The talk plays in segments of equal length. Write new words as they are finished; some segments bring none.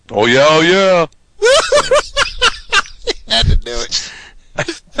Oh yeah. Had to do it.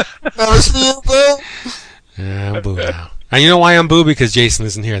 That was for you, Boo. Yeah, I'm Boo now. And you know why I'm Boo? Because Jason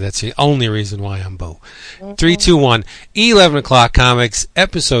isn't here. That's the only reason why I'm Boo. 3, 2, 1. 11 o'clock comics,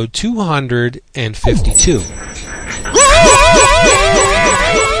 episode 252.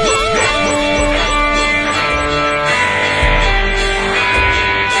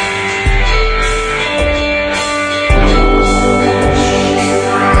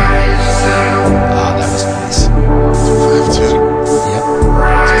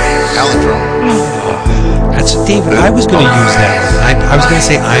 That's David. I was going to use that one. I was going to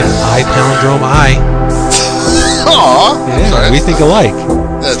say I palindrome I. Aw. Yeah, we think alike.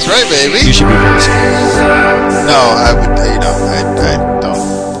 That's right, baby. You should be very scared. No, I would. I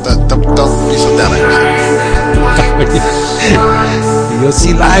don't be so down on yourself. You'll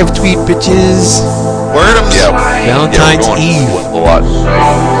see live tweet, bitches. Word them. Yeah. Valentine's Eve. A lot. Because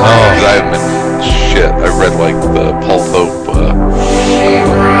I haven't been shit. I read like the Paul Pope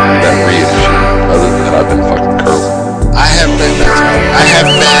that read shit. Other than that, I've been fucking curling. I've been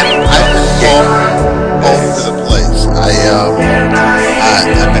all over the place. I've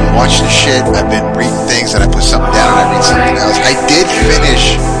been watching shit. I've been reading things, and I put something down and I read something else. I did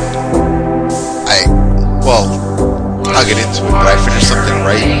finish. I'll get into it, but I finished something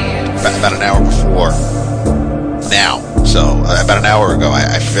right about an hour before now. So about an hour ago,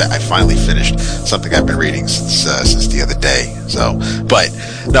 I finally finished something I've been reading since the other day. So, but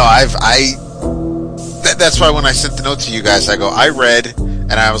no, that's why when I sent the note to you guys, I go, I read,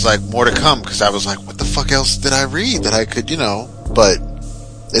 and I was like, more to come, because I was like, what the fuck else did I read that I could, but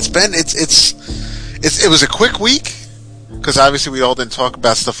it was a quick week, because obviously we all didn't talk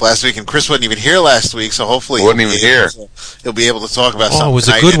about stuff last week, and Chris wasn't even here last week, so hopefully he'll be able to talk about something. Oh, it was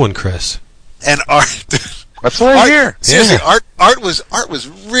a good one, Chris. And Art. That's why I'm here. Seriously, yeah. Art was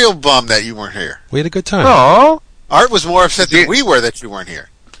real bummed that you weren't here. We had a good time. Aww. Art was more upset than we were that you weren't here.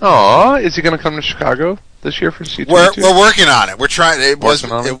 Aw, is he going to come to Chicago this year for C22? We're working on it. We're trying.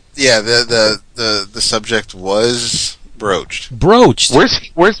 The subject was broached.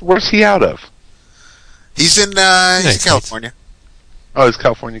 Where's he out of? He's in California. Oh, he's a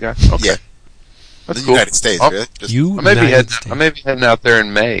California guy. Okay. Yeah. That's the cool. United States, really. I may be heading out there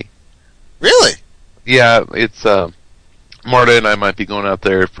in May. Really? Yeah, it's Marta and I might be going out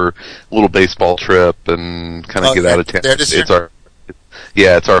there for a little baseball trip and kind of get out of town.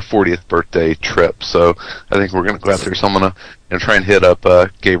 It's our 40th birthday trip, so I think we're going to go out there. So I'm going to try and hit up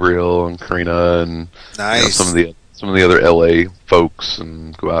Gabriel and Karina and some of the other LA folks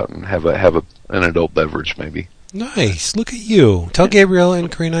and go out and have an adult beverage maybe. Nice. Look at you. Tell Gabriel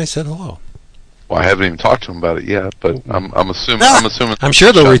and Karina I said hello. Well, I haven't even talked to him about it yet, but I'm assuming. I'm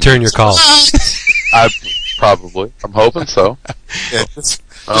sure they'll return your call. Probably. I'm hoping so. Yeah,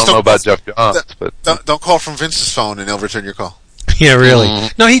 I don't know about Jeff Johns, but don't call from Vince's phone and he'll return your call. Yeah, really.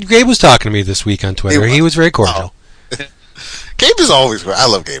 No, Gabe was talking to me this week on Twitter. He was very cordial. Oh. Gabe is always good. I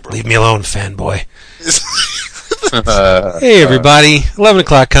love Gabriel. Leave me alone, fanboy. Hey, everybody. 11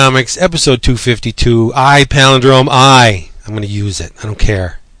 o'clock comics, episode 252. I palindrome I. I'm going to use it. I don't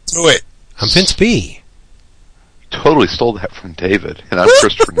care. Do it. I'm Vince B. Totally stole that from David, and I'm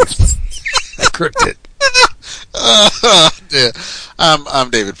Christopher Niesman. I crooked it. Yeah. I'm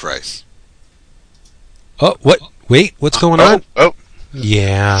David Price. Oh, what? Wait, what's going on? Oh.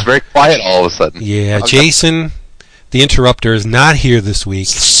 Yeah. It's very quiet all of a sudden. Yeah, Jason, the interrupter, is not here this week.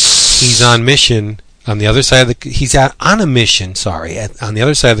 He's on mission on the other side of the... He's on a mission, on the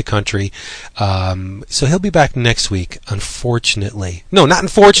other side of the country. So he'll be back next week, unfortunately. No, not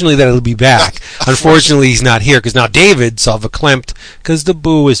unfortunately that he'll be back. Unfortunately, he's not here, because now David's all verklempt, because the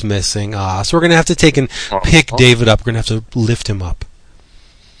boo is missing. So we're going to have to take and pick David up. We're going to have to lift him up.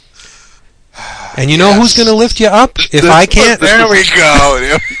 And you know who's going to lift you up? If I can't... There we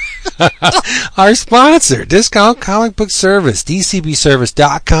go. Our sponsor, Discount Comic Book Service,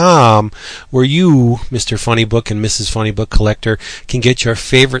 DCBService.com, where you, Mr. Funny Book and Mrs. Funny Book Collector, can get your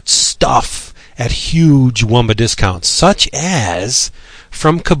favorite stuff at huge Wumba discounts, such as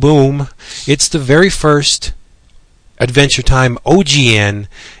from Kaboom. It's the very first Adventure Time OGN.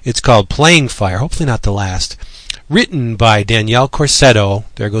 It's called Playing Fire, hopefully not the last. Written by Danielle Corsetto.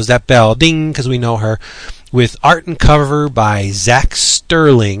 There goes that bell. Ding, because we know her. With art and cover by Zach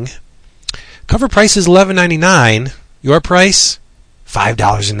Sterling. Cover price is $11.99. Your price?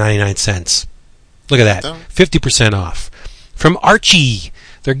 $5.99. Look at that. 50% off. From Archie.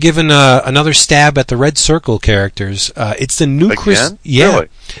 They're giving another stab at the Red Circle characters. It's the new Again? Yeah. Really?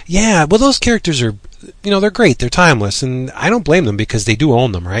 Yeah. Well, those characters are, they're great. They're timeless. And I don't blame them because they do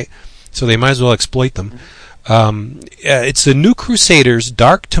own them, right? So they might as well exploit them. It's the New Crusaders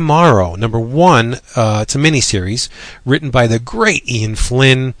Dark Tomorrow, number 1. It's a miniseries written by the great Ian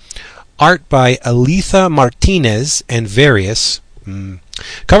Flynn, art by Aletha Martinez and various.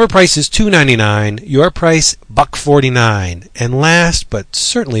 Cover price is $2.99. Your price $1.49. And last but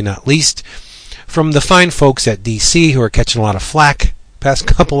certainly not least, from the fine folks at DC who are catching a lot of flack past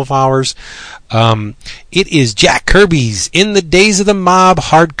couple of hours, it is Jack Kirby's In the Days of the Mob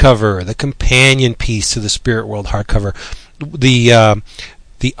hardcover, the companion piece to the Spirit World hardcover,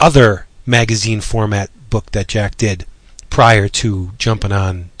 the other magazine format book that Jack did prior to jumping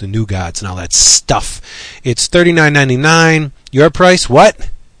on the New Gods and all that stuff. It's $39.99. Your price, what?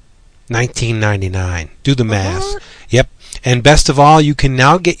 $19.99. Do the math. Yep. And best of all, you can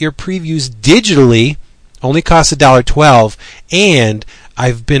now get your previews digitally. Only costs $1.12. And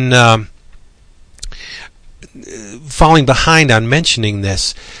I've been falling behind on mentioning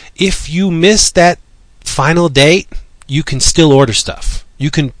this. If you miss that final date, you can still order stuff.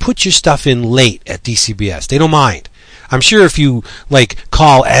 You can put your stuff in late at DCBS. They don't mind. I'm sure if you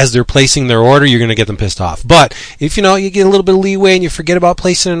call as they're placing their order, you're going to get them pissed off. But if you get a little bit of leeway and you forget about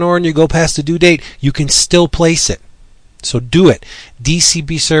placing an order and you go past the due date, you can still place it. So do it.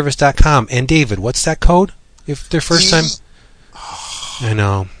 DCBService.com. And David, what's that code? If their first time, I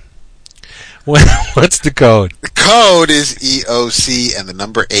know. What's the code? The code is EOC and the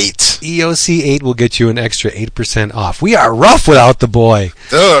number 8. EOC 8 will get you an extra 8% off. We are rough without the boy.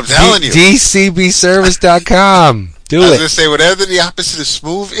 Dude, I'm telling you. DCBService.com. Do it. I was going to say, whatever the opposite of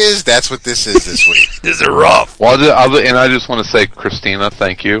smooth is, that's what this is this week. This is rough. Well, and I just want to say, Christina,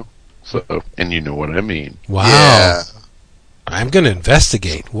 thank you. So, and you know what I mean. Wow. Yeah. I'm going to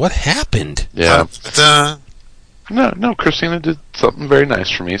investigate. What happened? Yeah. No, Christina did something very nice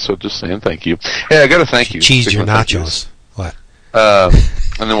for me, so just saying thank you. Hey, I got to thank you. Cheese your nachos. What? And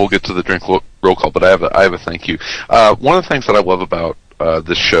then we'll get to the drink roll call, but I have a thank you. One of the things that I love about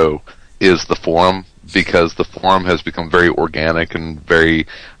this show is the forum, because the forum has become very organic and very,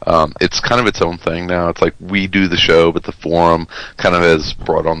 it's kind of its own thing now. It's like we do the show, but the forum kind of has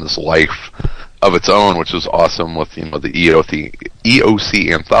brought on this life of its own, which is awesome with the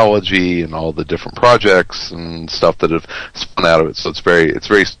EOC anthology and all the different projects and stuff that have spun out of it. So it's very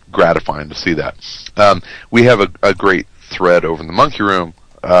gratifying to see that. We have a great thread over in the Monkey Room.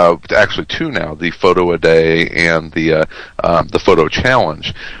 Actually 2 now, the photo a day and the photo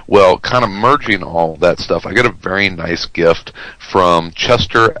challenge. Well, kind of merging all that stuff, I got a very nice gift from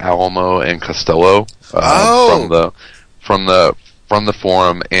Chester, Alamo, and Costello from the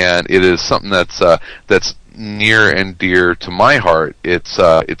forum, and it is something that's near and dear to my heart. It's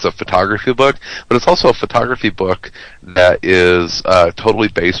a photography book, but it's also a photography book that is totally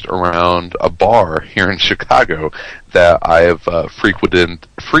based around a bar here in Chicago that I have frequented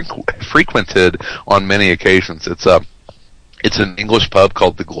on many occasions. It's an English pub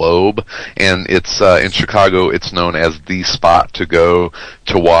called The Globe, and it's in Chicago. It's known as the spot to go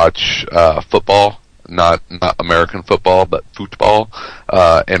to watch football. Not American football, but football,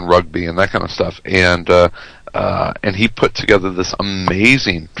 and rugby and that kind of stuff. And he put together this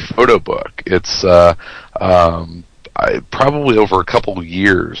amazing photo book. It's probably over a couple of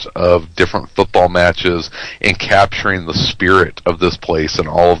years of different football matches and capturing the spirit of this place and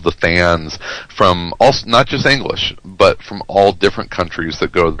all of the fans from not just English, but from all different countries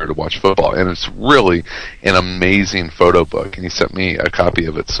that go there to watch football. And it's really an amazing photo book, and he sent me a copy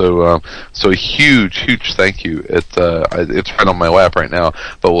of it. So a huge thank you. It's right on my lap right now,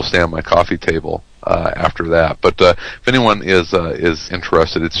 but will stay on my coffee table after that. But if anyone is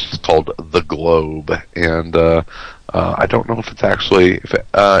interested, it's just called The Globe, and I don't know if it's actually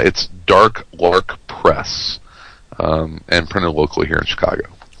it's Dark Lark Press, and printed locally here in Chicago.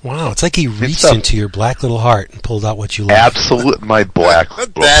 Wow, it's like he reached into your black little heart and pulled out what you love. Absolutely, my black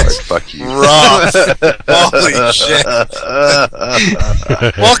little heart. Fuck you. Rough. Holy shit.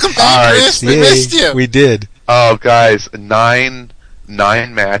 Welcome back, Chris. We missed you. We did. Oh, guys, 9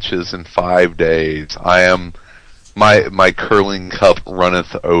 matches in 5 days. I am my curling cup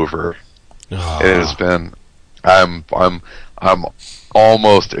runneth over. Oh. It has been. I'm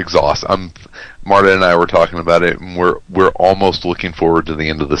almost exhausted. Marta and I were talking about it, and we're almost looking forward to the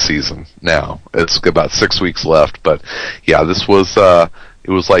end of the season now. It's about 6 weeks left, but yeah, this was it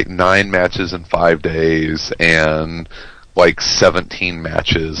was like 9 matches in 5 days and like 17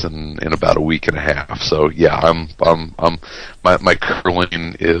 matches in about a week and a half. So yeah, my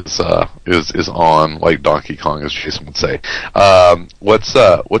curling is on like Donkey Kong, as Jason would say. What's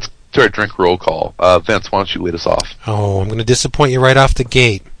our drink roll call? Vince, why don't you lead us off? Oh, I'm going to disappoint you right out of the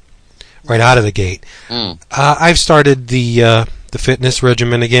gate. I've started the fitness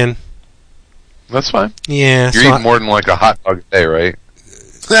regimen again. That's fine. Yeah. You're eating more than like a hot dog a day, right?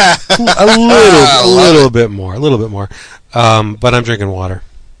 a little bit more. But I'm drinking water.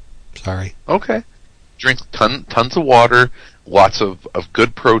 Sorry. Okay. Drink tons of water, lots of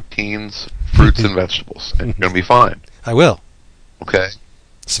good proteins, fruits and vegetables, and you're going to be fine. I will. Okay.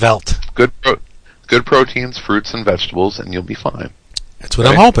 Svelte. Good proteins, fruits, and vegetables, and you'll be fine. That's what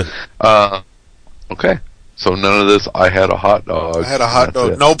I'm hoping. Okay. So none of this, I had a hot dog. I had a hot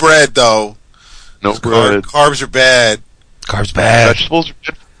dog. No bread, though. No bread. Carbs are bad. Carbs bad. Vegetables are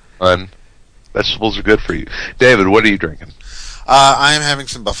good for fun. Vegetables are good for you. David, what are you drinking? I am having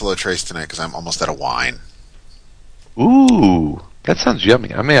some Buffalo Trace tonight because I'm almost out of wine. Ooh, that sounds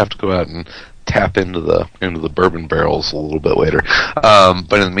yummy. I may have to go out and tap into the bourbon barrels a little bit later.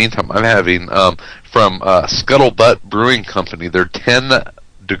 But in the meantime, I'm having from Scuttlebutt Brewing Company. They're 10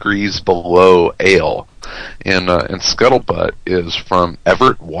 degrees below ale, and Scuttlebutt is from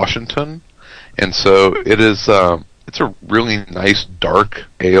Everett, Washington, and so it is. It's a really nice dark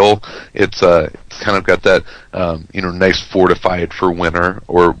ale. It's kind of got that nice fortified for winter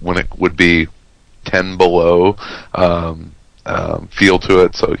or when it would be 10 below feel to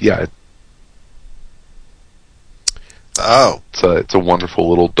it. So yeah. It's a wonderful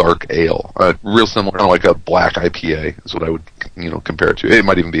little dark ale. Real similar, kind of like a black IPA is what I would compare it to. It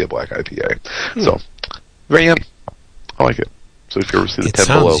might even be a black IPA. So very yummy. I like it. So if you ever see the 10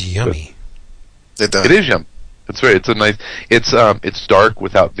 below, sounds yummy. It does. It is yummy. It's right. It's a nice. It's dark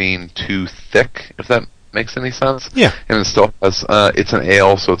without being too thick. If that makes any sense. Yeah. And it still has. It's an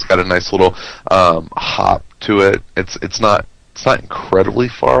ale, so it's got a nice little hop to it. It's not incredibly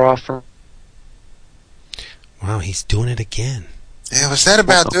far off from. Wow, he's doing it again. Yeah, what's that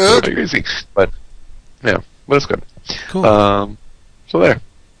about, dude? Crazy, but it's good. Cool. So there.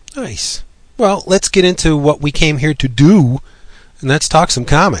 Nice. Well, let's get into what we came here to do, and let's talk some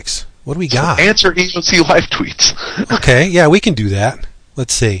comics. What do we got? Answer EOC Live tweets. Okay, yeah, we can do that.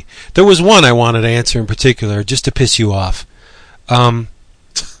 Let's see. There was one I wanted to answer in particular, just to piss you off,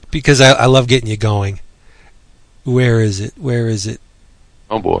 because I love getting you going. Where is it?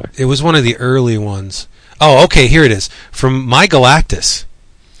 Oh boy! It was one of the early ones. Oh, okay, here it is. From My Galactus.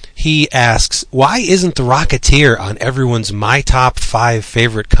 He asks, why isn't The Rocketeer on everyone's My Top 5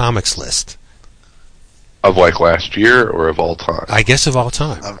 favorite comics list? Of like last year or of all time? I guess of all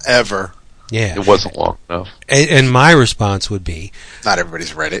time. Of ever. Yeah. It wasn't long enough. And my response would be... Not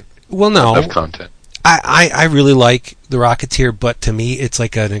everybody's read it. Well, no. Enough content. I really like The Rocketeer, but to me it's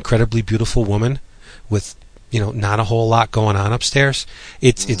like an incredibly beautiful woman with, not a whole lot going on upstairs.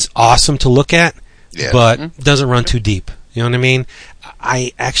 It's awesome to look at, but doesn't run too deep. You know what I mean?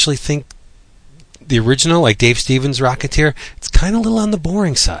 I actually think the original, like Dave Stevens' Rocketeer, it's kind of a little on the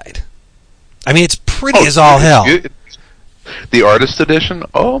boring side. I mean, it's pretty as all hell. The artist edition,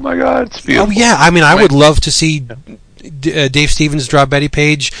 oh my God, it's beautiful. Oh yeah, I mean, I would love to see Dave Stevens draw Betty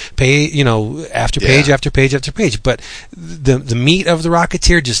Page, after page after page after page. But the meat of the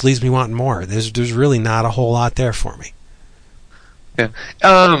Rocketeer just leaves me wanting more. There's really not a whole lot there for me. Yeah.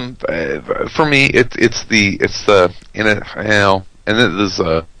 For me, it's the and it is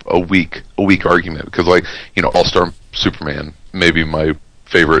a weak argument because All-Star Superman may be my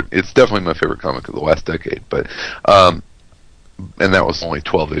favorite. It's definitely my favorite comic of the last decade, but and that was only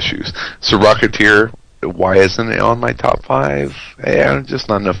 12 issues. So Rocketeer, why isn't it on my top 5? Just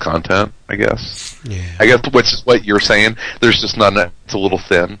not enough content, I guess. Yeah. I guess which is what you're saying. There's just not enough. It's a little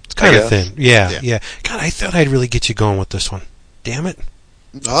thin. It's kind of thin. Yeah. God, I thought I'd really get you going with this one. Damn it.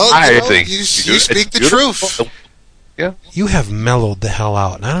 I think you speak the truth. Yeah. You have mellowed the hell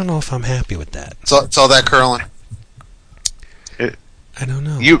out, and I don't know if I'm happy with that. It's all that curling. I don't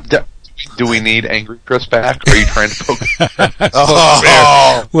know. Do we need Angry Chris back? Or are you trying to poke?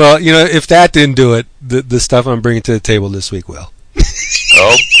 Well, if that didn't do it, the stuff I'm bringing to the table this week will.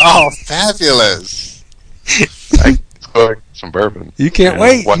 Oh, fabulous! Let's go get some bourbon. You can't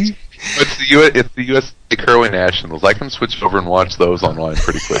wait. It's the USA Curling Nationals. I can switch over and watch those online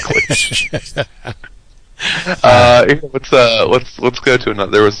pretty quickly. Let's go to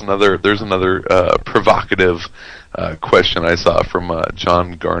another. There's another provocative question I saw from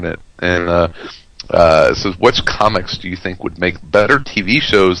John Garnett, and it says, which comics do you think would make better TV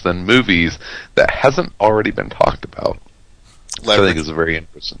shows than movies that hasn't already been talked about? Leverage. I think is very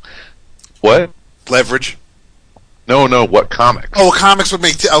interesting. What? Leverage. No. What comics? Oh, comics would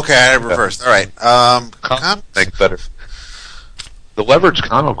make. Okay, I reversed. All right. Comics make better. The Leverage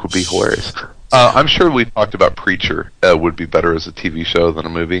comic would be hilarious. I'm sure we talked about Preacher would be better as a TV show than a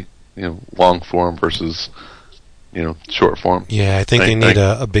movie. Long form versus short form. Yeah, I think they need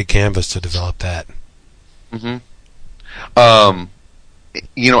a big canvas to develop that. Mm-hmm.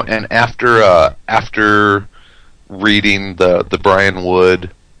 and after reading the Brian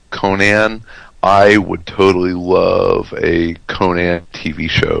Wood Conan, I would totally love a Conan TV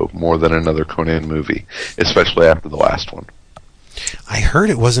show more than another Conan movie, especially after the last one. I heard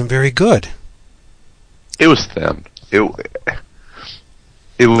it wasn't very good. It was thin. It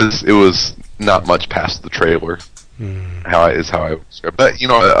was not much past the trailer. How I would describe. But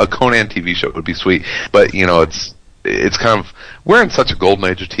a Conan TV show would be sweet. But it's kind of, we're in such a golden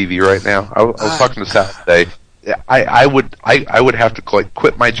age of TV right now. I was talking to Sal today. I would have to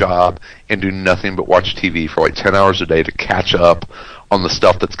quit my job and do nothing but watch TV for 10 hours a day to catch up on the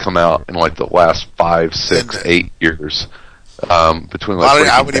stuff that's come out in the last 5, 6, 8 years. Between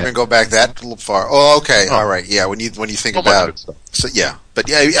I wouldn't even go back that far. Oh, okay, all right, yeah. When you think about so yeah, but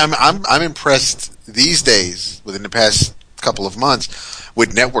yeah, I'm impressed these days within the past couple of months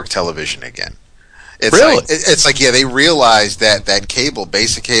with network television again. It's really? It's like they realized that cable,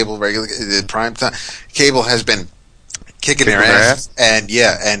 basic cable, regular prime time cable has been kicking their ass, and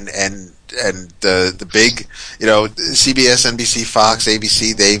the big CBS, NBC, Fox,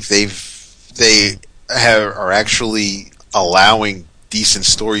 ABC, they are actually allowing decent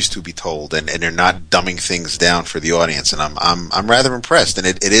stories to be told, and they're not dumbing things down for the audience, and I'm rather impressed. And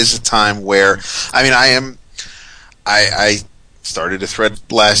it is a time where I started a thread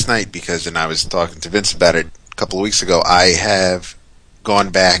last night and I was talking to Vince about it a couple of weeks ago. I have gone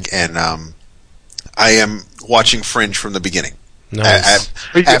back and I am watching Fringe from the beginning. Nice.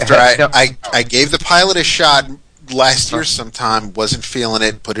 After I gave the pilot a shot last year sometime, wasn't feeling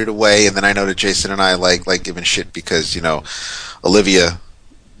it, put it away, and then I know that Jason and I like giving shit because Olivia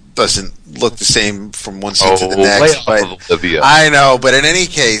doesn't look the same from one scene to the next. But Olivia. I know, but in any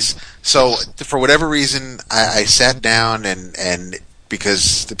case, so for whatever reason, I sat down and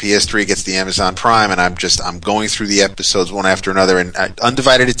because the PS3 gets the Amazon Prime, and I'm going through the episodes one after another, and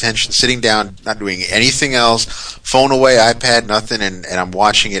undivided attention, sitting down, not doing anything else, phone away, iPad, nothing, and I'm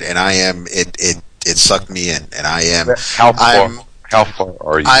watching it, and it sucked me in, and I am. How far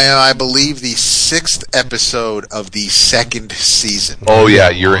are you? I believe the 6th episode of the 2nd season. Oh yeah,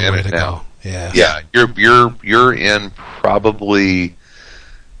 you're in it now. Yeah, you're in probably.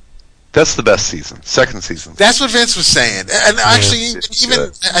 That's the best season. 2nd season. That's what Vince was saying. And actually, even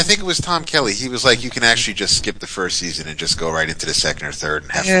I think it was Tom Kelly. He was like, you can actually just skip the 1st season and just go right into the 2nd or 3rd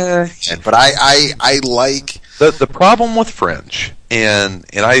and have fun. But I like the problem with Fringe, and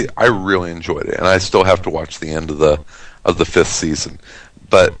I really enjoyed it, and I still have to watch the end of the 5th season.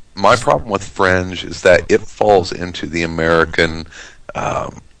 But my problem with Fringe is that it falls into the American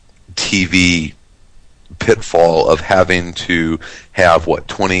TV pitfall of having to have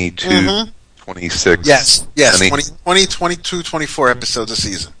 22, 26. Yes, 20, 22, 24 episodes a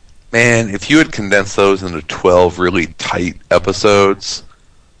season. Man, if you had condensed those into 12 really tight episodes,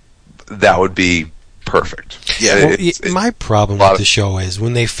 that would be perfect. Yeah. My problem with the show is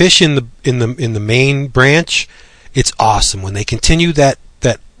when they fish in the main branch, it's awesome. When they continue that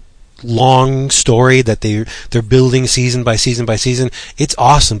long story that they're building season by season by season, it's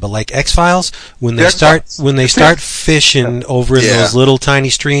awesome. But like X-Files, when they start fishing over in those little tiny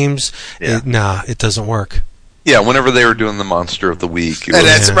streams, it doesn't work. Yeah, whenever they were doing the Monster of the Week,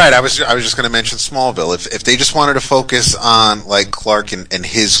 that's right. I was just going to mention Smallville. If they just wanted to focus on Clark and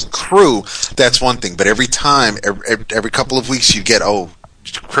his crew, that's one thing. But every time, every couple of weeks, you get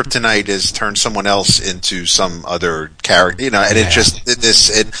Kryptonite has turned someone else into some other character, and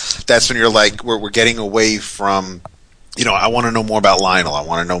that's when you're like, we're getting away from, I want to know more about Lionel. I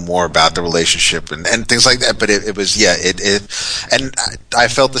want to know more about the relationship and things like that. But it was, and I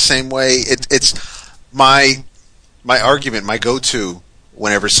felt the same way. It's my argument, my go-to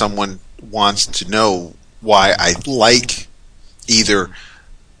whenever someone wants to know why I like either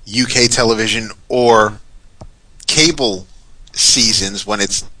UK television or cable seasons when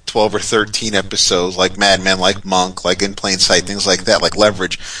it's 12 or 13 episodes, like Mad Men, like Monk, like In Plain Sight, things like that, like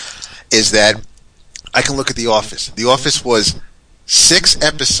Leverage, is that I can look at The Office. The Office was 6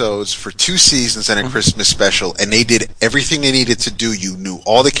 episodes for 2 seasons and a Christmas special, and they did everything they needed to do. You knew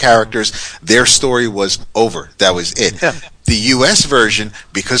all the characters. Their story was over. That was it. Yeah. The U.S. version,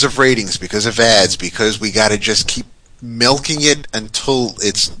 because of ratings, because of ads, because we got to just keep milking it until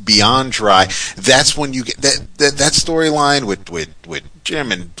it's beyond dry. That's when you get that storyline with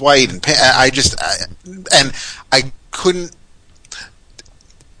Jim and Dwight and I couldn't.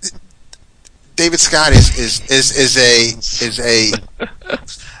 David Scott is a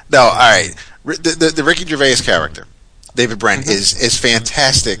no. All right, the Ricky Gervais character, David Brent, is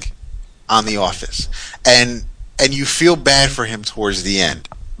fantastic on The Office, and you feel bad for him towards the end.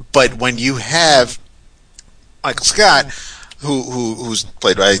 But when you have Michael Scott, who's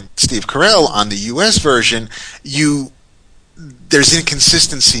played by Steve Carell on the U.S. version, there's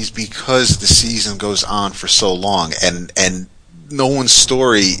inconsistencies because the season goes on for so long, and no one's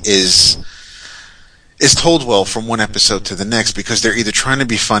story is told well from one episode to the next, because they're either trying to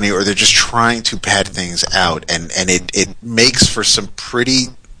be funny or they're just trying to pad things out, and it makes for some pretty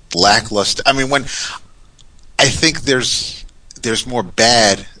lackluster. I mean, when I think there's more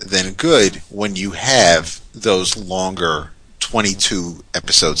bad than good when you have those longer 22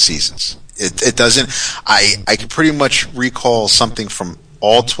 episode seasons. It doesn't. I can pretty much recall something from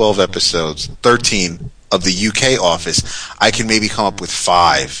all 12 episodes, 13 of the UK Office. I can maybe come up with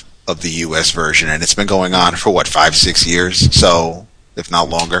 5 of the US version, and it's been going on for 5-6 years, so if not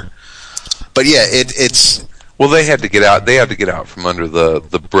longer. But yeah, it's. Well, they had to get out. They had to get out from under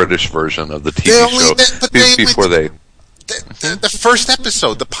the British version of the TV show before they. The first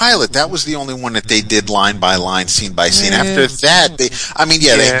episode, the pilot, that was the only one that they did line by line, scene by scene. After that, they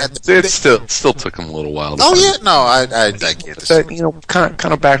it still took them a little while. I get this. That,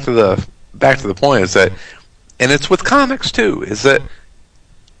 kind of back to the point is that, and it's with comics too, is that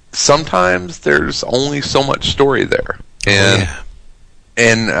sometimes there's only so much story there,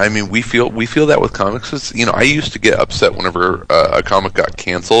 and I mean we feel that with comics. It's, I used to get upset whenever a comic got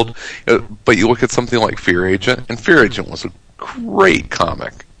canceled, but you look at something like Fear Agent, and Fear Agent was a great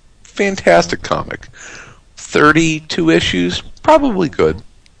comic, fantastic comic, 32 issues, probably good.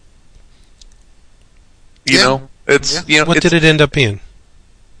 What did it end up being?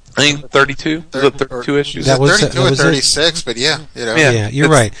 I think 32. 32 issues. That was 32 or 36, but yeah. Yeah, you're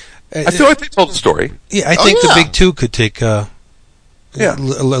right. I feel like they told the story. Yeah, I think the Big Two could take a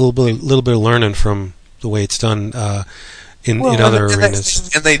little bit of learning from the way it's done in other arenas.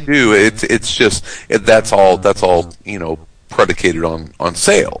 And they do. It's just that's all predicated on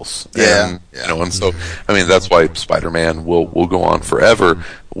sales. And so I mean that's why Spider-Man will go on forever,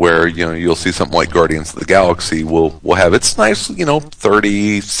 where you'll see something like Guardians of the Galaxy will have its nice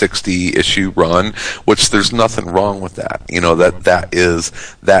 30-60 issue run, which there's nothing wrong with that. That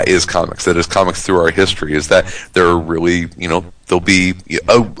is comics. That is comics through our history, is that there are really there'll be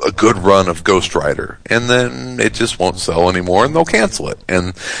a good run of Ghost Rider, and then it just won't sell anymore and they'll cancel it,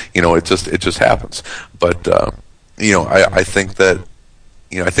 and it just happens. But I think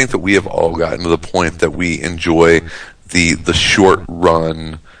that we have all gotten to the point that we enjoy the short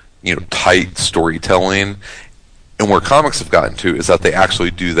run, tight storytelling, and where comics have gotten to is that they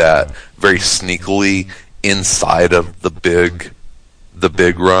actually do that very sneakily inside of the big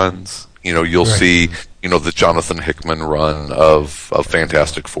runs. You'll see the Jonathan Hickman run of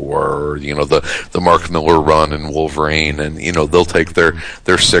Fantastic Four, or the Mark Miller run in Wolverine, and they'll take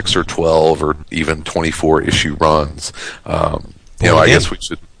their 6 or 12 or even 24 issue runs. I guess we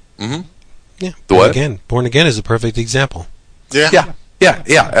should. Mm-hmm. Yeah. Born Again is a perfect example. Yeah.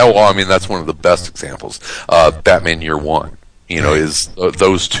 Well, I mean that's one of the best examples. Batman Year One. Is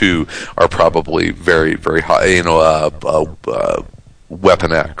those two are probably very, very high.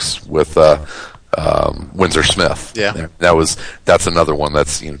 Weapon X with Windsor Smith. Yeah, that's another one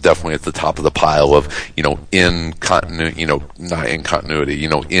that's definitely at the top of the pile of in continuity, not in continuity,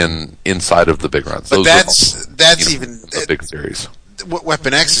 inside of the big runs. But that's even a big series.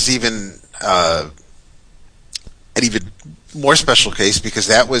 Weapon X is even an even more special case, because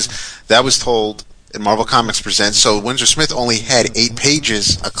that was told in Marvel Comics Presents. So Windsor Smith only had 8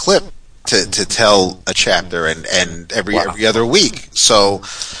 pages a clip to tell a chapter, and every other week. So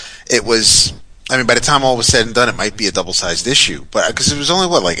it was. I mean, by the time all was said and done, it might be a double-sized issue, but because it was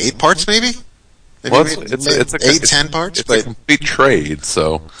only 8 parts, maybe. Well, it's 10 parts. It's a complete trade.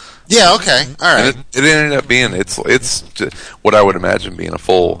 So. Yeah. Okay. All right. And it ended up being it's what I would imagine being a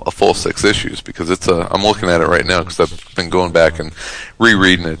full 6 issues, because I'm looking at it right now because I've been going back and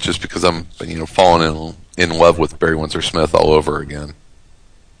rereading it just because I'm falling in love with Barry Windsor Smith all over again.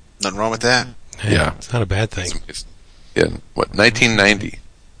 Nothing wrong with that. Yeah, it's not a bad thing. In 1990?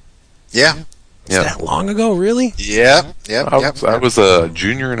 Yeah. Is that long ago, really? Yeah. I was a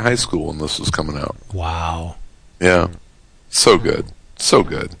junior in high school when this was coming out. Wow. Yeah. So good.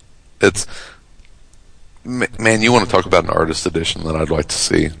 It's, man, you want to talk about an artist edition that I'd like to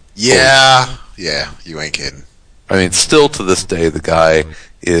see. Yeah, you ain't kidding. I mean, still to this day, the guy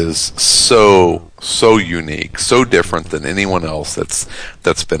is so unique, so different than anyone else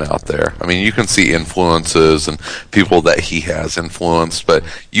that's been out there. I mean, you can see influences and people that he has influenced, but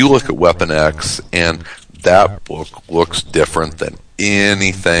you look at Weapon X, and that book looks different than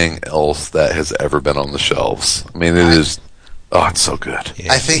anything else that has ever been on the shelves. I mean, it's so good.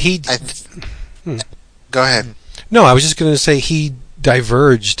 Yeah. I think Go ahead. No, I was just going to say he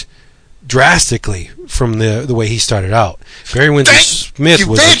diverged drastically from the way he started out. Barry Windsor Smith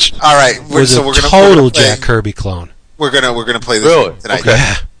was a total Jack Kirby clone. We're gonna play this tonight.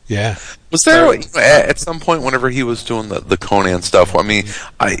 Okay. Yeah. Was there at some point whenever he was doing the Conan stuff? I mean,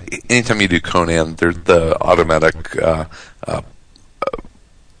 anytime you do Conan, there's the automatic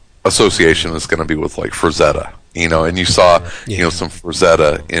association is going to be with like Frazetta, and you saw some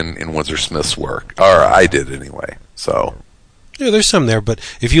Frazetta in Windsor Smith's work, or I did anyway. So yeah, there's some there, but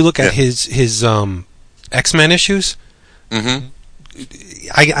if you look at his X-Men issues,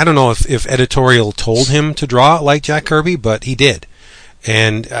 I don't know if editorial told him to draw like Jack Kirby, but he did.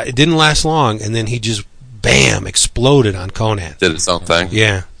 And it didn't last long, and then he just, bam, exploded on Conan. Did his own thing?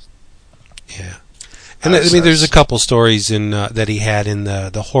 Yeah. Yeah. And there's a couple stories that he had in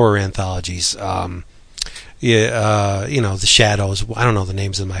the horror anthologies. The Shadows. I don't know the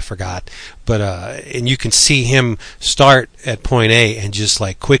names of them, I forgot. But, and you can see him start at point A and just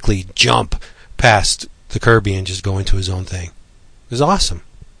like quickly jump past the Kirby and just go into his own thing. It was awesome.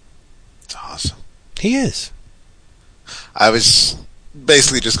 It's awesome. He is. I was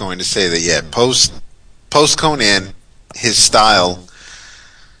basically just going to say that post Conan, his style,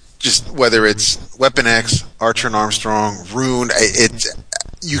 just whether it's Weapon X, Archer and Armstrong, Rune,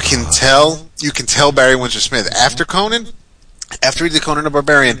 you can tell Barry Windsor Smith after Conan, after he did Conan the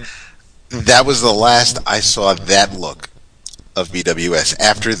Barbarian, that was the last I saw that look of BWS.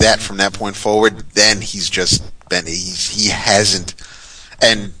 After that, from that point forward, then he's just been he hasn't,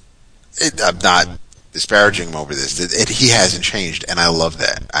 and I'm not disparaging him over this. He hasn't changed, and I love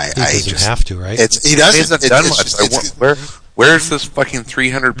that. He doesn't have to, right? He doesn't. He hasn't done much. Where's this fucking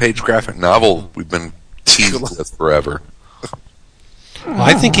 300-page graphic novel we've been teasing with forever? Well,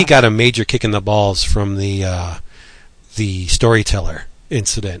 I think he got a major kick in the balls from the Storyteller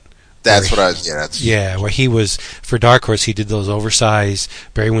incident. That's what I was. Yeah, where he was for Dark Horse. He did those oversized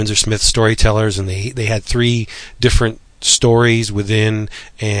Barry Windsor Smith Storytellers, and they had 3 different stories within,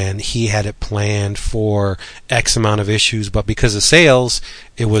 and he had it planned for X amount of issues, but because of sales,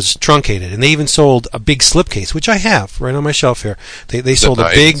 it was truncated. And they even sold a big slipcase, which I have right on my shelf here. They sold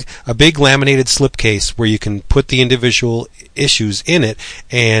a big laminated slipcase where you can put the individual issues in it,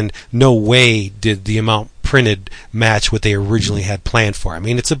 and no way did the amount printed match what they originally had planned for. I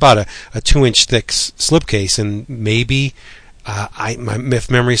mean, it's about a 2-inch thick slipcase, and maybe if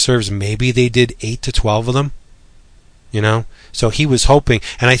memory serves, maybe they did 8 to 12 of them. So he was hoping,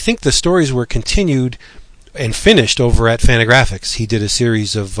 and I think the stories were continued and finished over at Fantagraphics. He did a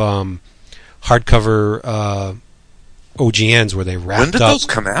series of hardcover OGNs where they wrapped up. When did those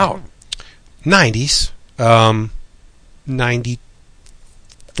come out? 90s,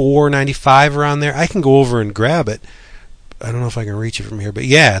 94, 95, around there. I can go over and grab it. I don't know if I can reach it from here, but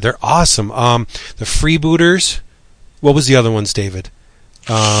yeah, they're awesome. The Freebooters. What was the other ones, David?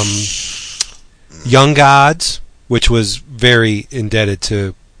 Young Gods, which was very indebted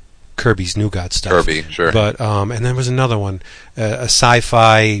to Kirby's New God stuff. Kirby, sure. But and there was another one, a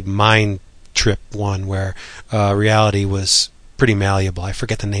sci-fi mind trip one where reality was pretty malleable. I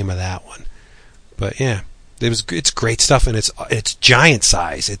forget the name of that one. But yeah, it's great stuff, and it's giant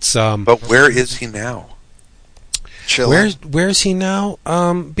size. It's But where is he now? Where's he now?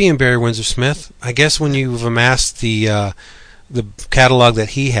 Being Barry Windsor Smith. I guess when you've amassed the catalog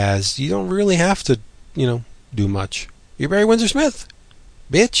that he has, you don't really have to, do much. You're Barry Windsor Smith,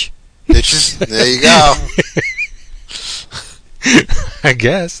 bitch. Bitches. There you go. I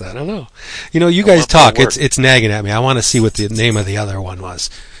guess. I don't know. You guys talk. It's nagging at me. I want to see what the name of the other one was.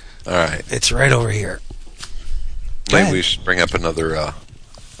 All right. It's right over here. Maybe we should bring up another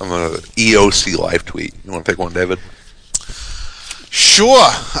EOC live tweet. You want to pick one, David? Sure.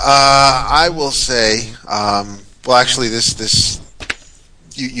 I will say. Well, actually, this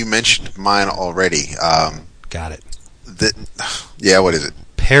you mentioned mine already. Got it. What is it?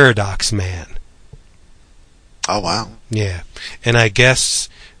 Paradox Man. Oh, wow. Yeah. And I guess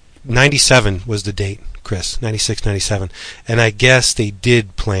 97 was the date, Chris. 96, 97. And I guess they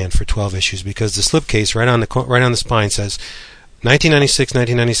did plan for 12 issues because the slipcase right on the spine says 1996,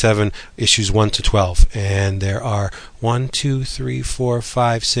 1997, issues 1 to 12. And there are 1, 2, 3, 4,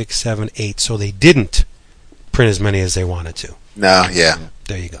 5, 6, 7, 8. So they didn't print as many as they wanted to. No, yeah.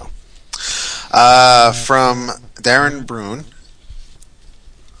 There you go. From Darren Brune,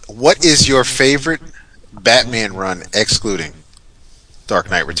 what is your favorite Batman run excluding Dark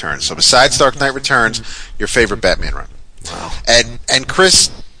Knight Returns? So besides Dark Knight Returns, your favorite Batman run. Wow. And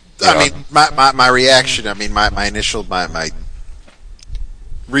Chris, yeah. I mean, my reaction, my initial, my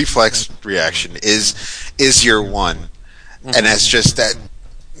reflex reaction is Year One. Mm-hmm. And that's just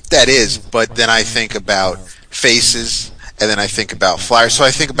that is, but then I think about Faces and then I think about Flyers. So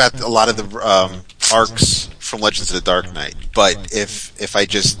I think about a lot of the arcs from Legends of the Dark Knight. But if I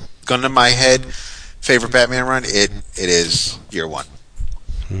just gun to my head, favorite Batman run, it is Year One.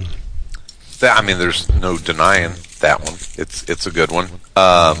 I mean, there's no denying that one. It's a good one.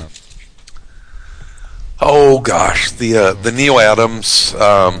 Oh gosh, the Neil Adams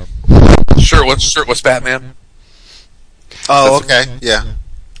shirtless Batman. Oh, okay, yeah,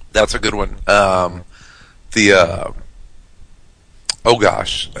 that's a good one. Oh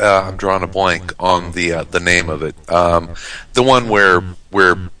gosh, I'm drawing a blank on the name of it. The one where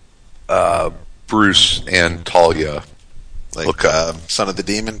Bruce and Talia. Son of the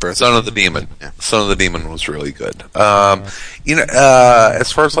Demon, Son of the Demon. Yeah. Son of the Demon was really good.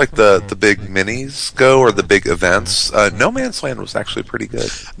 As far as like the big minis go or the big events, No Man's Land was actually pretty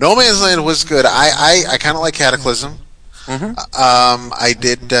good. No Man's Land was good. I kind of like Cataclysm. Mm-hmm. I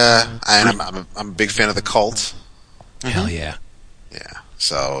did, and I'm a big fan of the Cult. Hell yeah. Yeah.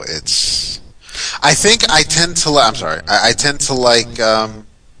 So it's. I think I tend to. I'm sorry. I tend to like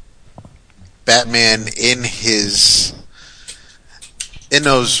Batman in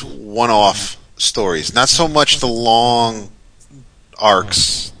those one-off stories, not so much the long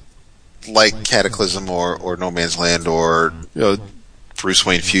arcs like Cataclysm or No Man's Land or Bruce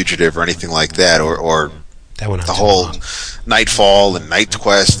Wayne Fugitive or anything like that, or that one the whole Nightfall and Night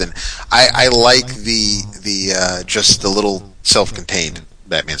Quest. And I like the just the little self-contained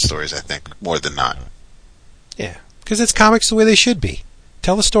Batman stories, I think, more than not. Yeah, because it's comics the way they should be.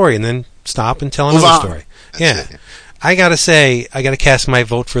 Tell the story and then stop and tell another story. Yeah. I gotta say, I gotta cast my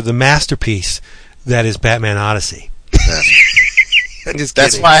vote for the masterpiece that is Batman Odyssey. I'm just kidding.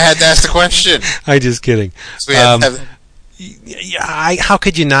 That's why I had to ask the question. I'm just kidding. So how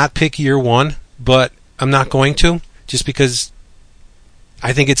could you not pick Year One? But I'm not going to, just because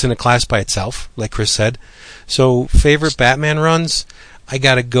I think it's in a class by itself, like Chris said. So, favorite Batman runs, I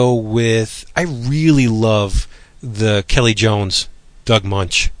gotta go with, I really love the Kelly Jones, Doug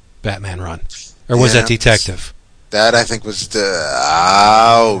Munch Batman run. Or was that Detective? That I think was the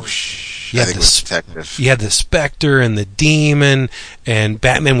Detective. You had the Spectre and the Demon and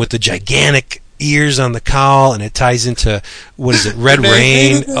Batman with the gigantic ears on the cowl, and it ties into Red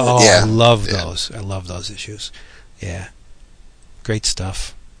Rain. Oh, yeah. I love those. I love those issues. Yeah, great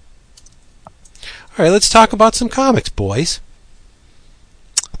stuff. All right, let's talk about some comics, boys.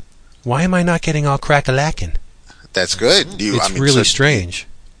 Why am I not getting all crack-a-lackin'? That's good. It's really strange.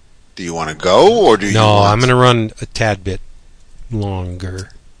 Do you want to go, or do you? No, I'm going to run a tad bit longer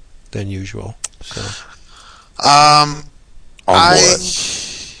than usual. So, I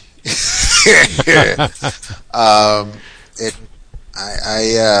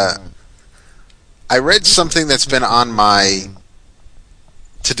read something that's been on my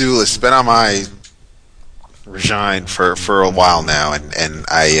to-do list, been on my regime for a while now, and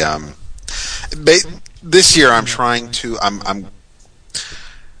I this year I'm trying to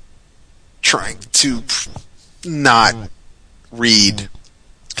not read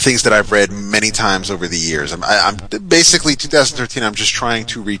things that I've read many times over the years. I'm basically 2013. I'm just trying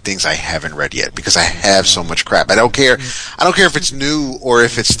to read things I haven't read yet because I have so much crap. I don't care if it's new or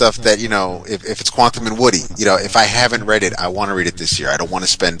if it's stuff that if it's Quantum and Woody. If I haven't read it, I want to read it this year. I don't want to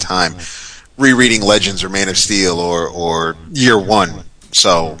spend time rereading Legends or Man of Steel or Year One.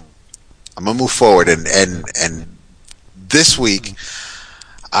 So I'm gonna move forward and this week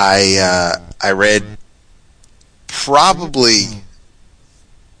I read probably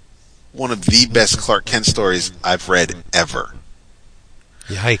one of the best Clark Kent stories I've read ever.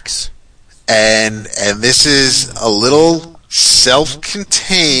 Yikes. And this is a little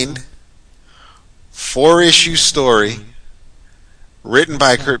self-contained 4-issue story written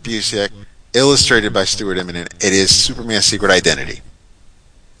by Kurt Busiek, illustrated by Stuart Immonen. It is Superman's Secret Identity.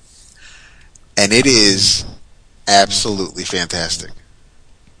 And it is absolutely fantastic.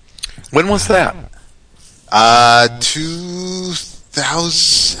 When was that? 2000.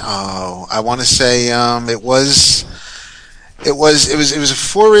 Oh, I want to say it was a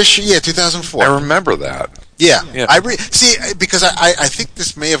 4-issue. Yeah, 2004. I remember that. Yeah. Because I think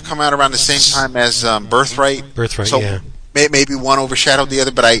this may have come out around the same time as Birthright. Birthright. So yeah. Maybe one overshadowed the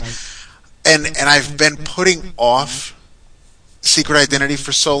other, but I've been putting off Secret Identity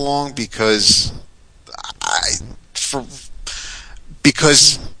for so long because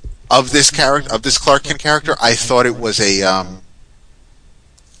of this character, of this Clark Kent character. I thought it was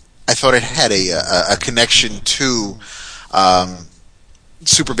I thought it had a connection to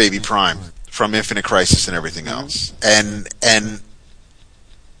Super Baby Prime from Infinite Crisis and everything else. And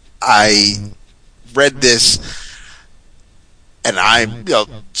I read this, and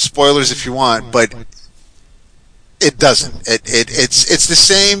spoilers if you want, but It doesn't. It's the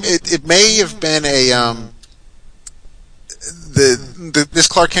same. It may have been this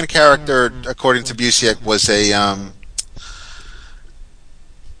Clark Kent character, according to Busiek, was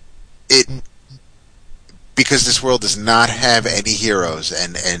because this world does not have any heroes,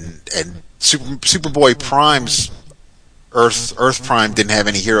 and Superboy Prime's Earth Prime didn't have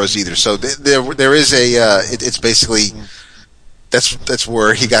any heroes either. So there is it's basically that's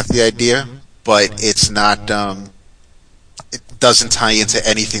where he got the idea, but it's not. It doesn't tie into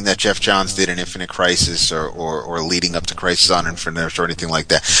anything that Jeff Johns did in Infinite Crisis or leading up to Crisis on Infinite Earth or anything like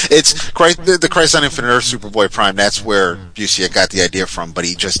that. It's the Crisis on Infinite Earth Superboy Prime. That's where Busiek got the idea from, but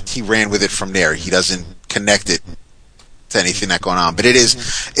he ran with it from there. He doesn't connect it to anything that's going on. But it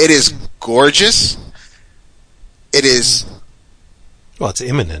is gorgeous. It is. Well, it's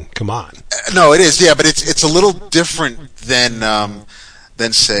imminent. Come on. No, it is. Yeah, but it's a little different than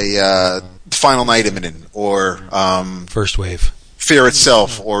say Final Night Imminent or First Wave, Fear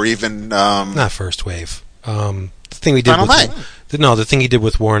Itself, or even not First Wave. The thing we did Final Night. The thing he did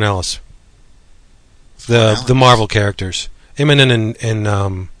with Warren Ellis. The Marvel characters, Imminent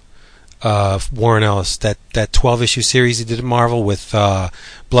and Warren Ellis. That 12-issue series he did at Marvel with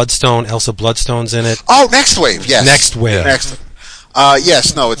Bloodstone. Elsa Bloodstone's in it. Oh, Next Wave. Yes. Next Wave.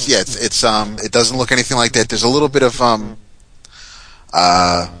 Yes. No. It's it doesn't look anything like that. There's a little bit of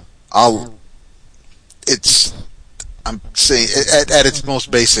I'm saying at its most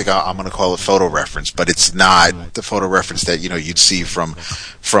basic, I'm going to call it photo reference, but it's not the photo reference that you'd see from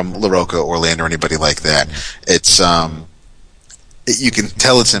LaRocca or Land or anybody like that. It's you can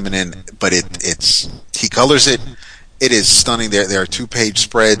tell it's imminent, but he colors it. It is stunning. There are 2-page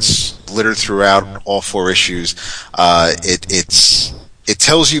spreads littered throughout all 4 issues. It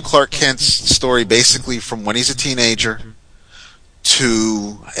tells you Clark Kent's story basically from when he's a teenager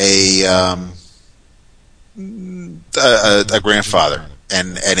to a grandfather,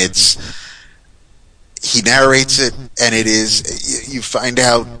 and he narrates it, and it is, you find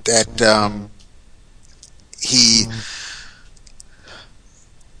out that he,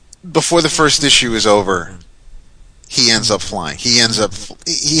 before the first issue is over, he ends up flying. He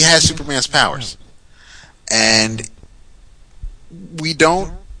has Superman's powers, and we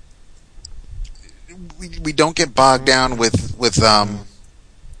don't get bogged down with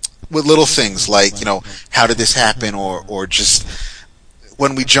little things like, how did this happen, or just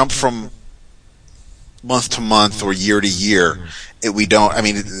when we jump from month to month or year to year, you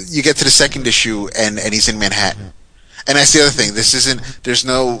get to the second issue and he's in Manhattan. And that's the other thing. There's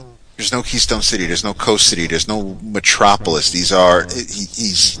no Keystone City, there's no Coast City, there's no Metropolis. These are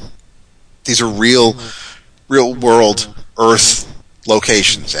real world Earth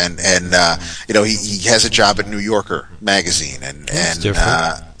locations, and he has a job at New Yorker magazine, and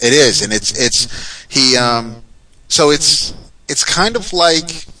it is, and so it's kind of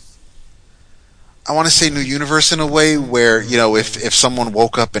like, I want to say New Universe in a way, where if someone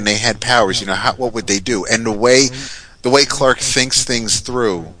woke up and they had powers, what would they do? And the way Clark thinks things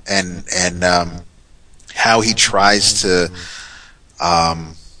through, and how he tries to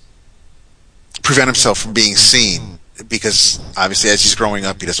prevent himself from being seen. Because obviously, as he's growing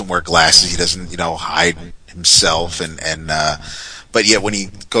up, he doesn't wear glasses. He doesn't, hide himself, but yet when he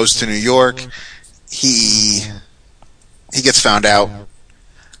goes to New York, he gets found out.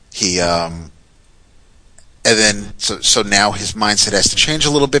 And then so now his mindset has to change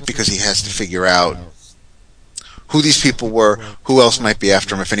a little bit, because he has to figure out who these people were, who else might be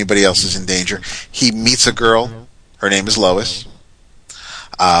after him, if anybody else is in danger. He meets a girl. Her name is Lois.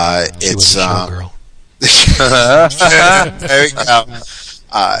 It's a girl. There we go.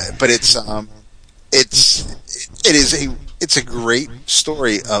 But it's a great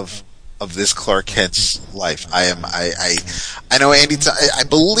story of this Clark Kent's life. I know Andy. I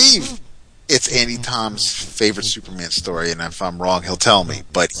believe it's Andy Tom's favorite Superman story, and if I'm wrong, he'll tell me.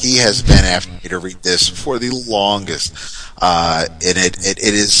 But he has been after me to read this for the longest, and it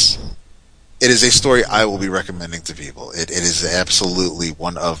is a story I will be recommending to people. It is absolutely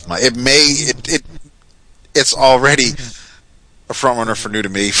one of my. It's already a frontrunner for New to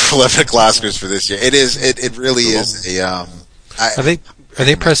Me for 11 Oscars for this year. It is. It really is a. Are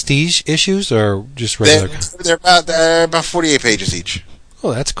they prestige issues or just regular? They're about 48 pages each.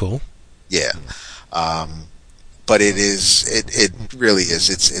 Oh, that's cool. Yeah, but it is. It really is.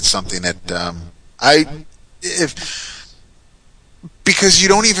 It's something that because you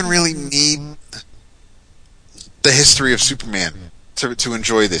don't even really need the history of Superman to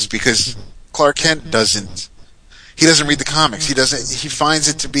enjoy this, because Clark Kent doesn't read the comics. He finds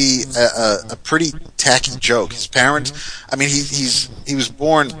it to be a pretty tacky joke. His parents, he was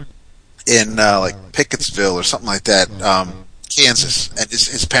born in like Pickettsville or something like that, Kansas, and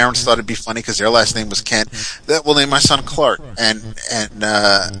his parents thought it'd be funny because their last name was Kent. That will name my son Clark, and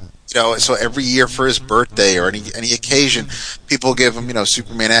so every year for his birthday or any occasion, people give him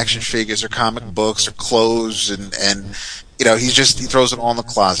Superman action figures or comic books or clothes, and he throws it all in the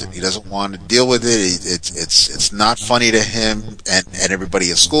closet. He doesn't want to deal with it. It's not funny to him, and everybody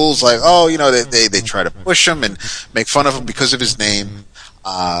at school's like, they try to push him and make fun of him because of his name,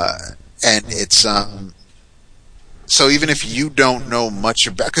 and it's so even if you don't know much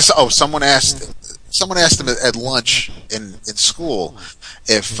about, because someone asked him at lunch in school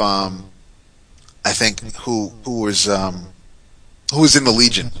if I think who was in the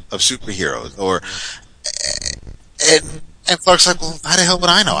Legion of Superheroes, and Clark's like, well, how the hell would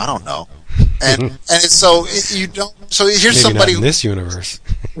I know? I don't know. And you don't. So here's maybe somebody not in this universe,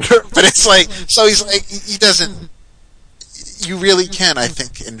 but it's like, so he's like, he doesn't. You really can, I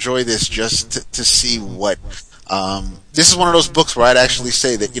think, enjoy this just to see what. This is one of those books where I'd actually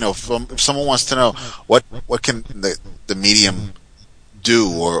say that if someone wants to know what can the medium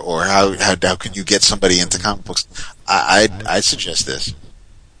do, or how can you get somebody into comic books, I'd suggest this.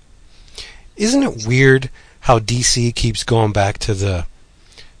 Isn't it weird how DC keeps going back to the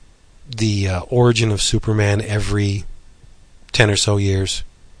origin of Superman every 10 or so years?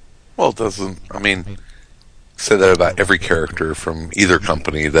 Well, it doesn't. I mean, say that about every character from either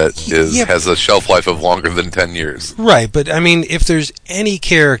company that has a shelf life of longer than 10 years. Right, but I mean, if there's any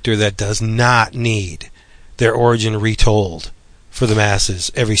character that does not need their origin retold for the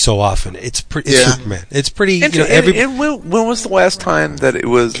masses every so often, it's Superman. It's pretty. And when was the last time that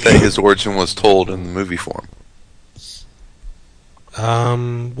his origin was told in the movie form?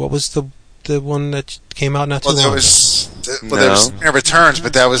 What was the one that came out not too long ago? There was Superman Returns,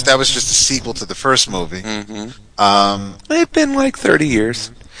 but that was just a sequel to the first movie. Mm-hmm. It's been like 30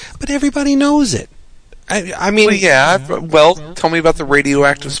 years, but everybody knows it. I mean, well, tell me about the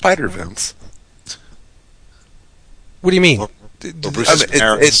radioactive spider, Vince. What do you mean? They're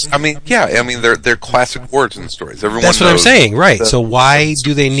classic origin stories. Everyone That's what I'm saying, right? So why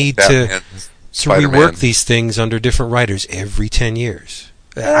do they need Batman, to rework these things under different writers every 10 years?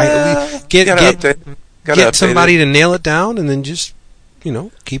 Get somebody to nail it down, and then just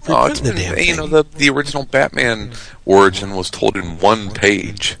keep reprinting the damn thing. The original Batman origin was told in one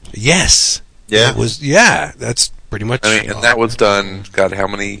page. Yes. Yeah. It was. Yeah, that's pretty much. And that was done. God, how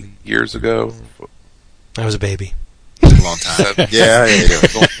many years ago? I was a baby. A long time. Yeah.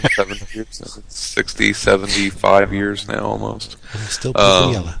 60, 75 years now, almost. I'm still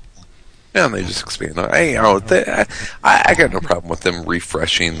purple yellow. Yeah, and they just expand. I got no problem with them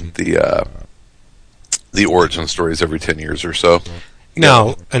refreshing the origin stories every 10 years or so. Now,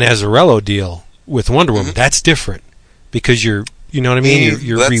 an Azzarello deal with Wonder Woman, that's different because you're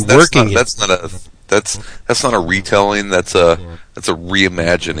reworking it. That's not a retelling. That's a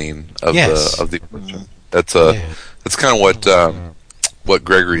reimagining of the origin. That's kind of what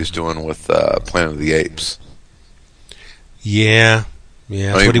Gregory is doing with Planet of the Apes. Yeah.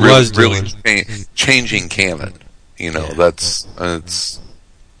 Yeah, that's what he was doing. Really changing canon. That's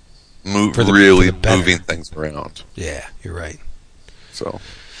moving things around. Yeah, you're right. So,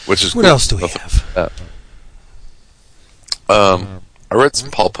 which is what else do we have? I read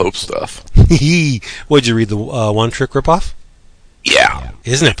some Paul Pope stuff. What'd you read? The One Trick Ripoff? Yeah,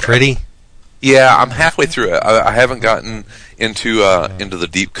 isn't it pretty? Yeah, I'm halfway through it. I haven't gotten into the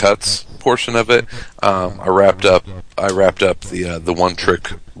deep cuts portion of it. I wrapped up the One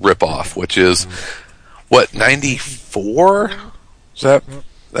Trick Ripoff, which is what, 94? Does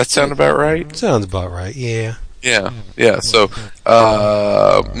that sound about right? Sounds about right. Yeah. Yeah. So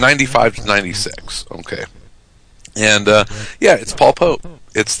 95 to 96. Okay. And it's Paul Pope.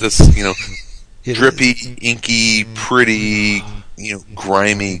 It's this drippy, inky, pretty,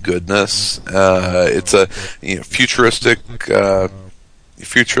 grimy goodness. It's a futuristic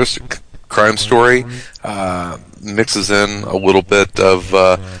crime story. Mixes in a little bit of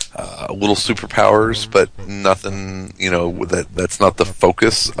little superpowers, but nothing. That's not the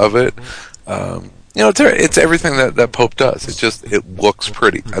focus of it. It's everything that Pope does. It looks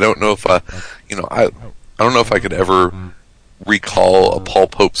pretty. I don't know if I don't know if I could ever recall a Paul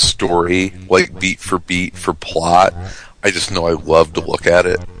Pope story like beat for beat for plot. I just know I love to look at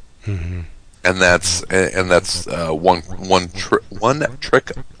it, and that's one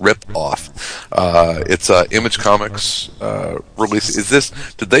trick rip off. It's Image Comics release.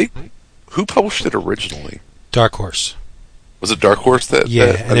 Who published it originally? Dark Horse. Was it Dark Horse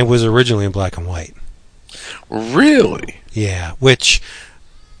and it was originally in black and white. Really? Yeah, which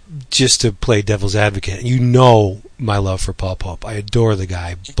just to play devil's advocate, you know my love for Paul Pope. I adore the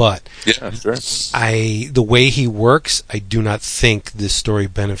guy, but yeah, sure. The way he works, I do not think this story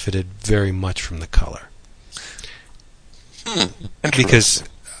benefited very much from the color. Because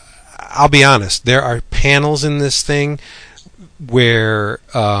I'll be honest, there are panels in this thing where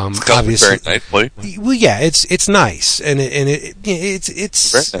obviously, very nicely. Well, yeah, it's nice, and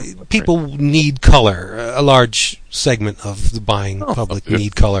it's people need color. A large segment of the buying public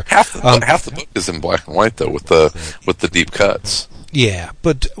need color. Half the book is in black and white though, with the deep cuts. Yeah,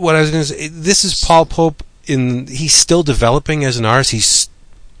 but what I was going to say, this is Paul Pope. He's still developing as an artist. He's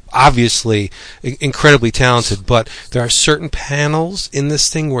obviously incredibly talented, but there are certain panels in this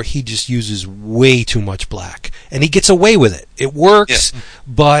thing where he just uses way too much black, and he gets away with it. It works,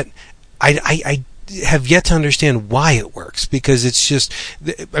 but I have yet to understand why it works, because it's just,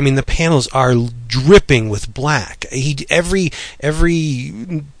 I mean, the panels are dripping with black. Every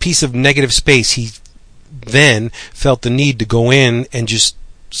piece of negative space, he then felt the need to go in and just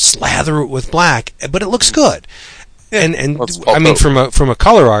slather it with black, but it looks good. And I mean, from a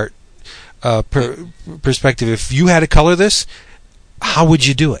color art perspective, if you had to color this, how would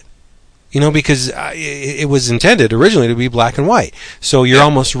you do it? Because it was intended originally to be black and white, so you're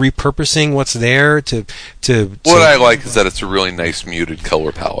almost repurposing what's there to. What I like is that it's a really nice muted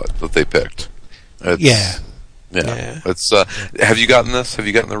color palette that they picked. Yeah. It's. Have you gotten this? Have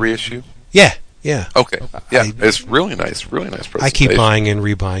you gotten the reissue? Yeah. Okay. Yeah, it's really nice presentation. I keep buying and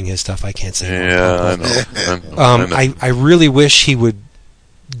rebuying his stuff. I can't say. Yeah, I know. I really wish he would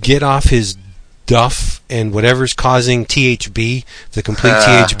get off his duff and whatever's causing THB, the complete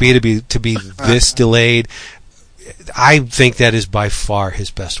THB, to be this delayed. I think that is by far his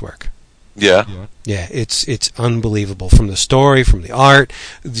best work. Yeah, it's unbelievable, from the story, from the art.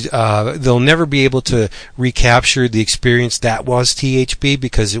 They'll never be able to recapture the experience that was THB,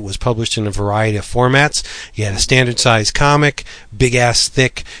 because it was published in a variety of formats. You had a standard size comic, big ass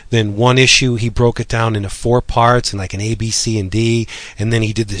thick, then one issue he broke it down into 4 parts and like an A, B, C, and D, and then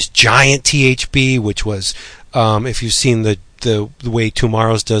he did this giant THB, which was, if you've seen the way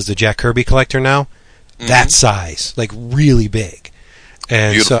Tomorrow's does the Jack Kirby collector now, that size, like really big.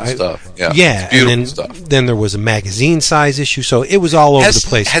 And beautiful stuff. Yeah, and then there was a magazine size issue, so it was all over the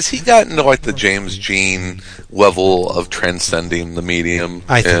place. Has he gotten to like the James Jean level of transcending the medium?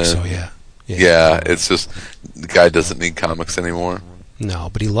 I think so. Yeah. Yeah, it's just the guy doesn't need comics anymore. No,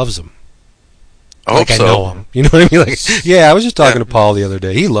 but he loves them. I hope so. I know him. You know what I mean? Like, yeah, I was just talking to Paul the other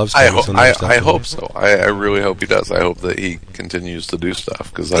day. He loves comics. I hope so. I really hope he does. I hope that he continues to do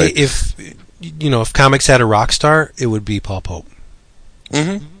stuff, because if comics had a rock star, it would be Paul Pope.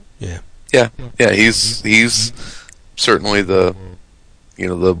 Mm-hmm. Yeah. He's certainly the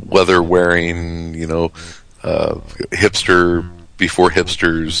leather wearing, hipster before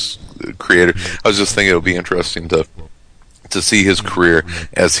hipsters creator. I was just thinking it would be interesting to see his career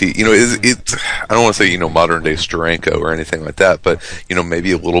as he, I don't want to say, modern day Steranko or anything like that, but,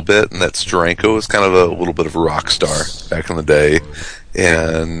 maybe a little bit, and that Steranko was kind of a little bit of a rock star back in the day.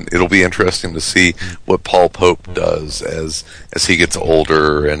 And it'll be interesting to see what Paul Pope does as he gets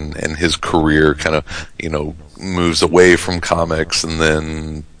older and his career kind of, moves away from comics, and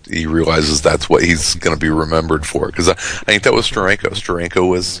then he realizes that's what he's going to be remembered for. Because I think that was Steranko. Steranko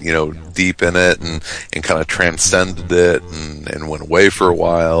was, deep in it and kind of transcended it and went away for a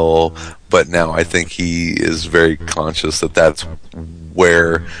while. But now I think he is very conscious that that's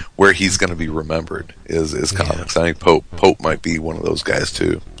where he's going to be remembered is comics. I think Pope might be one of those guys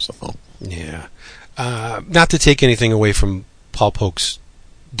too. So yeah, not to take anything away from Paul Pope's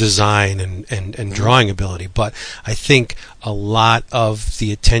design and drawing ability, but I think a lot of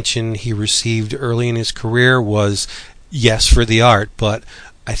the attention he received early in his career was, yes, for the art, but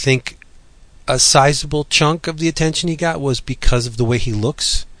I think a sizable chunk of the attention he got was because of the way he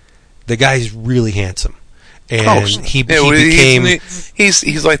looks. The guy's really handsome. And he became...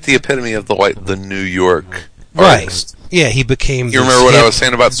 He's like the epitome of the New York Right. artist. Yeah, he became... You remember what I was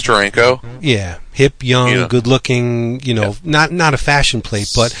saying about Steranko? Yeah. Hip, young, good-looking, not a fashion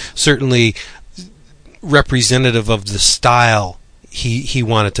plate, but certainly representative of the style he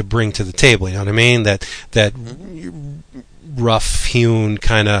wanted to bring to the table. You know what I mean? That rough-hewn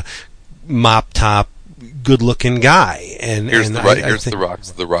kind of mop-top, good-looking guy. And here's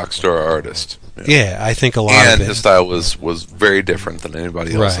the rock star artist. Yeah, I think a lot of it. And his style was very different than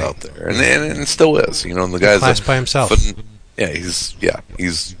anybody else out there, and still is. And the guy's class by himself.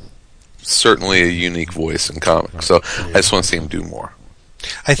 He's certainly a unique voice in comics. So I just want to see him do more.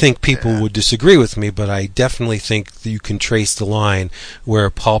 I think people would disagree with me, but I definitely think that you can trace the line where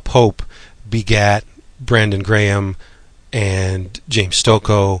Paul Pope begat Brandon Graham, and James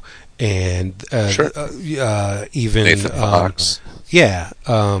Stokoe and even Nathan Fox.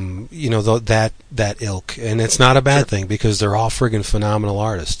 That ilk, and it's not a bad thing because they're all friggin' phenomenal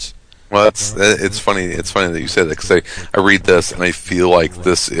artists. Well, it's funny. It's funny that you said that because I read this and I feel like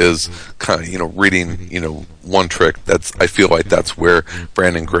this is kind of reading One Trick. I feel like that's where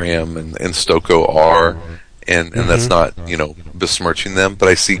Brandon Graham and Stokoe are, and that's not besmirching them, but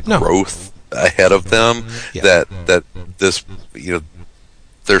I see growth ahead of them. Yeah. That this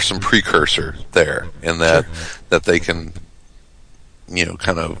there's some precursor there, and that they can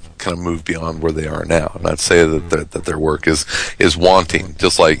kind of move beyond where they are now. Not say that their work is wanting,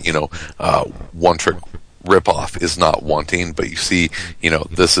 just like One Trick ripoff is not wanting, but you see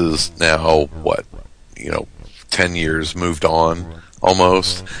this is now 10 years moved on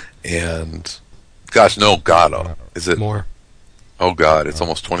almost, and gosh, no, God, is it more? Oh God, it's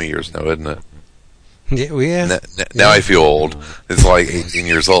almost 20 years now, isn't it? Yeah. Now I feel old. It's like 18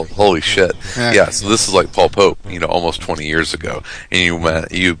 years old. Holy shit. Yeah, so this is like Paul Pope, almost 20 years ago. And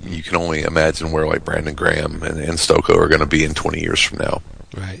you can only imagine where like Brandon Graham and Stokoe are going to be in 20 years from now.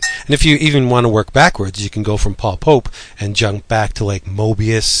 Right. And if you even want to work backwards, you can go from Paul Pope and jump back to like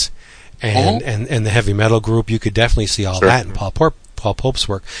Mobius and the heavy metal group. You could definitely see all that in Paul Pope's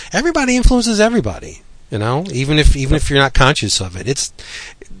work. Everybody influences everybody, even if you're not conscious of it. It's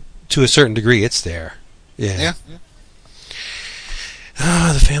to a certain degree it's there. Yeah.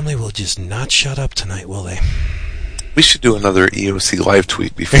 The family will just not shut up tonight, will they? We should do another EOC live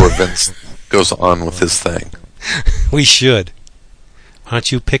tweet before Vince goes on with his thing. We should. Why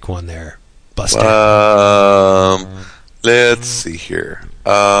don't you pick one there, Buster? Let's see here.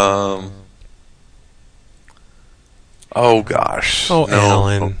 Oh gosh. Oh, no,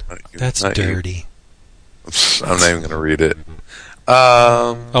 Alan, that's dirty. I'm not even going to read it.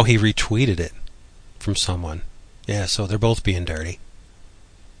 He retweeted it from someone. Yeah, so they're both being dirty.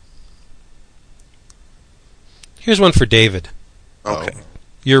 Here's one for David. Okay.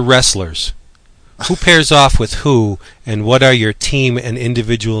 Your wrestlers. Who pairs off with who, and what are your team and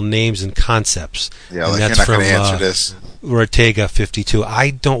individual names and concepts? Yeah, and that's you're not going to answer this. Ortega 52. I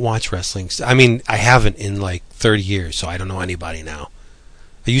don't watch wrestling. I mean, I haven't in like 30 years, so I don't know anybody now.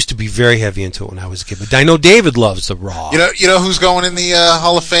 I used to be very heavy into it when I was a kid, but I know David loves the Raw. You know who's going in the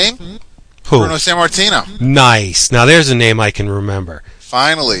Hall of Fame? Who? Bruno Sammartino. Nice. Now there's a name I can remember.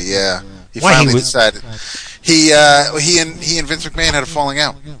 Finally, yeah. He finally decided. He and Vince McMahon had a falling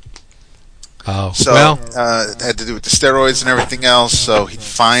out. Oh, so had to do with the steroids and everything else. So he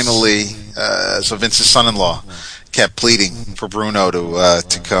finally, so Vince's son-in-law kept pleading for Bruno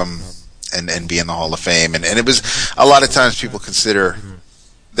to come and be in the Hall of Fame, and it was a lot of times people consider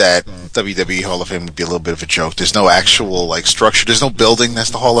that WWE Hall of Fame would be a little bit of a joke. There's no actual like structure. There's no building that's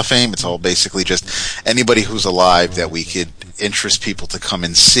the Hall of Fame. It's all basically just anybody who's alive that we could interest people to come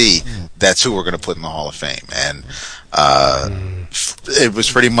and see. That's who we're going to put in the Hall of Fame. And it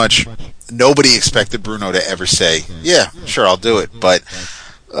was pretty much nobody expected Bruno to ever say, "Yeah, sure, I'll do it." But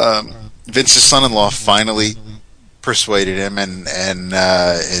Vince's son-in-law finally persuaded him, and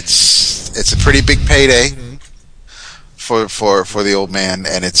it's a pretty big payday for the old man,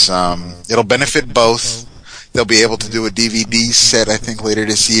 and it'll benefit both. They'll be able to do a DVD set, I think, later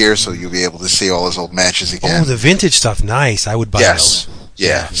this year, so you'll be able to see all his old matches again. Oh, the vintage stuff, nice! I would buy those.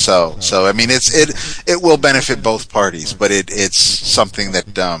 Yeah. So I mean, it will benefit both parties, but it's something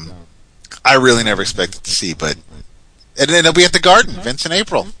that I really never expected to see. But and then it'll be at the Garden, Vince in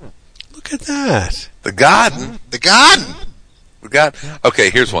April. Look at that, the Garden. We got okay.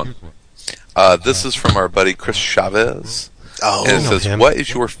 Here's one. This is from our buddy Chris Chavez. Oh, and it says, "What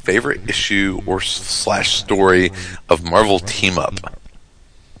is your favorite issue or / story of Marvel Team Up?"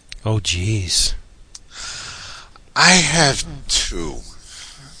 Oh, geez. I have two.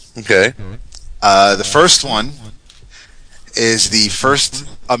 Okay. The first one is the first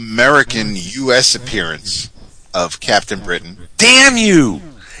American U.S. appearance of Captain Britain. Damn you!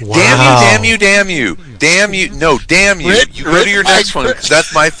 Wow. Damn you! No, damn you! You go to your next one.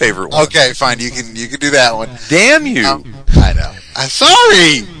 That's my favorite one. Okay, fine. You can do that one. Damn you! I know. I'm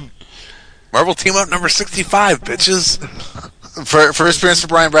sorry. Marvel Team Up number 65, bitches. First appearance for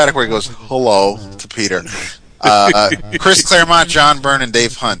Brian Braddock, where he goes hello to Peter. Chris Claremont, John Byrne, and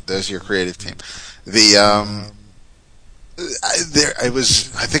Dave Hunt. There's your creative team. I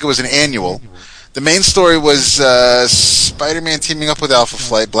think it was an annual. The main story was Spider-Man teaming up with Alpha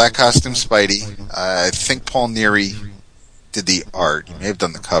Flight, black costume Spidey. I think Paul Neary did the art. He may have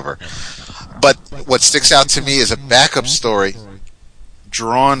done the cover. But what sticks out to me is a backup story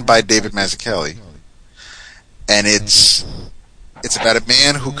drawn by David Mazzucchelli. And it's about a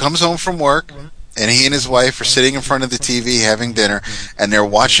man who comes home from work, and he and his wife are sitting in front of the TV having dinner, and they're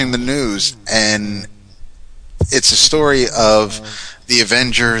watching the news, and it's a story of the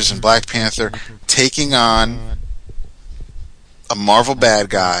Avengers and Black Panther taking on a Marvel bad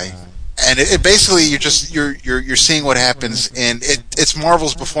guy, and it basically you're seeing what happens, and it's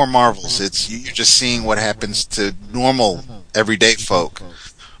Marvels before Marvels. You're just seeing what happens to normal everyday folk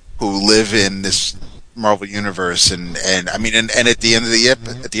who live in this Marvel universe, and at the end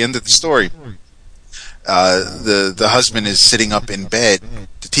of the story, the husband is sitting up in bed,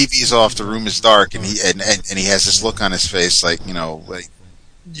 the TV's off, the room is dark, and he has this look on his face like, like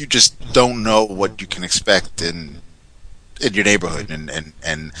you just don't know what you can expect in your neighborhood,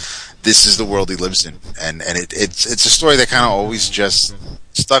 and this is the world he lives in, and it's a story that kind of always just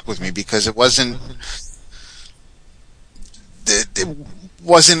stuck with me because it wasn't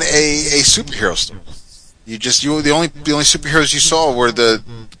a superhero story. The only superheroes you saw were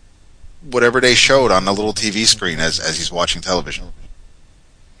whatever they showed on the little TV screen as he's watching television.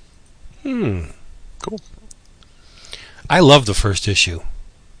 Cool. I love the first issue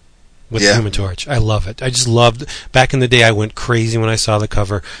with the Human Torch. I love it. I just loved. Back in the day, I went crazy when I saw the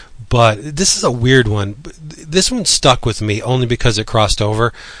cover. But this is a weird one. This one stuck with me only because it crossed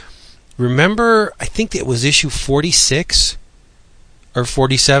over. Remember, I think it was issue 46 or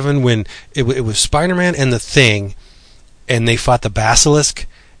 47 when it was Spider-Man and the Thing, and they fought the Basilisk,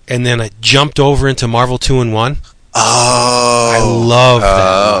 and then it jumped over into Marvel 2-in-1. Oh, I love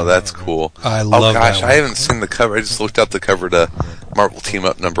that. Oh, that's cool. I love that. I haven't seen the cover. I just looked up the cover to Marvel Team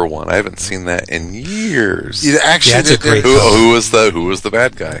Up #1. I haven't seen that in years. Actually, that's a great. Who was the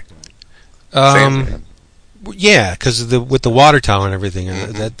bad guy? Yeah, because with the water tower and everything,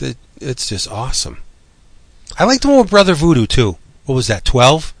 it's just awesome. I like the one with Brother Voodoo too. What was that?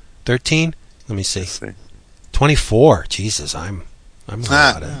 12, 13? Let me see. 24. Jesus, I'm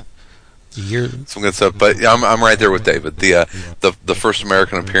about a year. Some good stuff, but I'm right there with David. The first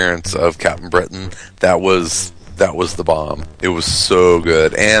American appearance of Captain Britain, that was the bomb. It was so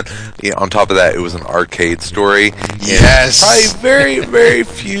good, and on top of that, it was an arcade story. Yes, probably very, very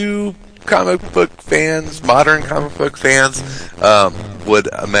few comic book fans, modern comic book fans, would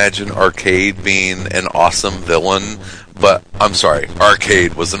imagine Arcade being an awesome villain. But I'm sorry,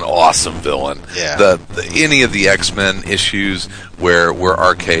 Arcade was an awesome villain. Yeah. Any of the X-Men issues where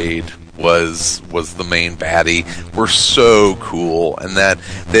Arcade was the main baddie were so cool, and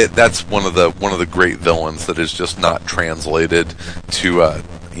that's one of the great villains that is just not translated to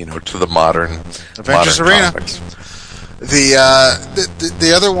the modern Avengers Arena. Comics.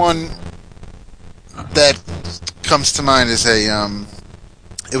 The other one that comes to mind is it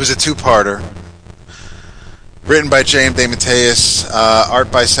was a two-parter. Written by James DeMatteis,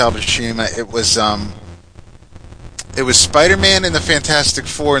 art by Sal Buscema. It was Spider-Man and the Fantastic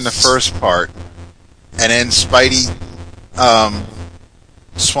Four in the first part, and then Spidey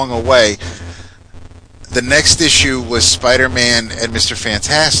swung away. The next issue was Spider-Man and Mr.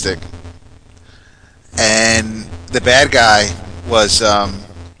 Fantastic, and the bad guy was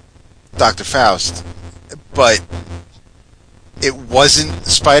Dr. Faust, but it wasn't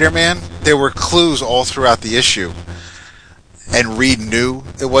Spider-Man. There were clues all throughout the issue, and Reed knew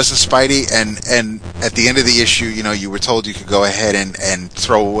it wasn't Spidey, and at the end of the issue, you were told you could go ahead and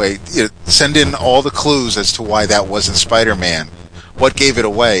throw away, send in all the clues as to why that wasn't Spider-Man, what gave it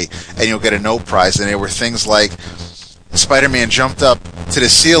away, and you'll get a no prize. And there were things like Spider-Man jumped up to the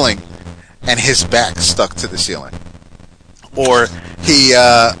ceiling and his back stuck to the ceiling, or he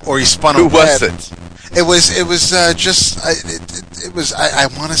spun a web. Who was it? It was I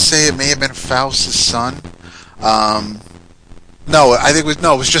want to say it may have been Faust's son. No, I think it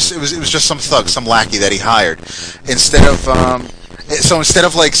was just some thug, some lackey that he hired. Instead of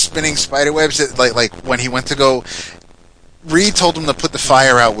like spinning spider webs, like when he went to go, Reed told him to put the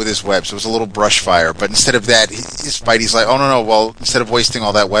fire out with his webs. It was a little brush fire, but instead of that, Spidey's like, oh no, well, instead of wasting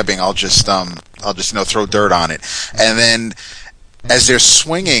all that webbing, I'll just throw dirt on it. And then as they're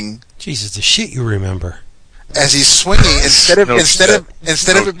swinging, Jesus, the shit you remember. As he's swinging, instead of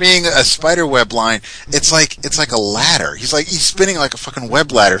it being a spider web line, it's like a ladder. He's spinning like a fucking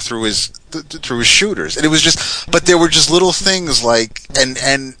web ladder through his shooters, and it was just. But there were just little things like,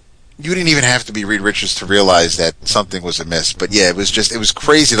 and you didn't even have to be Reed Richards to realize that something was amiss. But yeah, it was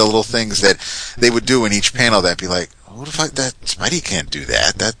crazy, the little things that they would do in each panel that'd be like, what the fuck, that Spidey can't do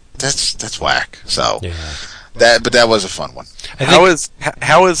that. That's whack. So. Yeah. That was a fun one. How is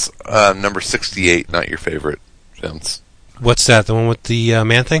number 68 not your favorite, Vince? What's that? The one with the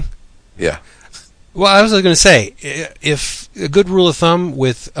man thing? Yeah. Well, I was going to say, if a good rule of thumb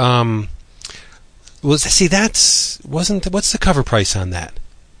with what's the cover price on that?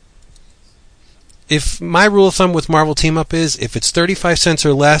 if my rule of thumb with Marvel Team Up is if it's 35 cents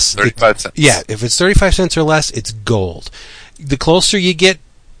or less, 35 cents. Yeah, if it's 35 cents or less, it's gold. The closer you get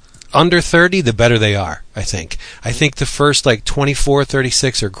under 30, the better they are, I think. I think the first 24,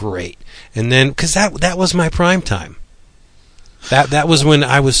 36 are great. And then cuz that was my prime time. That was when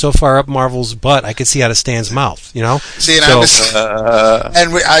I was so far up Marvel's butt I could see out of Stan's mouth, you know? See, and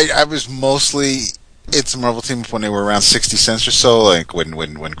I was mostly it's Marvel Team Up when they were around 60 cents or so, like when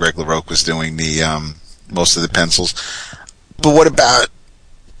Greg LaRocque was doing the most of the pencils. But what about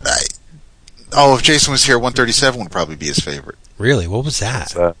if Jason was here, 137 would probably be his favorite. Really? What was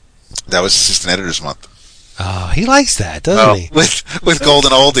that? That was Assistant Editor's Month. He likes that, doesn't he? With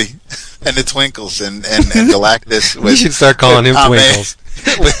Golden Oldie and the Twinkles and Galactus. We should start calling him Twinkles.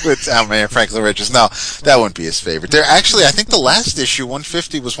 with Tom May and Frank Richards. No, that wouldn't be his favorite. There actually, I think the last issue,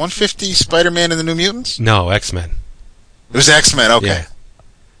 150, was 150 Spider-Man and the New Mutants? No, X-Men. It was X-Men, okay. Yeah.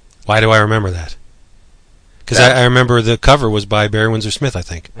 Why do I remember that? Because I remember the cover was by Barry Windsor Smith, I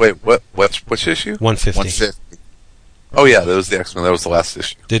think. Wait, which issue? 150. 150. Oh yeah, that was the X-Men. That was the last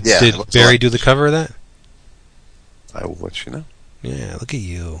issue. Did Barry do the cover of that? I will let you know. Yeah, look at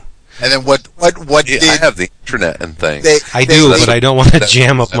you. And then what did... I have the internet and things. I do, but I don't want to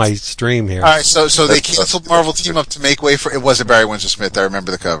jam up my stream here. All right, so they canceled Marvel Team Up to make way for... It was a Barry Windsor Smith. I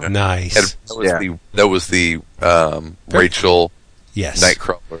remember the cover. Nice. That was the Rachel... Yes.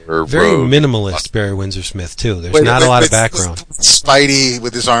 Nightcrawler. Very Rogue. minimalist Barry Windsor Smith, too. There's not a lot of background. Spidey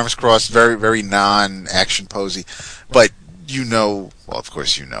with his arms crossed, very, very non-action posy. But of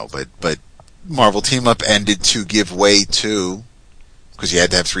course you know, but Marvel Team Up ended to give way to, because you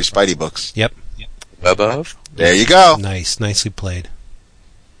had to have 3 Spidey books. Yep. Web of? There you go. Nice. Nicely played.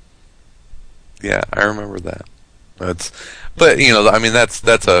 Yeah, I remember that. But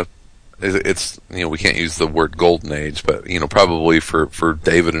that's a... It's we can't use the word golden age, but probably for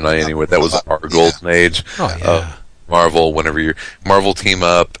David and I anyway, that was our golden age of Marvel. Whenever your Marvel Team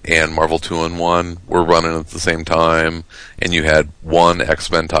Up and Marvel 2-in-1 were running at the same time, and you had one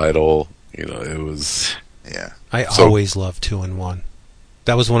X-Men title, it was I always loved 2-in-1.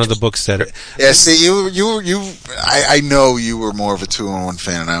 That was one of the books that. Yeah, see, I know you were more of a 2-in-1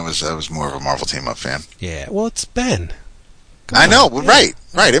 fan, and I was more of a Marvel Team Up fan. Yeah, well, it's Ben. I know, right.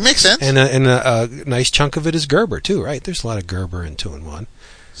 It makes sense. And a nice chunk of it is Gerber too, right? There's a lot of Gerber in 2-in-1.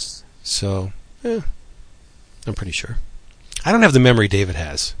 So, I'm pretty sure. I don't have the memory David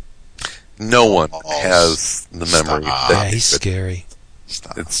has. No one has the memory. Yeah, he's scary.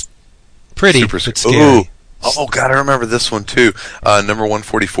 It's pretty, super but scary. Ooh. Oh God, I remember this one too. Number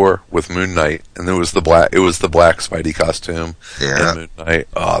 144 with Moon Knight, and it was the black Spidey costume. Yeah, Moon Knight.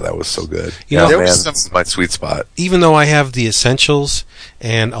 Oh, that was so good. Was my sweet spot. Even though I have the Essentials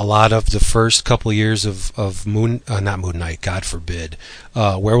and a lot of the first couple years of not Moon Knight, God forbid,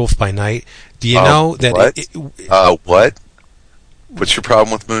 Werewolf by Night. Do you know that? What? What's your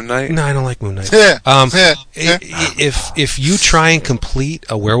problem with Moon Knight? No, I don't like Moon Knight. If you try and complete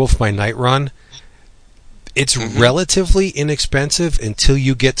a Werewolf by Night run, it's relatively inexpensive until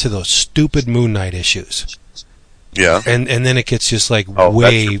you get to those stupid Moon Knight issues. Yeah. And then it gets just way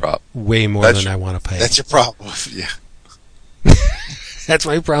more than I want to pay. That's your problem. Yeah. That's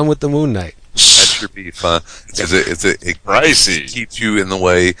my problem with the Moon Knight. That's your beef, huh? It pricey. Keeps you in the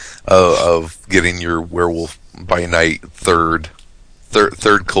way of getting your Werewolf by Night third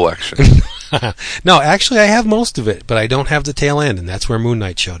collection. No, actually I have most of it, but I don't have the tail end, and that's where Moon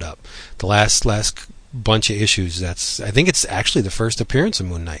Knight showed up. The last bunch of issues. I think it's actually the first appearance of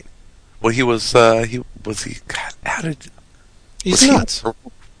Moon Knight. Well, God, how did he's nuts?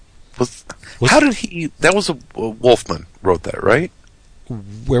 How did he? That was a Wolfman wrote that, right?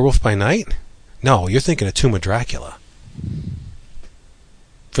 Werewolf by Night? No, you're thinking of Tomb of Dracula.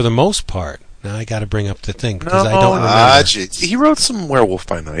 For the most part. Now I got to bring up the thing because I don't remember. He wrote some Werewolf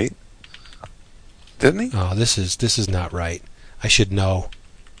by Night, didn't he? Oh, this is not right. I should know.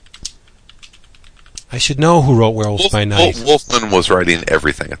 I should know who wrote Werewolf by Night. Wolfman was writing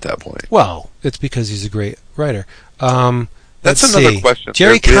everything at that point. Well, it's because he's a great writer. That's another question.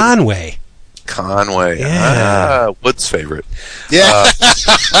 Jerry Conway. Yeah. Wood's favorite. Yeah.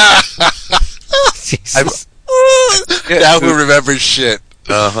 Now who remembers shit?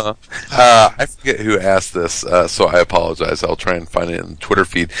 I forget who asked this, so I apologize. I'll try and find it in the Twitter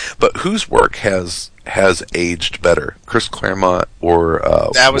feed. But whose work has aged better, Chris Claremont or?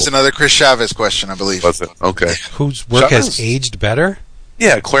 That was another Chris Chavez question, I believe. Was it? Okay. Whose work has aged better?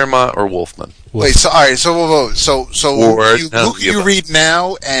 Yeah, Claremont or Wolfman. Wait, so all right, so who can you read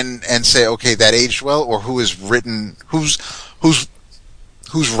now and say, okay, that aged well, or who is written, whose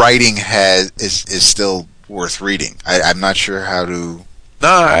writing is still worth reading? I'm not sure how to No,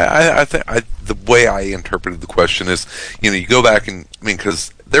 I think the way I interpreted the question is, you go back and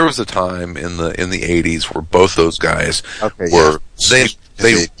because there was a time in the 80s where both those guys were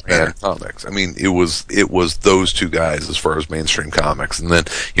they ran comics. I mean, it was those two guys as far as mainstream comics, and then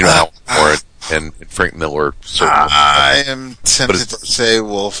Alan Moore and Frank Miller. I am tempted to say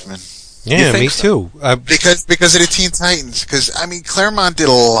Wolfman. Yeah, me too. Because of the Teen Titans. Because Claremont did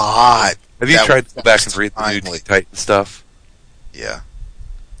a lot. Have you tried to go back and read the new Teen Titans stuff? Yeah.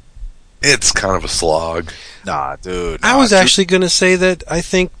 It's kind of a slog. Nah, dude. I was actually going to say that I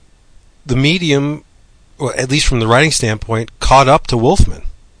think the medium, well, at least from the writing standpoint, caught up to Wolfman.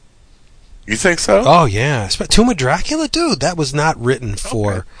 You think so? Oh, yeah. Tomb of Dracula, dude, that was not written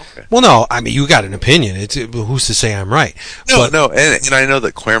for... Okay. Well, no, you got an opinion. Who's to say I'm right? No, and I know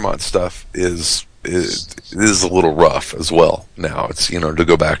that Claremont stuff is a little rough as well now. It's, to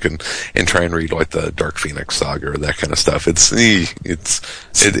go back and try and read like the Dark Phoenix saga or that kind of stuff. It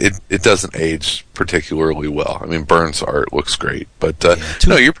doesn't age particularly well. I mean, Byrne's art looks great, but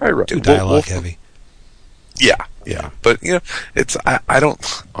no, you're probably right. Too dialogue heavy. Yeah, but it's I don't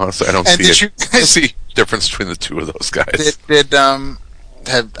see difference between the two of those guys.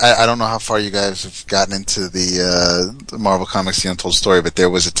 I don't know how far you guys have gotten into the Marvel Comics: The Untold Story, but there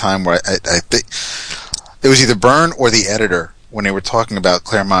was a time where I think it was either Byrne or the editor when they were talking about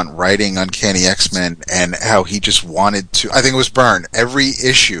Claremont writing Uncanny X-Men and how he just wanted to. I think it was Byrne. Every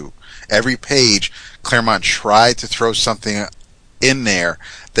issue, every page, Claremont tried to throw something in there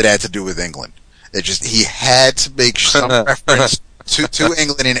that had to do with England. He had to make some reference to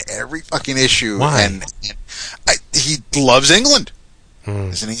England in every fucking issue. Why? And he loves England.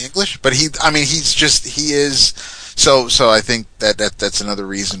 Isn't he English? But he is. So I think that's another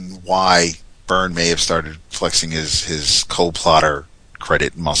reason why Byrne may have started flexing his co-plotter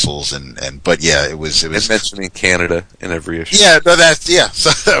credit muscles but yeah, it was. And mentioning Canada in every issue. Yeah, no,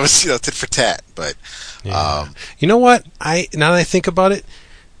 so that was tit for tat. But you know what? Now that I think about it.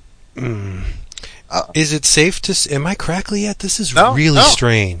 Is it safe to... Am I crackly yet? This is really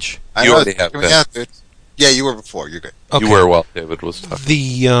strange. You already have been. Dude. Yeah, you were before. You're good. Okay. You were while David was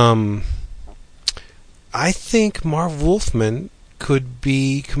talking. I think Marv Wolfman could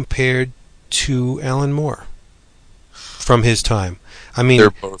be compared to Alan Moore from his time. I mean...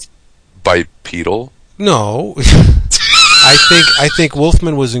 They're both bipedal? No. I think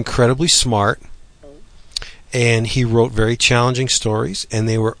Wolfman was incredibly smart, and he wrote very challenging stories, and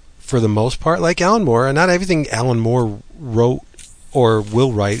they were, for the most part, like Alan Moore, and not everything Alan Moore wrote or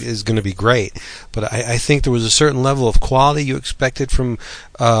will write is going to be great, but I think there was a certain level of quality you expected from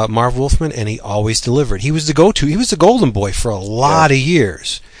Marv Wolfman, and he always delivered. He was the go-to. He was the golden boy for a lot of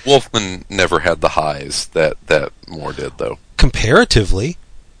years. Wolfman never had the highs that Moore did, though. Comparatively.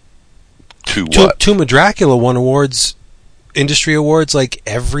 To what? Tomb of Dracula won industry awards, like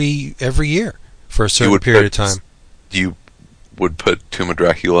every year for a certain period of time. You would put Tomb of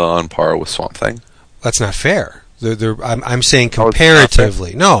Dracula on par with Swamp Thing? That's not fair. I'm saying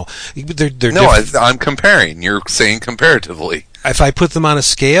comparatively. No, they're no. I'm comparing. You're saying comparatively. If I put them on a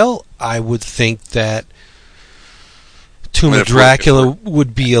scale, I would think that Tomb of Dracula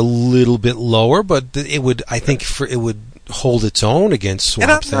would be a little bit lower, but it would. I think it would hold its own against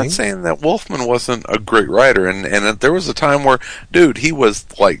Swamp Thing. And I'm not saying that Wolfman wasn't a great writer, and there was a time where, dude, he was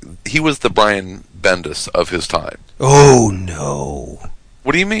the Brian Bendis of his time. Oh no.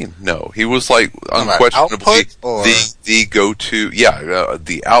 What do you mean? No, he was like unquestionably the go-to. Yeah,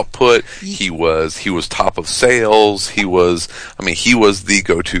 the output. He was top of sales. He was the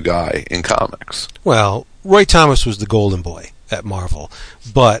go-to guy in comics. Well, Roy Thomas was the golden boy at Marvel,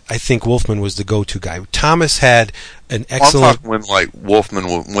 but I think Wolfman was the go-to guy. Thomas had an excellent. I'm talking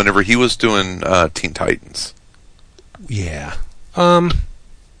Wolfman, whenever he was doing Teen Titans. Yeah.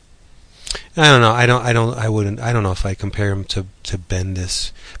 I don't know. I don't know if I compare him to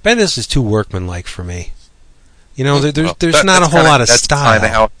Bendis. Bendis is too workmanlike for me. There's not a whole lot of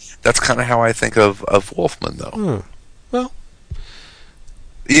style. That's kind of how I think of Wolfman, though. Well,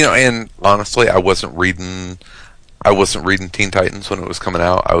 and honestly, I wasn't reading Teen Titans when it was coming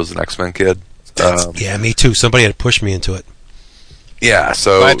out. I was an X-Men kid. Yeah, me too. Somebody had to push me into it. Yeah,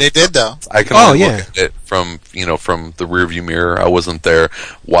 so but they did though. I can look at it from the rearview mirror. I wasn't there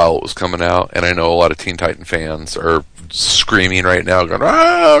while it was coming out, and I know a lot of Teen Titan fans are screaming right now, going,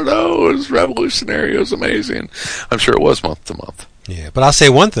 "Oh no, it was revolutionary! It was amazing." I'm sure it was month to month. Yeah, but I'll say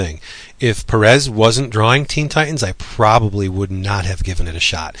one thing: if Perez wasn't drawing Teen Titans, I probably would not have given it a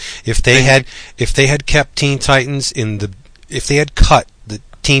shot. If they had kept Teen Titans if they had cut the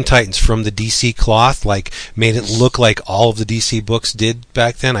Teen Titans from the DC cloth, like made it look like all of the DC books did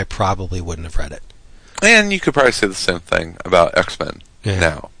back then, I probably wouldn't have read it. And you could probably say the same thing about X-Men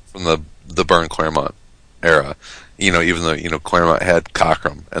now, from the Byrne Claremont era. Even though, Claremont had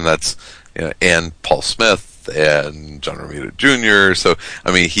Cockrum, and that's, and Paul Smith and John Romita Jr. So,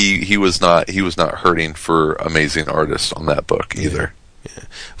 I mean, he was not hurting for amazing artists on that book either. Yeah.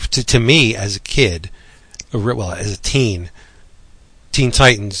 To me, as a kid, as a teen, Teen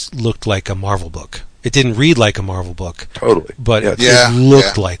Titans looked like a Marvel book. It didn't read like a Marvel book. Totally. But it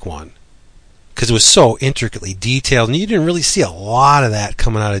looked like one. Because it was so intricately detailed, and you didn't really see a lot of that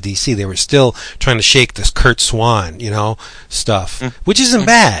coming out of DC. They were still trying to shake this Kurt Swan, stuff, which isn't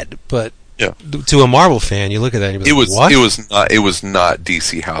bad. But to a Marvel fan, you look at that and you're like, what? It was not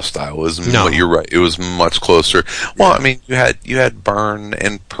DC house style. You're right. It was much closer. Well, I mean, you had Byrne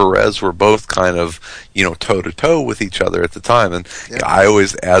and Perez were both kind of toe to toe with each other at the time, and I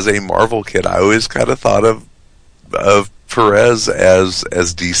always, as a Marvel kid, I always kind of thought of Perez as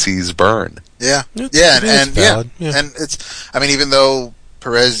DC's Byrne. Yeah, and it's. I mean, even though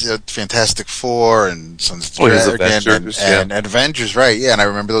Perez had Fantastic Four and Sons of Avengers, and Avengers, right? Yeah, and I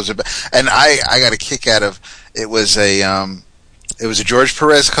remember those. And I got a kick out of it. Was a George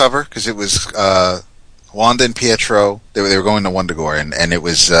Perez cover because it was Wanda and Pietro. They were going to Wundagore, and it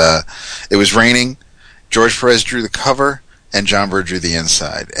was raining. George Perez drew the cover, and John Byrne drew the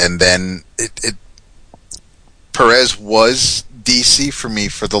inside, and then Perez was DC for me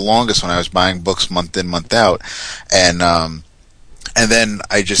for the longest when I was buying books month in, month out, and then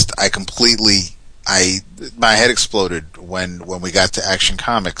my head exploded when we got to Action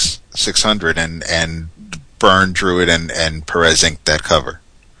Comics 600 and Byrne drew it and Perez inked that cover.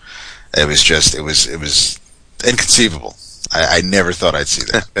 It was inconceivable. I never thought I'd see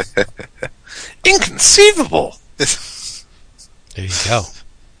that. Inconceivable. There you go.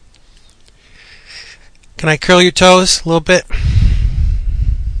 Can I curl your toes a little bit?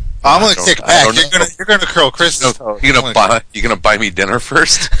 I'm going to kick back. You're going to curl Chris. You're going to buy me dinner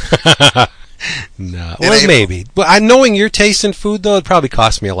first? No. Well, maybe. But knowing your taste in food, though, it probably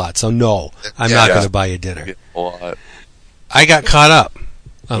cost me a lot. So, no, I'm not going to buy you dinner. A lot. I got caught up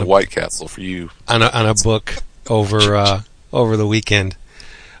on White Castle for you. On a book over the weekend.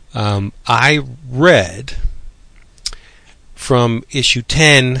 I read from issue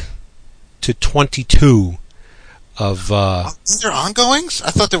 10 to 22 of these are ongoings?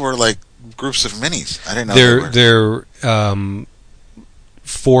 I thought there were like groups of minis. I didn't know they're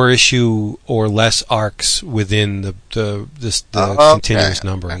 4-issue or less arcs within the continuous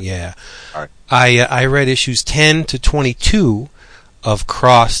numbering. Yeah. All right. I read issues 10 to 22 of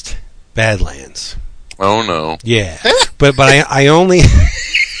Crossed Badlands. Oh no. Yeah. but I only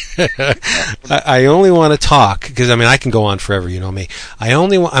I only want to talk because I can go on forever. You know me. I'm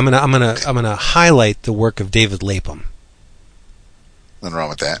gonna highlight the work of David Lapham. Nothing wrong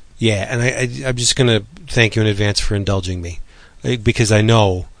with that. Yeah, and I'm just gonna thank you in advance for indulging me because I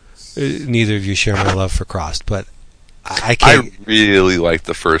know neither of you share my love for Crossed, but I can't. I really like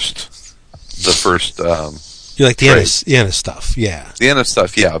the first. You like the Ennis stuff, yeah. The Ennis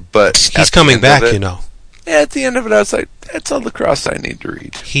stuff, yeah, but he's coming back, you know. At the end of it, I was like, that's all the Crossed I need to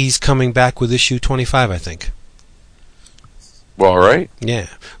read. He's coming back with issue 25, I think. Well, all right. Yeah.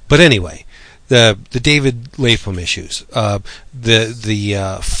 But anyway, the David Lapham issues.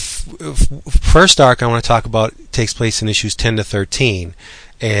 The first arc I want to talk about takes place in issues 10 to 13,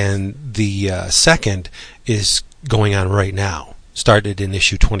 and the second is going on right now. Started in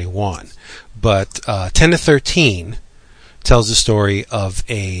issue 21. But 10 to 13 tells the story of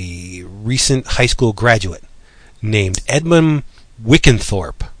a recent high school graduate named Edmund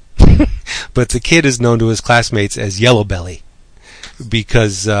Wickenthorpe. But the kid is known to his classmates as Yellow Belly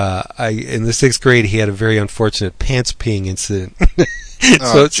because in the 6th grade he had a very unfortunate pants peeing incident.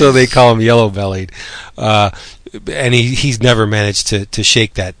 So they call him Yellow Bellied. And he's never managed to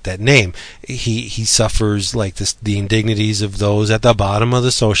shake that name. He suffers like the indignities of those at the bottom of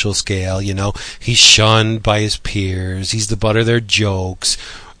the social scale. You know, he's shunned by his peers. He's the butt of their jokes.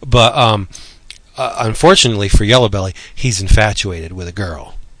 But unfortunately for Yellow Belly, he's infatuated with a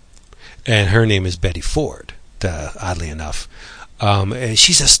girl, and her name is Betty Ford. Oddly enough, and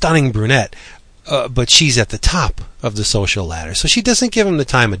she's a stunning brunette. But she's at the top of the social ladder, so she doesn't give him the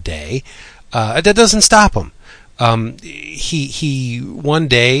time of day. That doesn't stop him. He one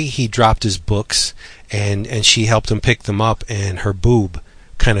day he dropped his books and she helped him pick them up, and her boob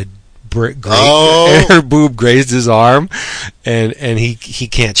kind of her boob grazed his arm, and he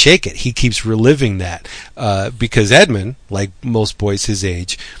can't shake it. He keeps reliving that because Edmund, like most boys his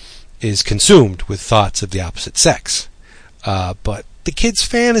age, is consumed with thoughts of the opposite sex. But the kid's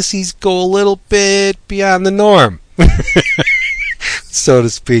fantasies go a little bit beyond the norm, so to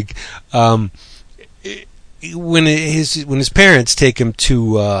speak. when his parents take him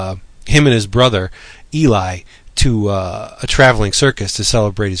to him and his brother Eli to a traveling circus to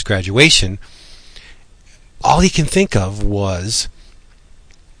celebrate his graduation, all he can think of was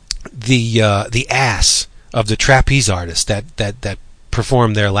the ass of the trapeze artist that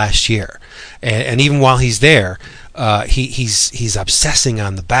performed there last year, and even while he's there, he's obsessing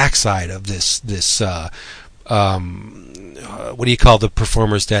on the backside of this what do you call the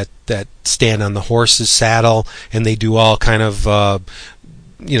performers that stand on the horse's saddle and they do all kind of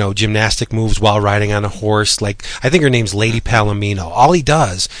gymnastic moves while riding on a horse. Like, I think her name's Lady Palomino. All he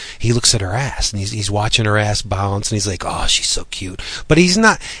does, he looks at her ass and he's watching her ass bounce and he's like, oh, she's so cute. But he's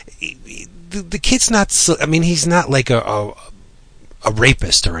not. The kid's not. I mean, he's not like a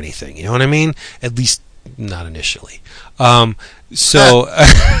rapist or anything. You know what I mean? At least not initially. So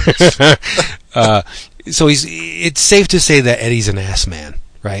it's safe to say that Eddie's an ass man,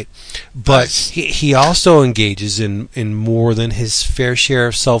 right? But he also engages in more than his fair share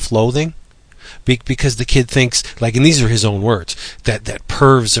of self-loathing, because the kid thinks, like, and these are his own words, that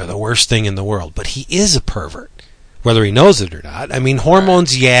pervs are the worst thing in the world. But he is a pervert, whether he knows it or not. I mean,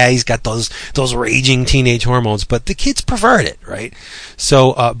 hormones, yeah, he's got those raging teenage hormones, but the kid's perverted, right?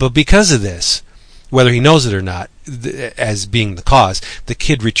 So, but because of this, whether he knows it or not, as being the cause, the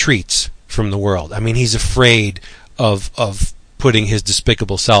kid retreats from the world. I mean, he's afraid of putting his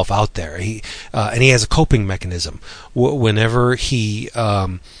despicable self out there. And he has a coping mechanism. Whenever he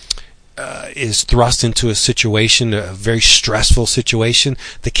is thrust into a situation, a very stressful situation,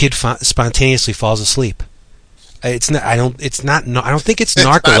 the kid spontaneously falls asleep. I don't think it's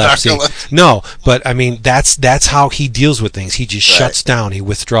narcolepsy. No, but I mean that's how he deals with things. He just shuts down. He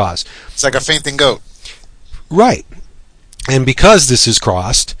withdraws. It's like a fainting goat. Right. And because this is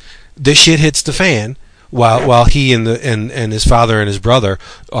crossed, this shit hits the fan while he and his father and his brother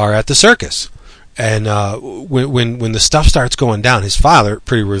are at the circus. And when the stuff starts going down, his father,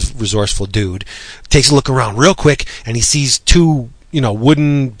 pretty resourceful dude, takes a look around real quick and he sees two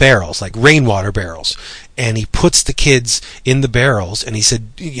wooden barrels, like rainwater barrels, and he puts the kids in the barrels and he said,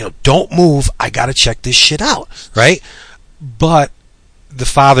 don't move, I gotta check this shit out, right? But the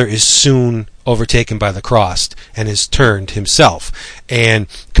father is soon overtaken by the cross and is turned himself and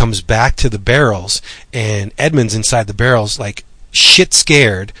comes back to the barrels, and Edmund's inside the barrels like shit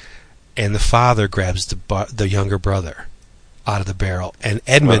scared, and the father grabs the younger brother out of the barrel, and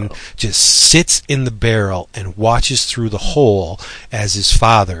Edmund just sits in the barrel and watches through the hole as his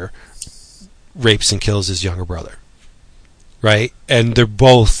father rapes and kills his younger brother, right? And they're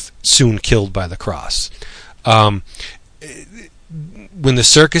both soon killed by the cross. When the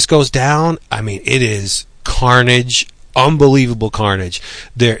circus goes down, I mean, it is carnage, unbelievable carnage.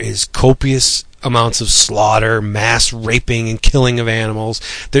 There is copious amounts of slaughter, mass raping and killing of animals.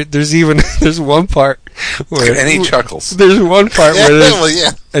 There's one part where any chuckles. There's one part where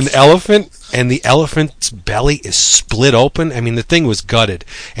there's an elephant, and the elephant's belly is split open. I mean, the thing was gutted,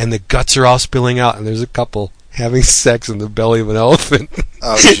 and the guts are all spilling out, and there's a couple having sex in the belly of an elephant.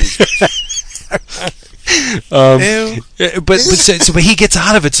 Oh, jeez. But he gets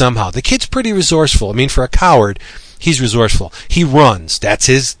out of it somehow. The kid's pretty resourceful. I mean, for a coward, he's resourceful. He runs. That's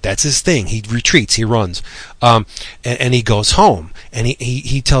his thing. He retreats. He runs. And he goes home. And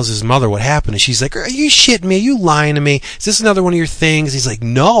he tells his mother what happened. And she's like, "Are you shitting me? Are you lying to me? Is this another one of your things?" He's like,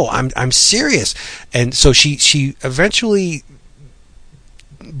 "No, I'm serious." And so she eventually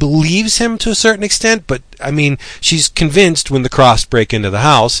believes him to a certain extent, but I mean, she's convinced when the cross break into the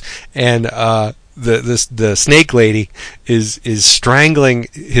house, and the snake lady is strangling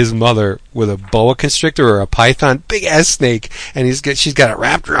his mother with a boa constrictor or a python, big ass snake, and she's got it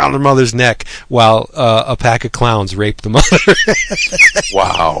wrapped around her mother's neck while a pack of clowns rape the mother.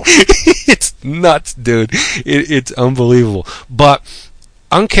 Wow. It's nuts, dude. It's unbelievable. But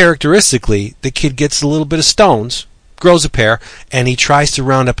uncharacteristically, the kid gets a little bit of stones, grows a pair, and he tries to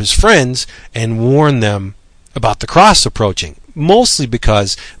round up his friends and warn them about the cross approaching, mostly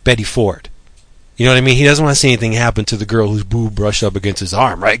because Betty Ford. You know what I mean? He doesn't want to see anything happen to the girl whose boob brushed up against his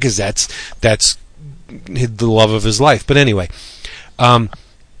arm, right? Because that's the love of his life. But anyway, and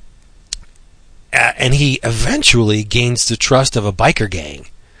he eventually gains the trust of a biker gang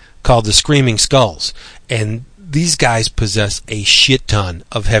called the Screaming Skulls, and these guys possess a shit ton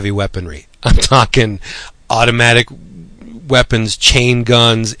of heavy weaponry. I'm talking automatic weapons, chain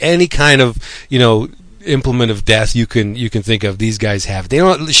guns, any kind of implement of death you can think of. These guys have. They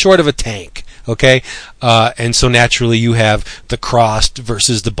don't, short of a tank. Okay, and so naturally you have the Crossed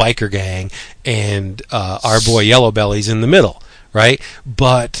versus the biker gang, and our boy Yellow Belly's in the middle, right?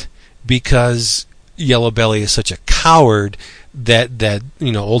 But because Yellow Belly is such a coward, that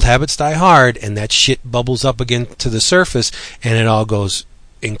old habits die hard, and that shit bubbles up again to the surface, and it all goes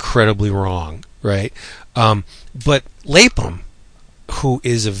incredibly wrong, right? But Lapham, who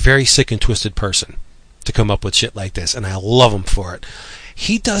is a very sick and twisted person to come up with shit like this, and I love him for it,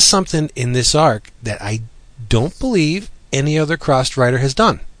 he does something in this arc that I don't believe any other Crossed writer has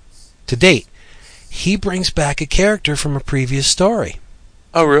done to date. He brings back a character from a previous story.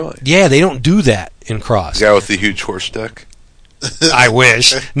 Oh, really? Yeah, they don't do that in Crossed. The guy with the huge horse dick? I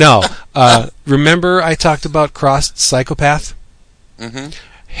wish. No. Remember I talked about Crossed Psychopath? Mm-hmm.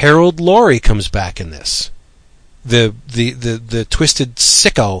 Harold Laurie comes back in this. The twisted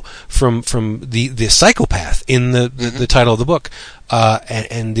sicko from the psychopath in the title of the book,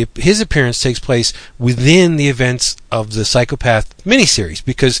 and his appearance takes place within the events of the Psychopath miniseries,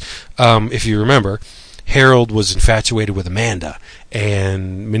 because if you remember, Harold was infatuated with Amanda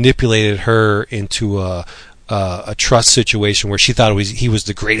and manipulated her into a trust situation where she thought he was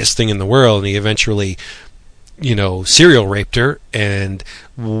the greatest thing in the world, and he eventually serial raped her and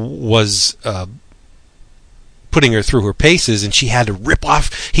was putting her through her paces, and she had to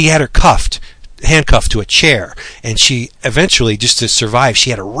he had her handcuffed to a chair, and she eventually, just to survive, she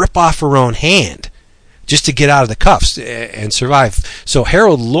had to rip off her own hand just to get out of the cuffs and survive. So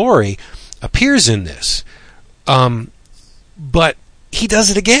Harold Laurie appears in this, but he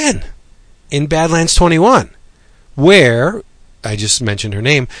does it again in Badlands 21, where, I just mentioned her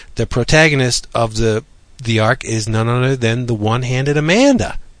name, the protagonist of the arc is none other than the one-handed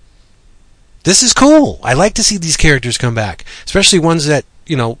Amanda. This is cool. I like to see these characters come back, especially ones that,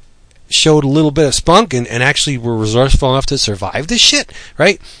 showed a little bit of spunk and actually were resourceful enough to survive this shit,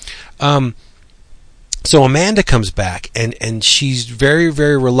 right? So Amanda comes back, and she's very,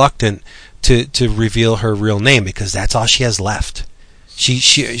 very reluctant to reveal her real name, because that's all she has left.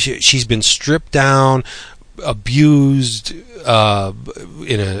 She's been stripped down, abused in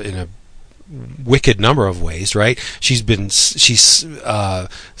a wicked number of ways, right? She's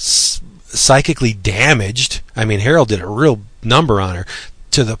psychically damaged. I mean, Harold did a real number on her,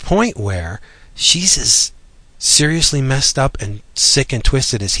 to the point where she's as seriously messed up and sick and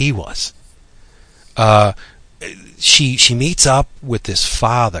twisted as he was. She meets up with this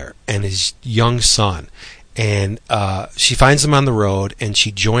father and his young son, and she finds them on the road, and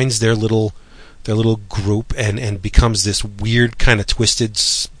she joins their little group and becomes this weird kind of twisted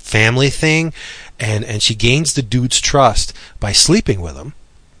family thing, and she gains the dude's trust by sleeping with him.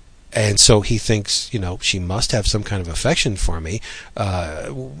 And so he thinks, she must have some kind of affection for me.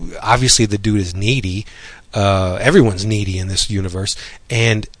 Obviously, the dude is needy. Everyone's needy in this universe.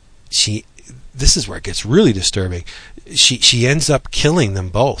 And this is where it gets really disturbing. She ends up killing them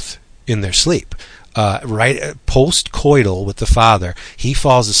both in their sleep. Right post-coital with the father, he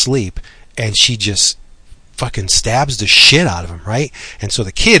falls asleep, and she just fucking stabs the shit out of him, right? And so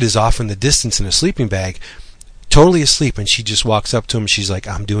the kid is off in the distance in a sleeping bag, totally asleep, and she just walks up to him. She's like,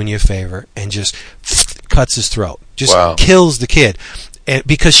 "I'm doing you a favor," and just cuts his throat. Just kills the kid, and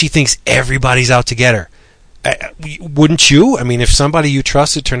because she thinks everybody's out to get her. Wouldn't you? I mean, if somebody you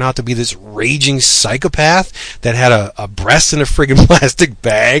trusted turned out to be this raging psychopath that had a breast in a friggin' plastic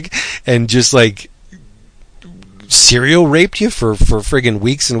bag and just like serial raped you for friggin'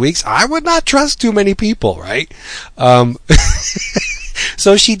 weeks and weeks, I would not trust too many people, right?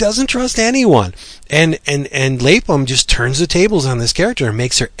 So she doesn't trust anyone. And Lapham just turns the tables on this character and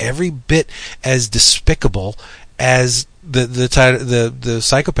makes her every bit as despicable as the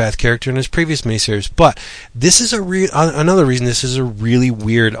psychopath character in his previous miniseries. But this is another reason this is a really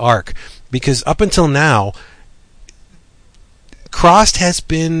weird arc, because up until now, Crossed has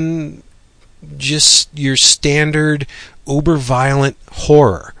been just your standard uber violent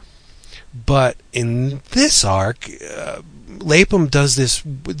horror. But in this arc, Lapham does this.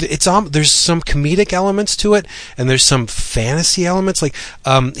 There's some comedic elements to it, and there's some fantasy elements. Like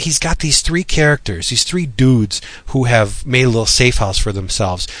he's got these three characters, these three dudes who have made a little safe house for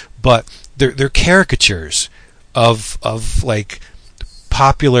themselves, but they're caricatures of like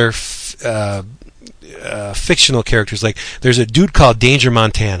popular fictional characters. Like there's a dude called Danger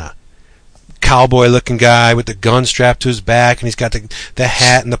Montana, cowboy-looking guy with the gun strapped to his back, and he's got the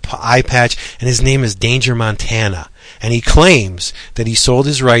hat and the eye patch, and his name is Danger Montana. And he claims that he sold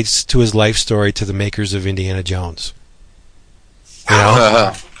his rights to his life story to the makers of Indiana Jones. You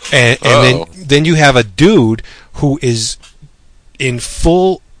know? And then you have a dude who is in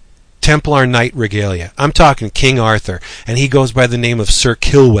full Templar Knight regalia. I'm talking King Arthur, and he goes by the name of Sir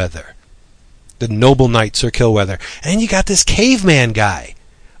Killweather, the noble knight Sir Killweather. And then you got this caveman guy,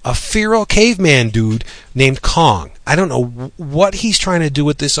 a feral caveman dude named Kong. I don't know what he's trying to do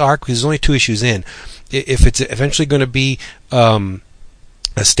with this arc, because there's only 2 issues in. if it's eventually going to be a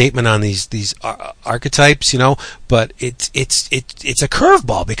statement on these archetypes, but it's a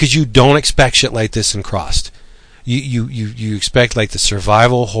curveball because you don't expect shit like this in Crossed. You expect like the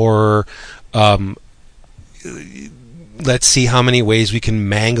survival horror. Let's see how many ways we can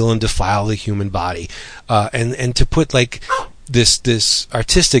mangle and defile the human body, and to put like this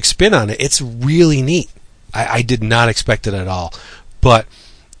artistic spin on it, it's really neat. I did not expect it at all, but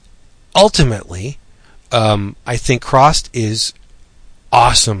ultimately, I think Crossed is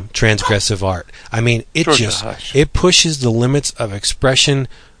awesome transgressive art. I mean, it pushes the limits of expression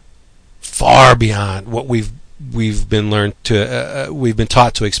far beyond what we've been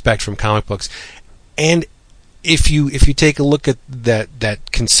taught to expect from comic books. And if you take a look at that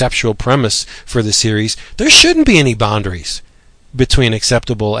conceptual premise for the series, there shouldn't be any boundaries between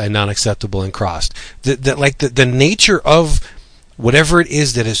acceptable and non-acceptable in Crossed. The nature of whatever it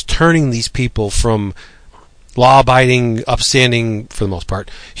is that is turning these people from law-abiding, upstanding, for the most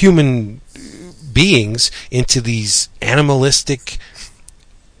part, human beings into these animalistic,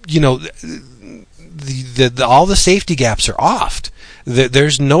 all the safety gaps are off.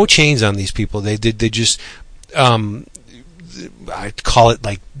 There's no chains on these people. They just, I call it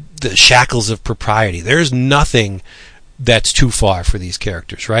like the shackles of propriety. There's nothing that's too far for these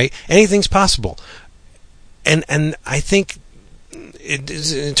characters, right? Anything's possible. And I think,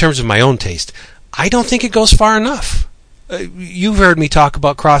 in terms of my own taste, I don't think it goes far enough. You've heard me talk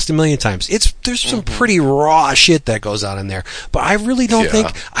about Crossed a million times. There's some pretty raw shit that goes on in there, but I really don't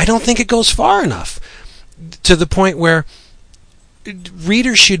think it goes far enough to the point where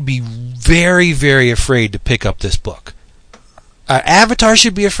readers should be very, very afraid to pick up this book. Avatar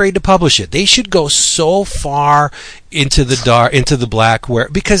should be afraid to publish it. They should go so far into the dark, into the black,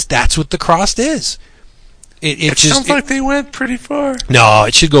 because that's what the Crossed is. It sounds like they went pretty far. No,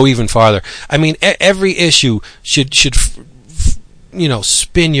 it should go even farther. I mean, every issue should spin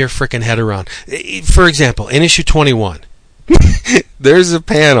your frickin' head around. For example, in issue 21, there's a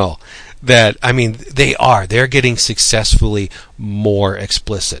panel that, I mean, they're getting successfully more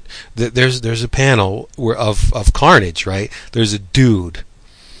explicit. There's a panel of carnage, right? There's a dude,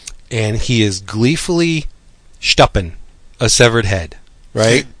 and he is gleefully stupping a severed head,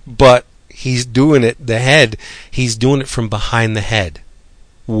 right? But he's doing it, he's doing it from behind the head,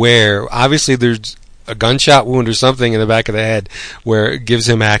 where obviously there's a gunshot wound or something in the back of the head where it gives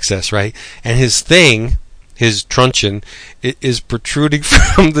him access, right? And his truncheon, is protruding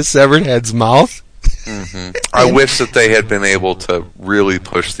from the severed head's mouth. Mm-hmm. I wish that they had been able to really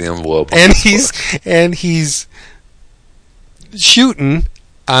push the envelope. And he's shooting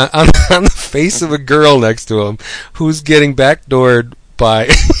on the face of a girl next to him who's getting backdoored by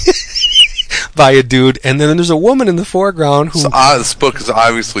a dude, and then there's a woman in the foreground who. So, this book is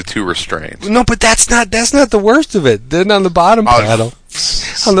obviously too restrained. No, but that's not the worst of it. Then on the bottom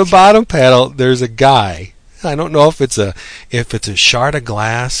panel, there's a guy. I don't know if it's a shard of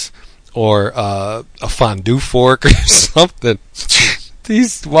glass or a fondue fork or something.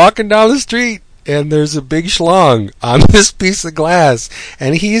 He's walking down the street, and there's a big schlong on this piece of glass,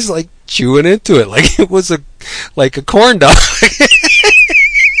 and he's like chewing into it like it was a corn dog.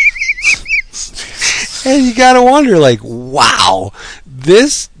 And you gotta wonder, like, wow,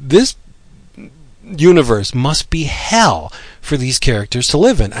 this universe must be hell for these characters to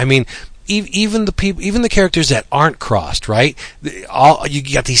live in. I mean, even the characters that aren't Crossed, right? You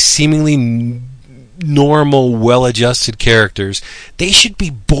got these seemingly normal, well-adjusted characters. They should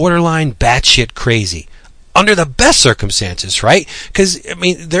be borderline batshit crazy under the best circumstances, right? Because I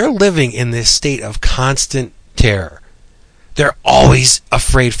mean, they're living in this state of constant terror. They're always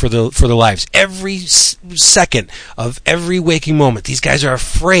afraid for their lives. Every second of every waking moment, these guys are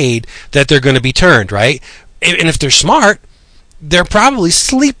afraid that they're going to be turned, right? And if they're smart, they're probably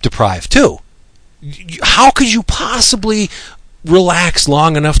sleep deprived too. How could you possibly relax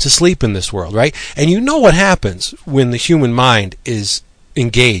long enough to sleep in this world, right? And you know what happens when the human mind is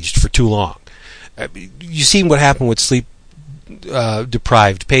engaged for too long. You've seen what happened with sleep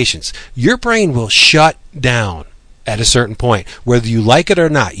deprived patients. Your brain will shut down at a certain point, whether you like it or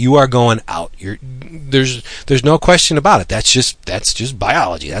not. You are going out. There's no question about it. That's just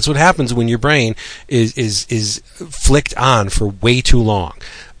biology. That's what happens when your brain is flicked on for way too long.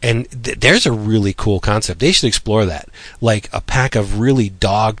 And there's a really cool concept. They should explore that, like a pack of really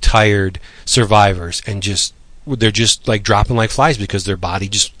dog-tired survivors, and they're just like dropping like flies because their body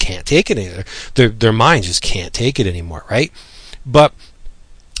just can't take it anymore. Their mind just can't take it anymore, right? But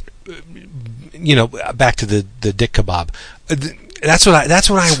back to the dick kebab. That's what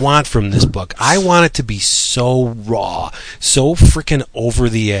I want from this book. I want it to be so raw, so freaking over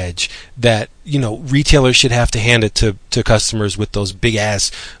the edge that, retailers should have to hand it to customers with those big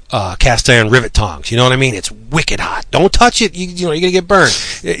ass cast iron rivet tongs. You know what I mean? It's wicked hot. Don't touch it. You're gonna get burned.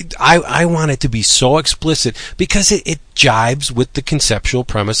 I want it to be so explicit because it jibes with the conceptual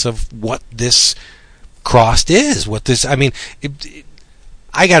premise of what this Crossed is.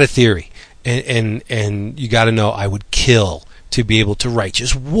 I got a theory, and you got to know I would kill to be able to write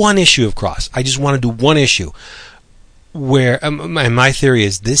just one issue of Crossed. I just want to do one issue where my theory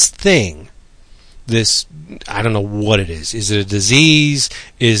is this, I don't know what it is. Is it a disease?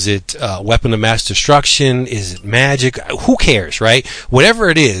 Is it a weapon of mass destruction? Is it magic? Who cares, right? Whatever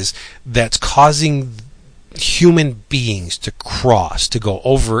it is that's causing human beings to cross, to go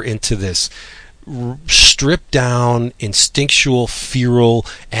over into this stripped down, instinctual, feral,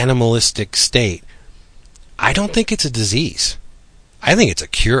 animalistic state. I don't think it's a disease. I think it's a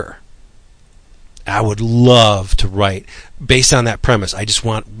cure. I would love to write based on that premise. I just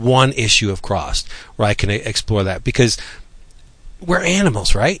want one issue of Crossed where I can explore that, because we're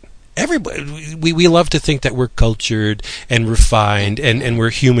animals, right? Everybody, we love to think that we're cultured and refined and we're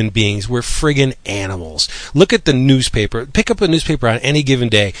human beings. We're friggin' animals. Look at the newspaper. Pick up a newspaper on any given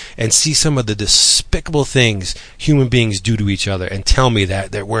day and see some of the despicable things human beings do to each other, and tell me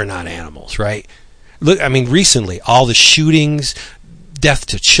that we're not animals, right? Look, recently, all the shootings, death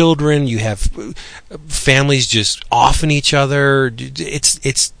to children, you have families just offing each other.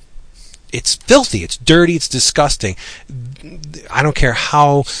 It's filthy, it's dirty, it's disgusting. I don't care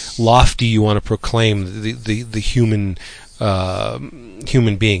how lofty you want to proclaim the human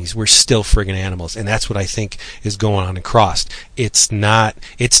beings. We're still friggin' animals, and that's what I think is going on in Crossed. It's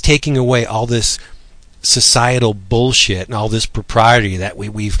taking away all this societal bullshit and all this propriety that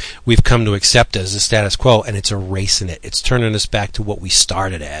we've come to accept as the status quo, and it's erasing it. It's turning us back to what we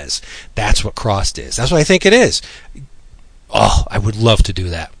started as. That's what Crossed is. That's what I think it is. Oh, I would love to do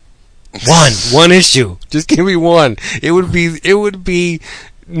that. One issue. Just give me one. It would be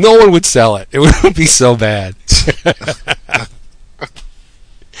no one would sell it. It would be so bad.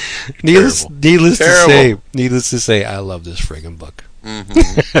 Needless to say, I love this friggin' book.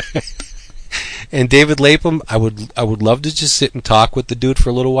 Mm-hmm. And David Lapham, I would love to just sit and talk with the dude for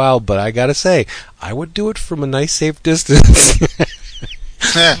a little while, but I gotta say, I would do it from a nice, safe distance.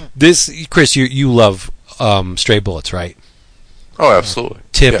 Chris, you love Stray Bullets, right? Oh, absolutely.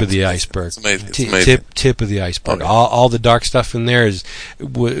 Tip of the iceberg. It's amazing. Tip of the iceberg. Okay. All the dark stuff in there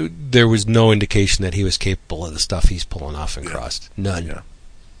there was no indication that he was capable of the stuff he's pulling off in Crossed. None. Yeah.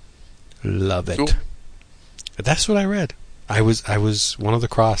 Love it. Cool. But that's what I read. I was one of the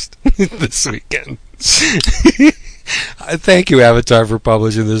Crossed this weekend. Thank you, Avatar, for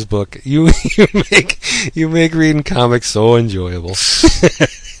publishing this book. You make reading comics so enjoyable.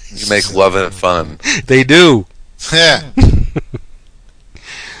 You make love and fun. They do. Yeah.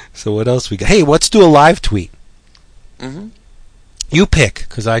 So what else we got? Hey, let's do a live tweet. Mm-hmm. You pick,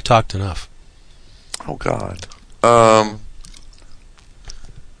 because I talked enough. Oh, God.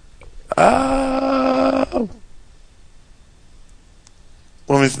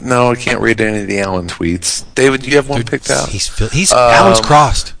 No, I can't read any of the Alan tweets. David, do you have one picked out? Alan's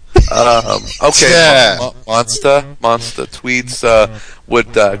Crossed. Okay, yeah. Monster tweets.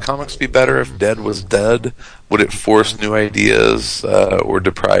 Would comics be better if Dead was dead? Would it force new ideas or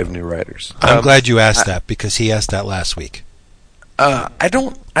deprive new writers? I'm glad you asked that, because he asked that last week. I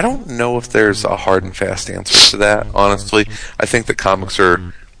don't know if there's a hard and fast answer to that. Honestly, I think that comics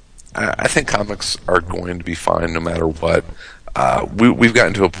are going to be fine no matter what. We've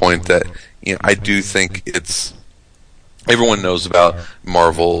gotten to a point that I do think it's. Everyone knows about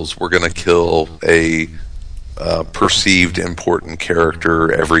Marvel's we're going to kill a perceived important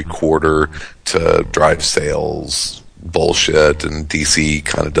character every quarter to drive sales bullshit, and DC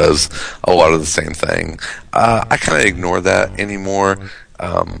kind of does a lot of the same thing. I kind of ignore that anymore.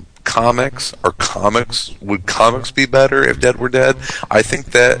 Would comics be better if Dead were dead? I think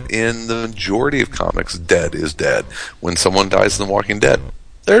that in the majority of comics, Dead is dead. When someone dies in The Walking Dead,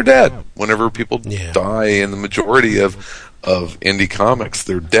 they're dead. Whenever people die in the majority of indie comics,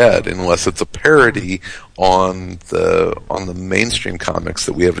 they're dead, unless it's a parody on the mainstream comics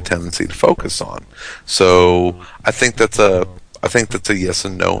that we have a tendency to focus on. So I think that's a yes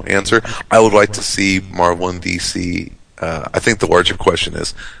and no answer. I would like to see Marvel and DC. I think the larger question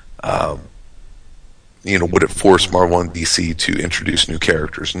is, would it force Marvel and DC to introduce new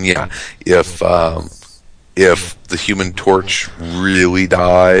characters? And if the Human Torch really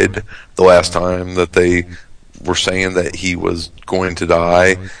died the last time that they were saying that he was going to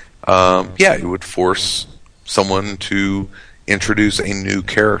die, it would force someone to introduce a new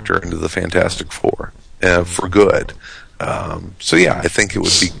character into the Fantastic Four for good. So yeah, I think it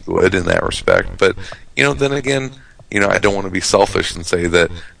would be good in that respect. But then again, I don't want to be selfish and say that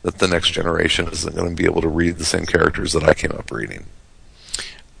the next generation isn't going to be able to read the same characters that I came up reading.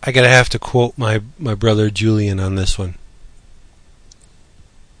 I gotta have to quote my brother Julian on this one.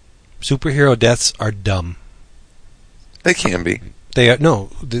 Superhero deaths are dumb. They can be. They are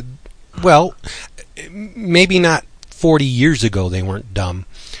well, maybe not 40 years ago they weren't dumb,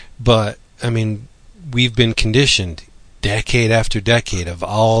 but I mean, we've been conditioned decade after decade of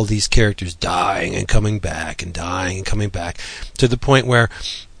all these characters dying and coming back and dying and coming back to the point where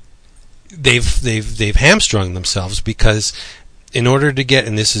they've hamstrung themselves, because in order to get,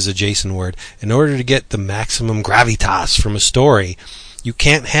 and this is a Jason word, in order to get the maximum gravitas from a story, you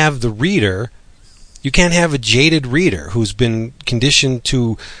can't have a jaded reader who's been conditioned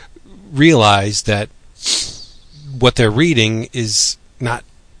to realize that what they're reading is not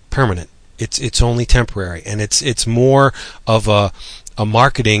permanent. It's only temporary, and it's more of a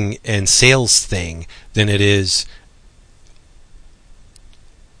marketing and sales thing than it is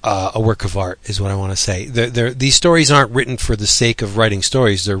a work of art, is what I want to say. These stories aren't written for the sake of writing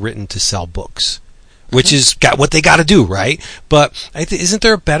stories. They're written to sell books, which is what they got to do, right? But isn't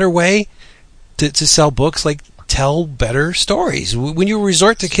there a better way to sell books? Like, tell better stories. When you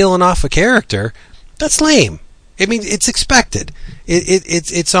resort to killing off a character, that's lame. I mean, it's expected.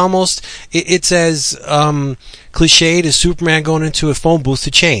 It's almost it's as cliched as Superman going into a phone booth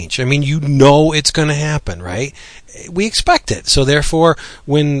to change. I mean, it's going to happen, right? We expect it. So therefore,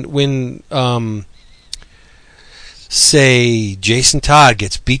 when say Jason Todd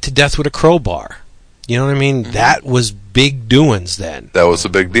gets beat to death with a crowbar, you know what I mean? Mm-hmm. That was big doings then. That was a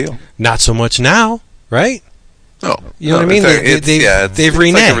big deal. Not so much now, right? No, you know what I mean? They've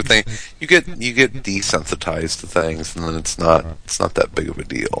reneged. Like everything. You get desensitized to things, and then it's not that big of a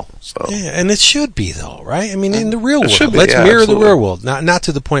deal. So yeah, and it should be though, right? I mean, in the real world, let's mirror the real world. Not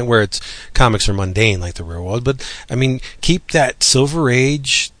to the point where it's comics are mundane like the real world, but I mean, keep that Silver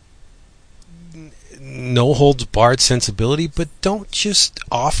Age, no holds barred sensibility, but don't just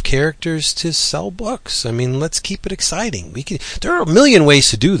off characters to sell books. I mean, let's keep it exciting. There are a million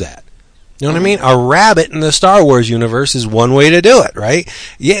ways to do that. You know what I mean? A rabbit in the Star Wars universe is one way to do it, right?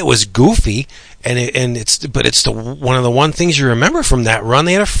 Yeah, it was goofy, but it's one of the one things you remember from that run.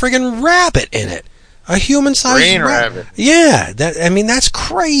 They had a friggin' rabbit in it, a human-sized green rabbit. Yeah, that's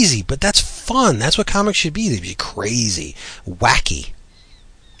crazy, but that's fun. That's what comics should be. They'd be crazy, wacky.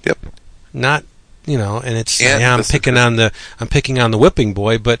 Yep. Not, and it's I'm picking on the whipping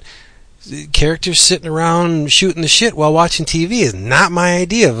boy, but characters sitting around shooting the shit while watching TV is not my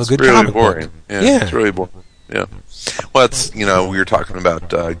idea of a good comic boring. book. Yeah, it's really boring. Yeah. Well, it's we were talking about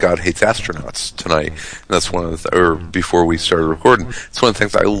God Hates Astronauts tonight, and that's one of or before we started recording. It's one of the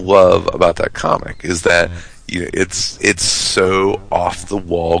things I love about that comic is that it's so off the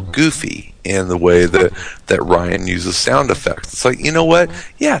wall goofy in the way that Ryan uses sound effects. It's like, you know what?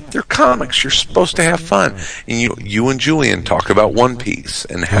 Yeah, they're comics. You're supposed to have fun. And you and Julian talk about One Piece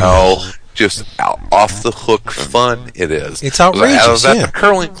and how just off the hook fun it is. It's outrageous. I was at the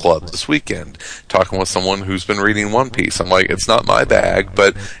curling club this weekend talking with someone who's been reading One Piece. I'm like, it's not my bag,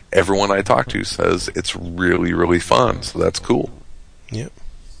 but everyone I talk to says it's really, really fun. So that's cool. Yep.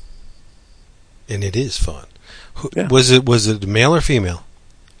 And it is fun. Yeah. Was it male or female?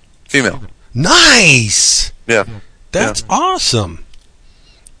 Female. Nice. Yeah. That's awesome.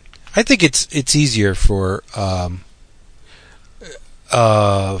 I think it's easier for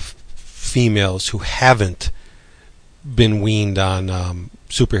females who haven't been weaned on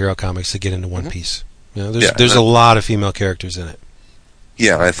superhero comics to get into One Piece. There's a lot of female characters in it.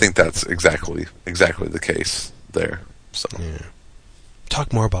 Yeah, I think that's exactly the case there. So yeah.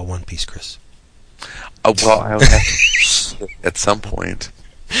 Talk more about One Piece, Chris. Oh, well, I'll have to at some point.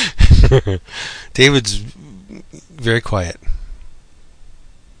 David's very quiet.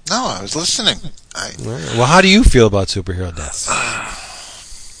 No, I was listening. Well, how do you feel about superhero deaths,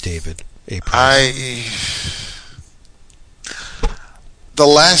 David? The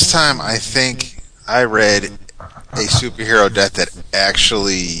last time I think I read a superhero death that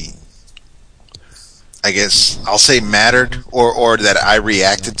actually, I guess I'll say mattered or that I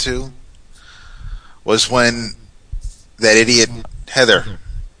reacted to was when that idiot Heather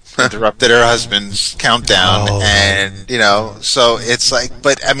interrupted her husband's countdown, and so it's like,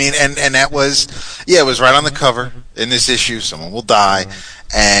 but I mean, and that was, it was right on the cover in this issue. Someone will die,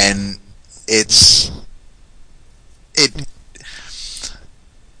 and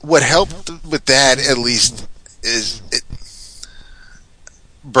what helped with that at least is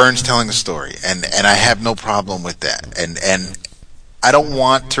Burns telling a story, and I have no problem with that. And I don't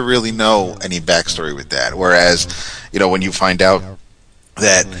want to really know any backstory with that. Whereas, when you find out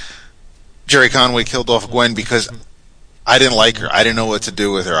that Jerry Conway killed off Gwen because I didn't like her, I didn't know what to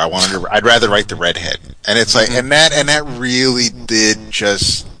do with her. I'd rather write the redhead. And it's like, and that really did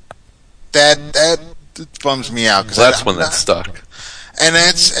just that bums me out. That's when that stuck. And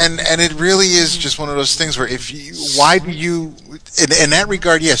and it really is just one of those things where why do you, in that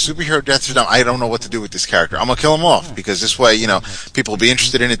regard, superhero deaths are dumb. I don't know what to do with this character. I'm gonna kill him off because this way, people will be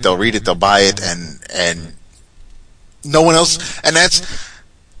interested in it, they'll read it, they'll buy it, and no one else. And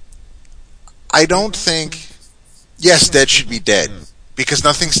I don't think, yes, dead should be dead, because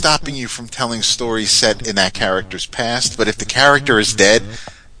nothing's stopping you from telling stories set in that character's past. But if the character is dead,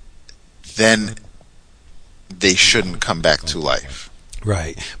 then they shouldn't come back to life.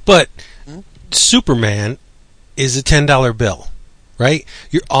 Right. But Superman is a $10 bill, right?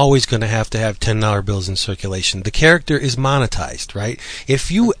 You're always going to have $10 bills in circulation. The character is monetized, right?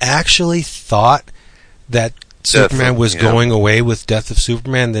 If you actually thought that Superman was going away with Death of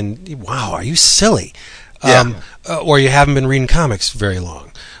Superman, then wow, are you silly? Or you haven't been reading comics very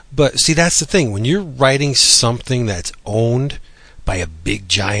long. But see, that's the thing. When you're writing something that's owned by a big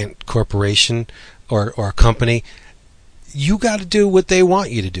giant corporation or a company, you got to do what they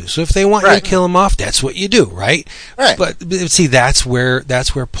want you to do. So if they want you to kill them off, that's what you do, right? Right. But see, that's where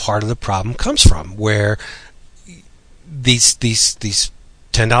part of the problem comes from, where these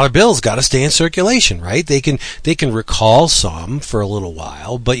 $10 bills got to stay in circulation, right? They can recall some for a little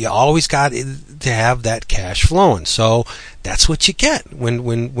while, but you always got to have that cash flowing. So that's what you get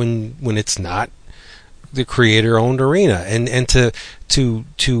when it's not the creator-owned arena, and to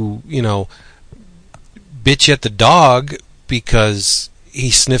bitch at the dog because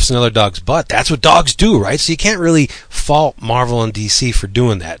he sniffs another dog's butt. That's what dogs do, right? So you can't really fault Marvel and DC for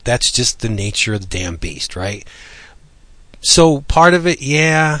doing that. That's just the nature of the damn beast, right? So part of it,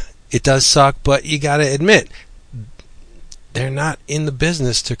 it does suck, but you got to admit, they're not in the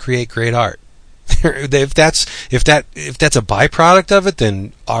business to create great art. If that's a byproduct of it,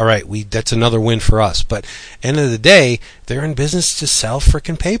 then all right, that's another win for us. But end of the day, they're in business to sell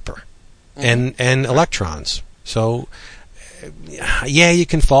frickin' paper and electrons. So you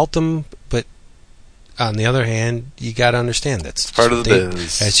can fault them, but on the other hand, you got to understand that's part of the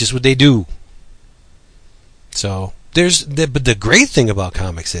business. That's just what they do. So but the great thing about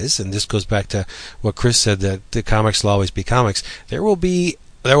comics is, and this goes back to what Chris said, that the comics will always be comics. There will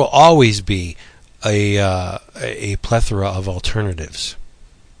always be a plethora of alternatives.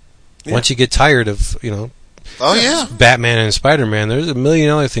 Yeah. Once you get tired of Batman and Spider-Man, there's a million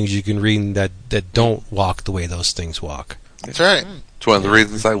other things you can read that don't walk the way those things walk. That's right. It's one of the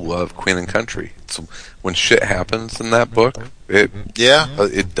reasons I love Queen and Country. It's, when shit happens in that book,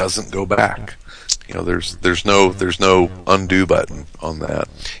 it doesn't go back. There's no undo button on that.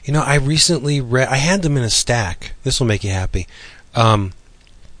 I recently read. I had them in a stack. This will make you happy. I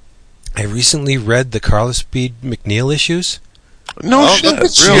recently read the Carla Speed McNeil issues. No shit.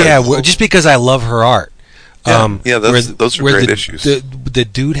 Really? Yeah, just because I love her art. Those are great issues. The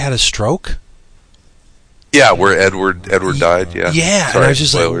dude had a stroke. Yeah, where Edward died. Yeah. Yeah, and I was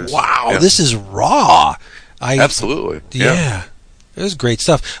just like, wow, this is raw. Absolutely. Yeah. It was great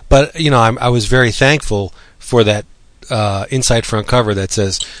stuff. But, I was very thankful for that inside front cover that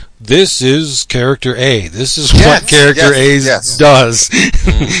says, this is character A. This is what character A does.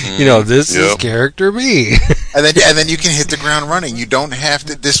 Mm-hmm. This is character B. and then you can hit the ground running. You don't have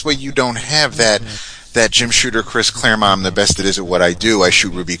to, this way you don't have that Jim Shooter, Chris Claremont, I'm the best it is at what I do, I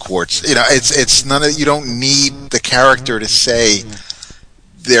shoot Ruby Quartz. It's none of, you don't need the character to say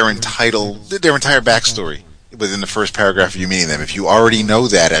their entire backstory within the first paragraph of you meeting them. If you already know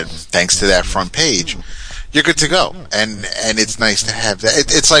that, thanks to that front page, you're good to go. And it's nice to have that.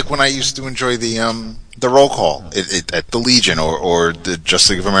 It's like when I used to enjoy the roll call at the Legion or the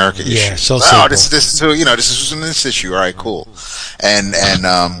Justice League of America issue. Yeah, so simple. This is in this issue. All right, cool. And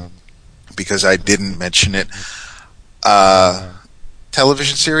because I didn't mention it,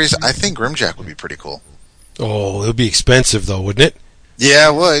 television series, I think Grimjack would be pretty cool. Oh, it would be expensive though, wouldn't it? Yeah,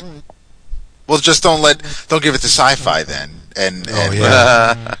 it would. Well, just don't give it to Sci-Fi then. You'd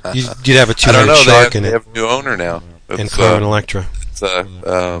have a two-headed shark in it. They have a new owner now. And Carmen Electra.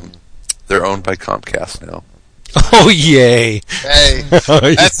 They're owned by Comcast now. Oh, yay! Hey, that's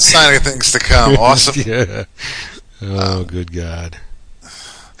a sign of things to come. Awesome. Yeah. Oh, good God.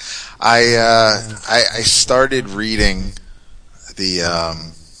 I started reading the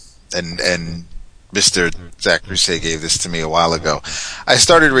and Mr. Zach Crusade gave this to me a while ago. I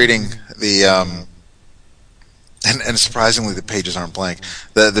started reading the and surprisingly, the pages aren't blank.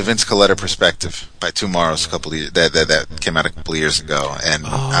 The Vince Colletta Perspective by Two Morrows, that came out a couple of years ago, and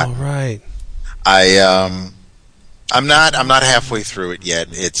right. I'm not halfway through it yet.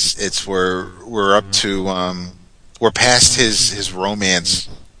 We're up to we're past his romance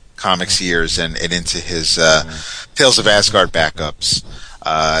comics years and into his Tales of Asgard backups.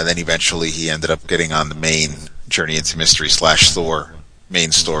 Then eventually he ended up getting on the main Journey into Mystery / Thor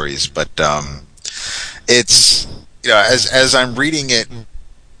main stories. But it's, as I'm reading it,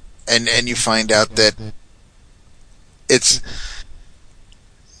 and you find out that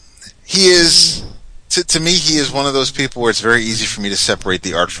he is. To me, he is one of those people where it's very easy for me to separate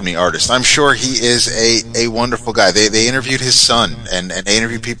the art from the artist. I'm sure he is a wonderful guy. They interviewed his son, and they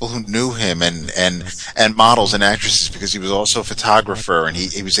interviewed people who knew him, and models and actresses, because he was also a photographer, and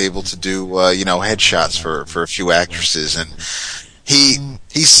he was able to do headshots for a few actresses, and he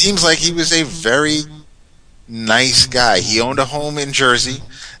seems like he was a very nice guy. He owned a home in Jersey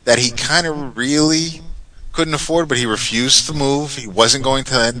that he kind of really couldn't afford, but he refused to move. He wasn't going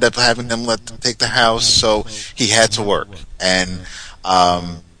to end up having them let them take the house, so he had to work. And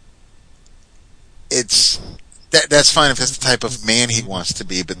that's fine if that's the type of man he wants to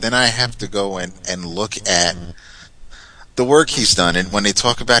be, but then I have to go and look at the work he's done. And when they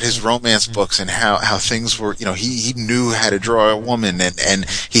talk about his romance books and how things were, he knew how to draw a woman, and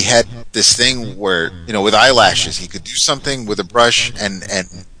he had this thing where, with eyelashes, he could do something with a brush and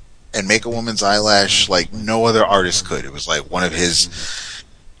make a woman's eyelash like no other artist could. It was like one of his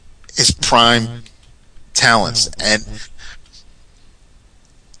prime talents. And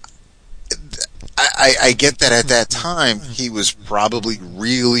I get that at that time he was probably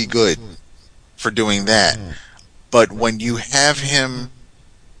really good for doing that. But when you have him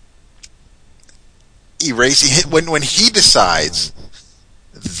erasing, when he decides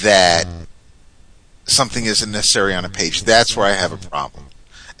that something isn't necessary on a page, that's where I have a problem.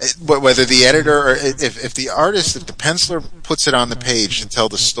 Whether the editor, or if the artist, if the penciler puts it on the page to tell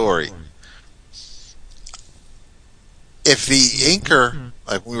the story, if the inker,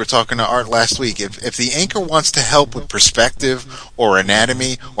 like we were talking to Art last week, if the inker wants to help with perspective or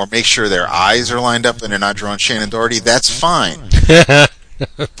anatomy or make sure their eyes are lined up and they're not drawing Shannon Doherty, that's fine.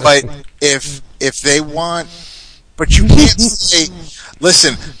 But if they want, but you can't say,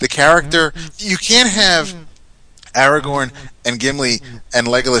 listen, the character, you can't have Aragorn and Gimli and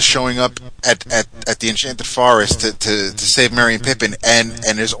Legolas showing up at the Enchanted Forest to save Merry and Pippin, and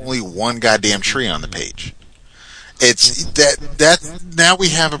there's only one goddamn tree on the page. It's that now we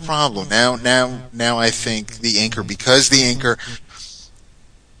have a problem. Now I think the inker, because the inker,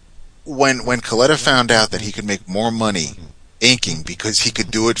 when Colletta found out that he could make more money inking because he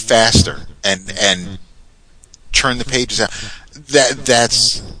could do it faster and churn the pages out,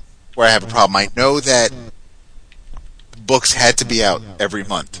 that's where I have a problem. I know that books had to be out every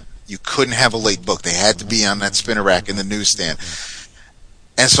month. You couldn't have a late book. They had to be on that spinner rack in the newsstand.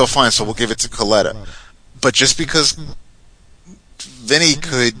 And so fine, so we'll give it to Colletta. But just because Vinny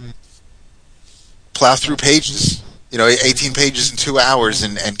could plow through pages, 18 pages in 2 hours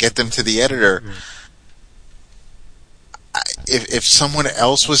and get them to the editor, if someone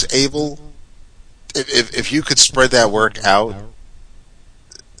else was able, if you could spread that work out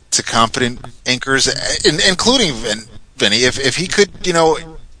to competent inkers, including Vinny, if he could,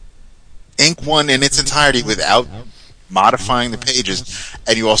 ink one in its entirety without modifying the pages,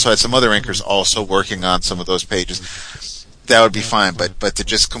 and you also had some other inkers also working on some of those pages, that would be fine. But to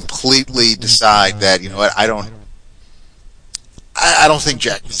just completely decide that, I don't think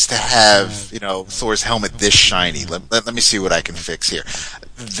Jack needs to have, Thor's helmet this shiny. Let me see what I can fix here.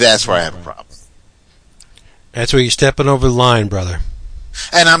 That's where I have a problem. That's where you're stepping over the line, brother.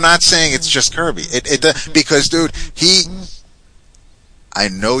 And I'm not saying it's just Kirby. Because, dude, I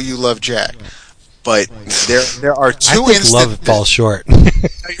know you love Jack, but there are two instances. Love falls short.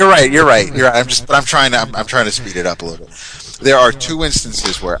 You're right. I'm trying to speed it up a little bit. There are two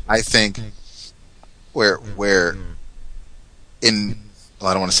instances where I think where in, well,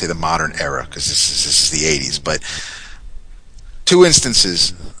 I don't want to say the modern era because this is the 80s, but two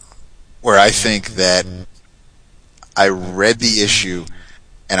instances where I think that I read the issue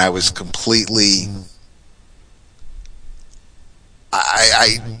and I was completely,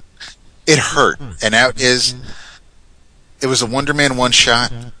 it hurt. And it was a Wonder Man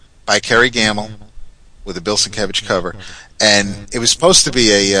one-shot by Kerry Gamble with a Bill Sienkiewicz cover. And it was supposed to be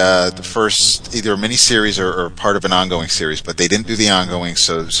the first, either a miniseries or part of an ongoing series, but they didn't do the ongoing,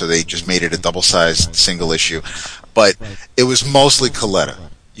 so they just made it a double-sized single issue. But it was mostly Colletta.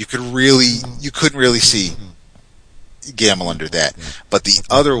 You couldn't really see Gamble under that. But the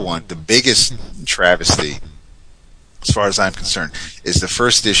other one, the biggest travesty, as far as I'm concerned, is the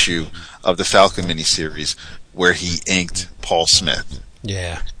first issue of the Falcon miniseries where he inked Paul Smith.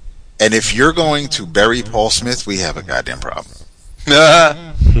 Yeah. And if you're going to bury Paul Smith, we have a goddamn problem.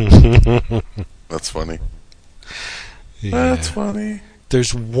 That's funny. Yeah. That's funny.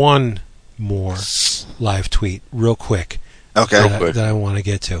 There's one more live tweet, real quick. Okay. That I want to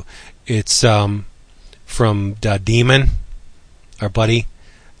get to. It's from Demon, our buddy,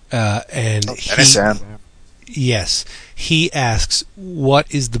 and yes, he asks,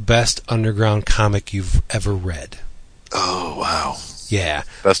 "What is the best underground comic you've ever read?" Oh wow! Yeah,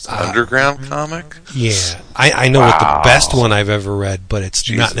 best underground comic. Yeah, I know what the best one I've ever read, but it's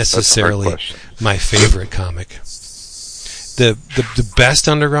not necessarily my favorite comic. The best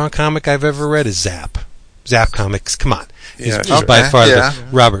underground comic I've ever read is Zap Comics. Come on. Is by far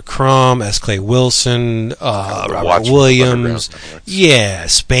Robert Crumb, S. Clay Wilson, Robert Williams. Yeah,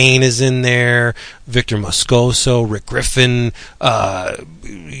 Spain is in there. Victor Moscoso, Rick Griffin,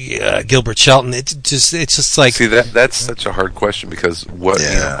 Gilbert Shelton. It's just like, see, that's such a hard question because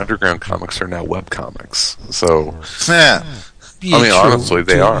underground comics are now web comics. So honestly,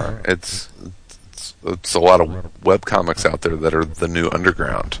 they are. It's a lot of web comics out there that are the new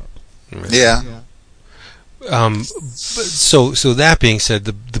underground. Yeah. So that being said,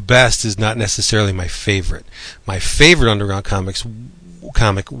 the best is not necessarily my favorite. My favorite underground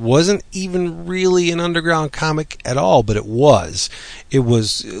comic wasn't even really an underground comic at all, but it was. It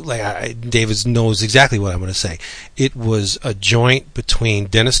was like David knows exactly what I'm going to say. It was a joint between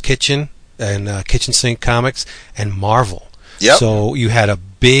Dennis Kitchen and Kitchen Sink Comics and Marvel. Yep. So you had a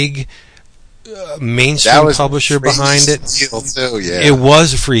big mainstream publisher behind it. Too, yeah. It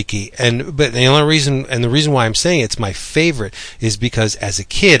was freaky, but the only reason, and the reason why I'm saying it's my favorite, is because as a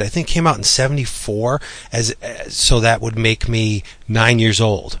kid, I think it came out in '74, so that would make me 9 years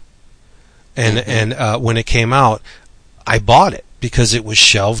old, and when it came out, I bought it because it was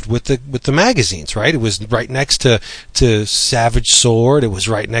shelved with the magazines. Right, it was right next to Savage Sword. It was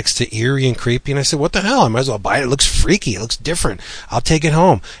right next to Eerie and Creepy, and I said, "What the hell? I might as well buy it. It looks freaky. It looks different. I'll take it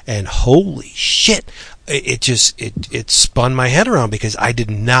home." And holy shit, it spun my head around because I did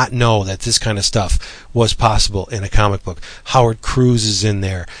not know that this kind of stuff was possible in a comic book. Howard Cruz is in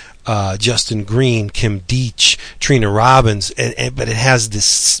there. Justin Green, Kim Deitch, Trina Robbins, but it has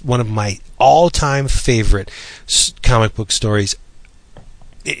this one of my all-time favorite comic book stories.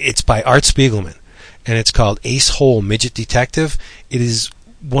 It's by Art Spiegelman, and it's called Ace Hole Midget Detective. It is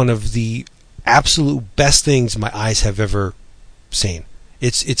one of the absolute best things my eyes have ever seen.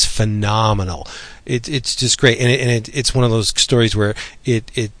 It's phenomenal. It's just great, and it's one of those stories where it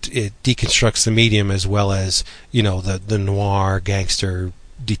deconstructs the medium as well as the noir gangster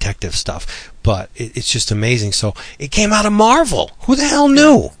detective stuff. But it's just amazing. So it came out of Marvel. Who the hell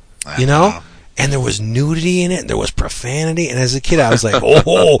knew? And there was nudity in it, and there was profanity, and as a kid I was like,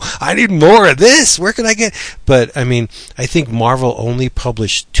 oh, I need more of this. Where can I get? But I mean, I think Marvel only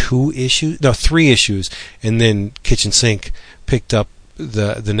published 3 issues, and then Kitchen Sink picked up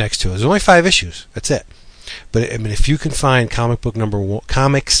the next 2. There's only 5 issues. That's it. But I mean, if you can find comics book number 1,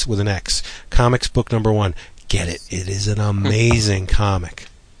 get it. It is an amazing comic.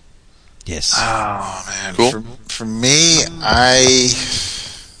 Yes. Oh man, cool. For me,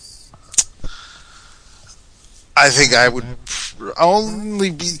 I think I would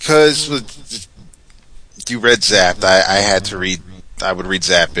only because you read Zap. I had to read. I would read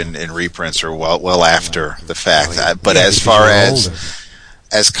Zap in reprints or well after the fact. But as far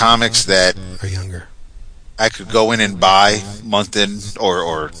as comics that are younger, I could go in and buy month in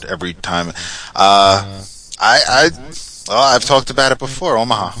or every time. I've talked about it before.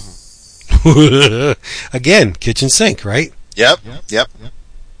 Omaha. Again, Kitchen Sink, right? Yep.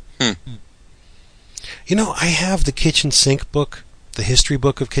 I have the Kitchen Sink book, the history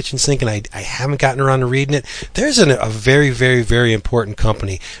book of Kitchen Sink, and I haven't gotten around to reading it. There's a very, very, very important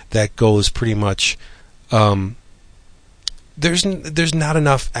company that goes pretty much. There's not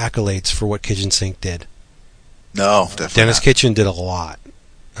enough accolades for what Kitchen Sink did. No, definitely. Dennis not. Kitchen did a lot.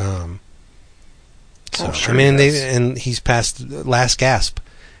 And he's passed. Last Gasp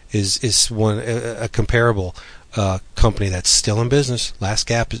is one a comparable company that's still in business. Last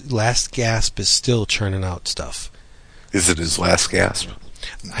Gasp is still churning out stuff. Is it his last gasp?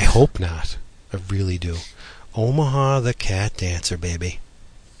 I hope not. I really do. Omaha the Cat Dancer, baby.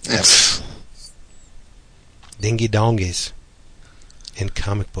 Yes. Dingy Dongies in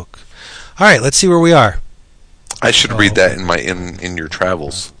comic book. All right, let's see where we are. I should read that in your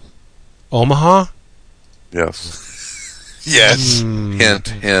travels. Omaha? Yes. Yes.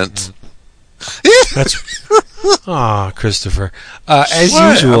 Hint. That's Christopher. As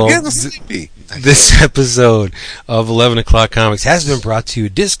what? usual. I'm getting sleepy. This episode of 11 O'Clock Comics has been brought to you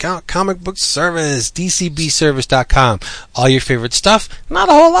Discount Comic Book Service, DCBService.com. All your favorite stuff, not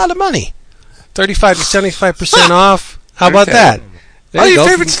a whole lot of money. 35 to 75% off. How about that? All your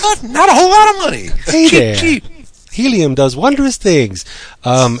favorite stuff, not a whole lot of money. Hey there. Cheap. Helium does wondrous things.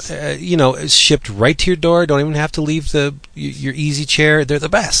 It's shipped right to your door. Don't even have to leave your easy chair. They're the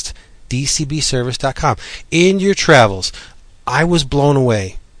best. DCBService.com. In your travels, I was blown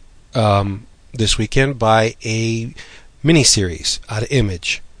away this weekend by a miniseries out of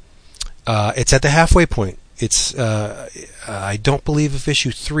Image. It's at the halfway point. It's I don't believe if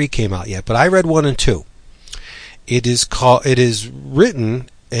issue 3 came out yet, but I read 1 and 2. It is written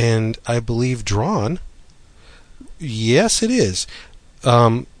and I believe drawn. Yes, it is.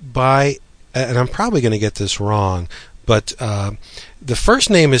 By, and I'm probably going to get this wrong, but the first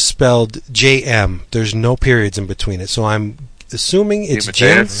name is spelled J-M. There's no periods in between it, so I'm assuming it's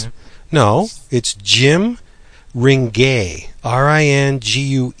Jim. No, it's Jim Ringuet,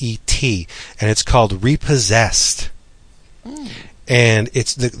 Ringuet, and it's called Repossessed. And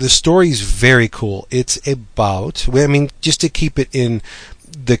it's the story's very cool. It's about, just to keep it in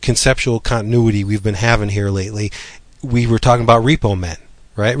the conceptual continuity we've been having here lately, we were talking about Repo Men,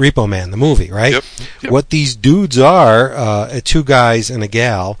 right? Repo Man, the movie, right? Yep. What these dudes are, 2 guys and a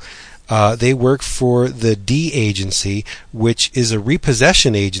gal, they work for the D Agency, which is a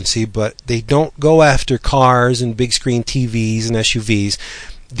repossession agency, but they don't go after cars and big screen TVs and SUVs.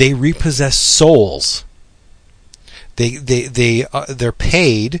 They repossess souls. They're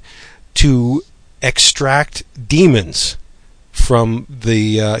paid to extract demons from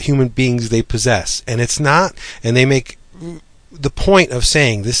the human beings they possess, and it's not. And they make the point of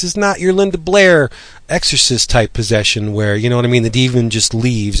saying this is not your Linda Blair Exorcist type possession, where the demon just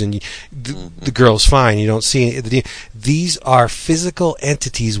leaves and the girl's fine. You don't see it. These are physical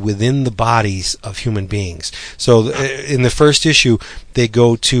entities within the bodies of human beings. So in the first issue, they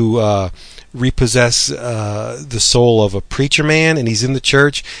go to repossess the soul of a preacher man, and he's in the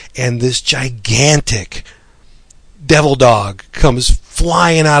church, and this gigantic devil dog comes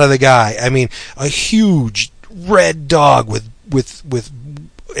flying out of the guy. A huge red dog with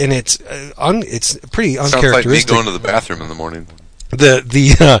and it's pretty uncharacteristic. Sounds like me going to the bathroom in the morning.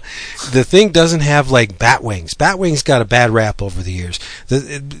 The thing doesn't have like bat wings. Bat wings got a bad rap over the years.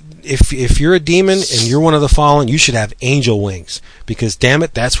 If you're a demon and you're one of the fallen, you should have angel wings, because damn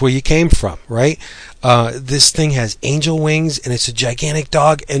it, that's where you came from, right? This thing has angel wings, and it's a gigantic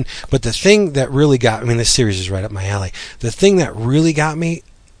dog. But the thing that really got me, this series is right up my alley. The thing that really got me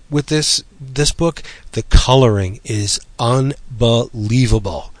with this book, the coloring is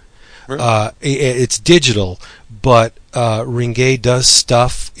unbelievable. Really? It's digital, but Ringuet does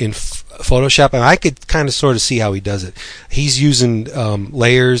stuff in Photoshop, and I could kind of sort of see how he does it. hes using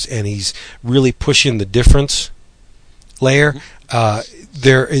layers, and he's really pushing the difference layer.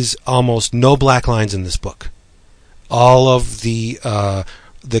 There is almost no black lines in this book. All of the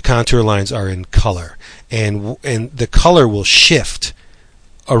contour lines are in color, and the color will shift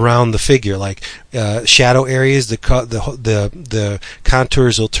around the figure, like shadow areas. The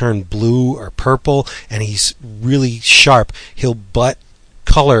contours will turn blue or purple, and he's really sharp. He'll butt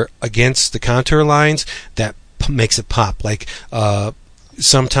color against the contour lines that makes it pop. Like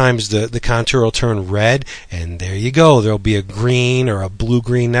sometimes the contour will turn red, and there you go. There'll be a green or a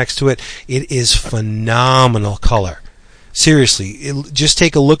blue-green next to it. It is phenomenal color. Seriously, just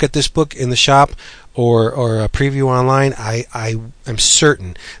take a look at this book in the shop or a preview online. I'm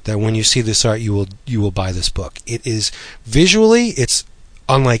certain that when you see this art, you will buy this book. It is visually, it's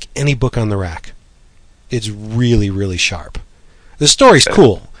unlike any book on the rack. It's really, really sharp. The story's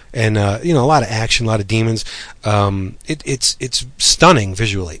cool, and a lot of action, a lot of demons. It's stunning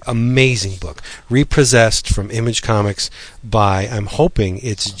visually. Amazing book. Repossessed from Image Comics by, I'm hoping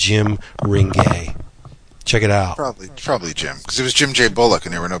it's Jim Ringuet. Check it out. Probably Jim, because it was Jim J. Bullock,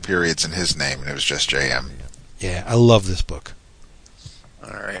 and there were no periods in his name, and it was just J.M. Yeah, I love this book. All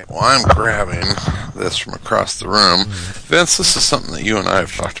right. Well, I'm grabbing this from across the room. Vince, this is something that you and I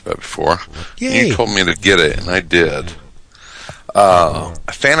have talked about before. Yay. You told me to get it, and I did.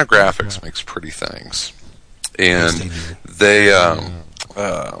 Fantagraphics makes pretty things, and they a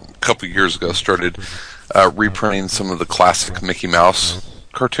couple years ago started reprinting some of the classic Mickey Mouse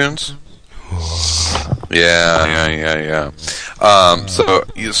cartoons. Yeah. So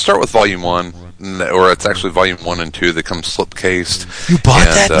you start with Volume 1, or it's actually Volume 1 and 2 that come slipcased. You bought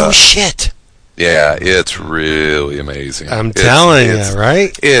that? No shit. Yeah, it's really amazing. I'm telling you,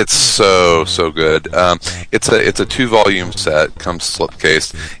 right? It's so good. It's a 2-volume set, comes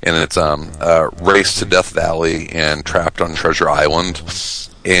slipcased, and it's Race to Death Valley and Trapped on Treasure Island.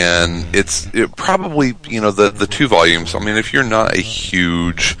 and it probably, the 2 volumes. I mean, if you're not a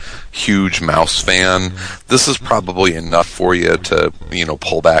huge Mouse fan, this is probably enough for you to,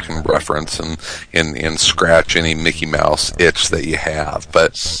 pull back and reference and scratch any Mickey Mouse itch that you have.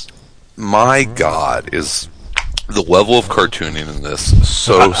 But my God, is the level of cartooning in this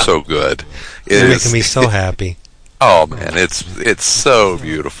so good. You're making me so happy. Oh man, it's so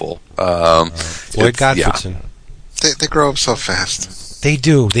beautiful. Lloyd Gottfredson. Yeah. They grow up so fast. They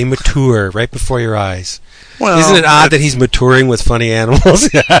do. They mature right before your eyes. Well, isn't it odd that he's maturing with funny animals?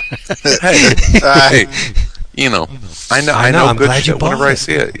 hey, I know. I'm good glad shit you bought whenever it. I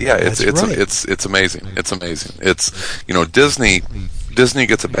see it. Yeah, it's amazing. It's amazing. It's Disney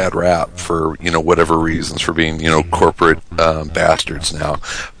gets a bad rap for whatever reasons, for being corporate bastards now,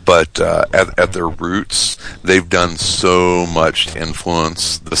 but at their roots they've done so much to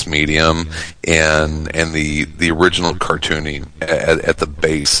influence this medium, and the original cartooning at the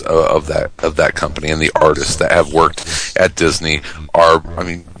base of that company, and the artists that have worked at Disney are, I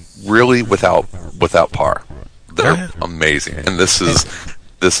mean, really without par. They're amazing, and this is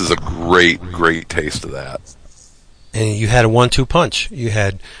a great taste of that. And you had a 1-2 punch. You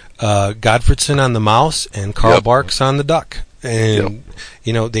had Gottfredson on the mouse and Carl Barks on the duck. And,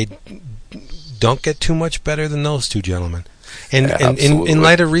 they don't get too much better than those 2 gentlemen. And in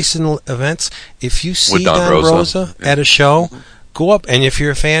light of recent events, if you see Don Rosa at a show, go up, and if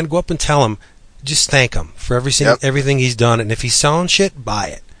you're a fan, go up and tell him, just thank him for everything he's done. And if he's selling shit, buy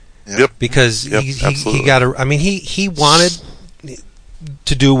it. Yep. Because he got he wanted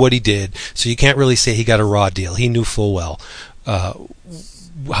to do what he did, so you can't really say he got a raw deal. He knew full well how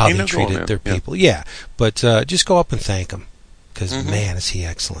they treated their people. Yeah, but just go up and thank him, because man, is he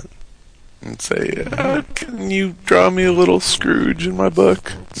excellent. And say, can you draw me a little Scrooge in my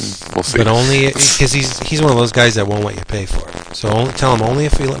book? We'll see. But only because he's one of those guys that won't let you pay for it. So tell him, only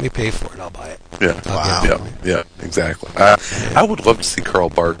if you let me pay for it, I'll buy it. Yeah. Wow. Yeah. Exactly. I would love to see Carl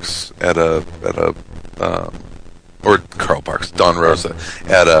Barks or Carl Barks, Don Rosa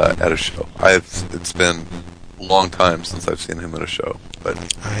at a show. It's been a long time since I've seen him at a show, but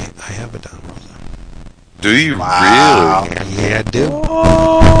I have a Don Rosa. Do you really? Yeah, I do.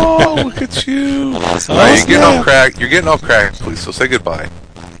 Oh, look at you! You're getting all cracked, please. So say goodbye.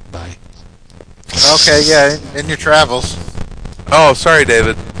 Bye. Okay, yeah, in your travels. Oh, sorry,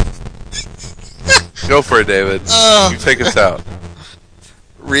 David. Go for it, David. You take us out.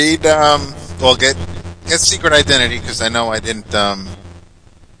 Read, get Secret Identity, because I know I didn't want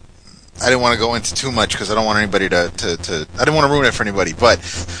to go into too much, because I don't want anybody to I didn't want to ruin it for anybody, but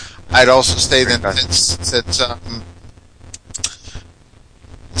I'd also say that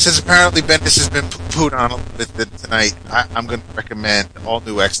since apparently Bendis has been pooed on a little bit tonight, I'm going to recommend All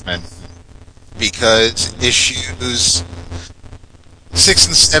New X-Men, because issues 6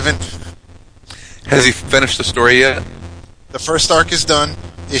 and 7. Has he finished the story yet? The first arc is done.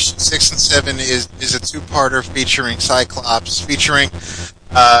 Issue 6 and 7 is a 2-parter featuring Cyclops, featuring 15,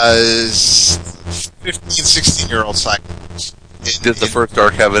 16-year-old Cyclops. Did the first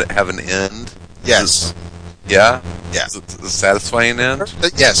arc have an end? Yes. Yeah? Yeah. Is it a satisfying end?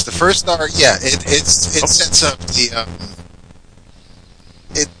 Yes, the first arc, yeah, it sets up the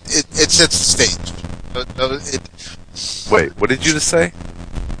it sets the stage. Wait, what did you just say?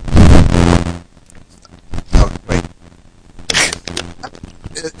 Oh, wait.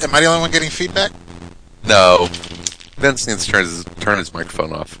 Am I the only one getting feedback? No. Vince needs to turn his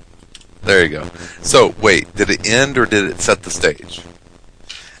microphone off. There you go. So, wait, did it end or did it set the stage?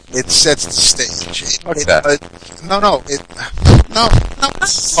 It sets the stage. No.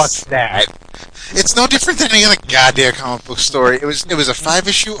 Fuck that. It's no different than any other goddamn comic book story. It was a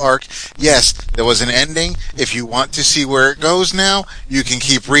 5-issue arc. Yes, there was an ending. If you want to see where it goes now, you can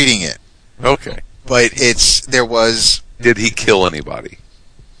keep reading it. Okay. But there was... Did he kill anybody?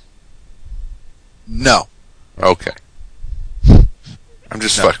 No. Okay. I'm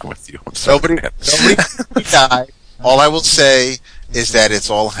just fucking with you. I'm sorry. Nobody died. All I will say is that it's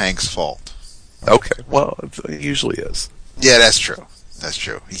all Hank's fault. Okay. Well, it usually is. Yeah, that's true. That's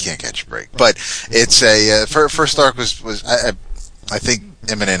true. He can't catch a break. But it's a first arc was I think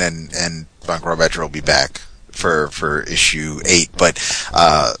Imminent and Bankrobetcher will be back for issue 8. But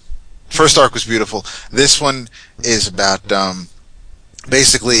first arc was beautiful. This one is about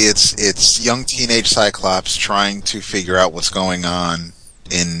basically it's young teenage Cyclops trying to figure out what's going on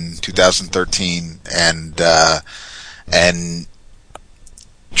in 2013 and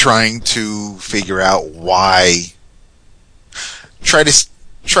trying to figure out why. Try to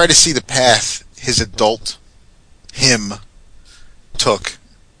see the path his adult him took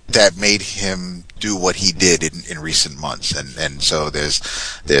that made him do what he did in recent months, and so there's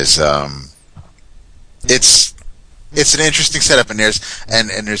it's an interesting setup, and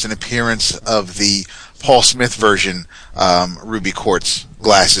there's an appearance of the Paul Smith version, Ruby Quartz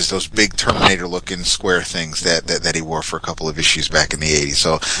glasses, those big Terminator-looking square things that he wore for a couple of issues back in the 80s.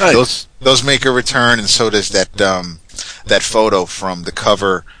 So nice. Those make a return, and so does that photo from the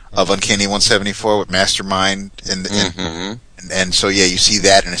cover of Uncanny 174 with Mastermind, and so yeah, you see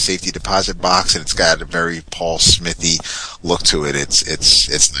that in a safety deposit box, and it's got a very Paul Smithy look to it. It's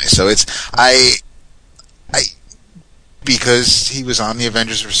nice. So I because he was on the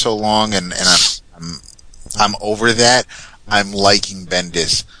Avengers for so long, and I'm over that. I'm liking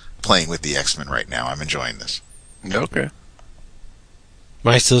Bendis playing with the X-Men right now. I'm enjoying this. Okay. Am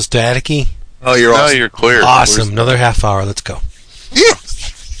I still staticky? Oh, you're awesome. You're clear. Awesome. Another half hour. Let's go. Yeah.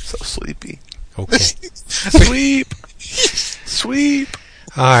 So sleepy. Okay. Sweep.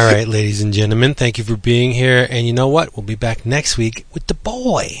 All right, ladies and gentlemen, thank you for being here. And you know what? We'll be back next week with the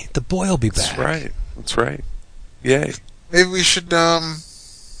boy. The boy will be back. That's right. Yay. Maybe we should we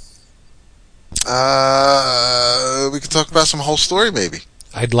could talk about some whole story, maybe.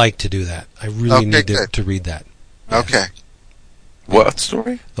 I'd like to do that. I really need to read that. Yeah. Okay. What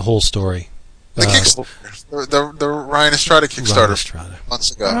story? The whole story. The Kickstarter. The Ryan Estrada Kickstarter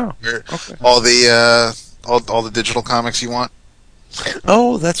months ago. Oh, okay. All the digital comics you want.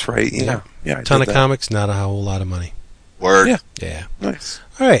 Oh, that's right. Yeah. A ton of comics, not a whole lot of money. Word. Yeah. Nice.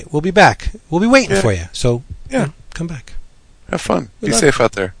 All right, we'll be back. We'll be waiting for you. So come back. Have fun. Be safe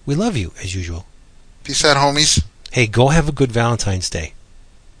out there. We love you as usual. Peace out, homies. Hey, go have a good Valentine's Day.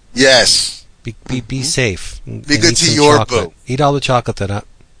 Yes. Be safe. Be good to your chocolate. boo. Eat all the chocolate that I...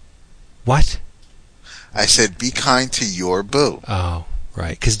 What? I said be kind to your boo. Oh,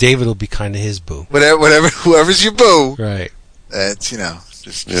 right. Because David will be kind to his boo. Whoever's your boo. Right. That's,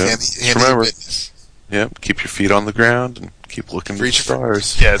 just handy remember. Business. Yep. Keep your feet on the ground and keep looking for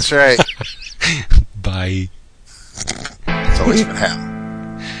stars. Yeah, that's right. Bye. It's always been hell.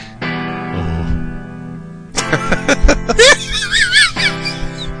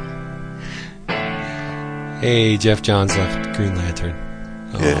 Hey, Jeff Johns left Green Lantern.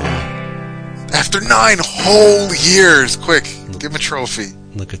 Yeah. After 9 whole years. Quick, give him a trophy.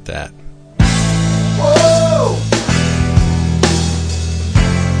 Look at that. Whoa!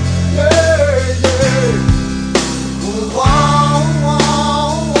 Yeah.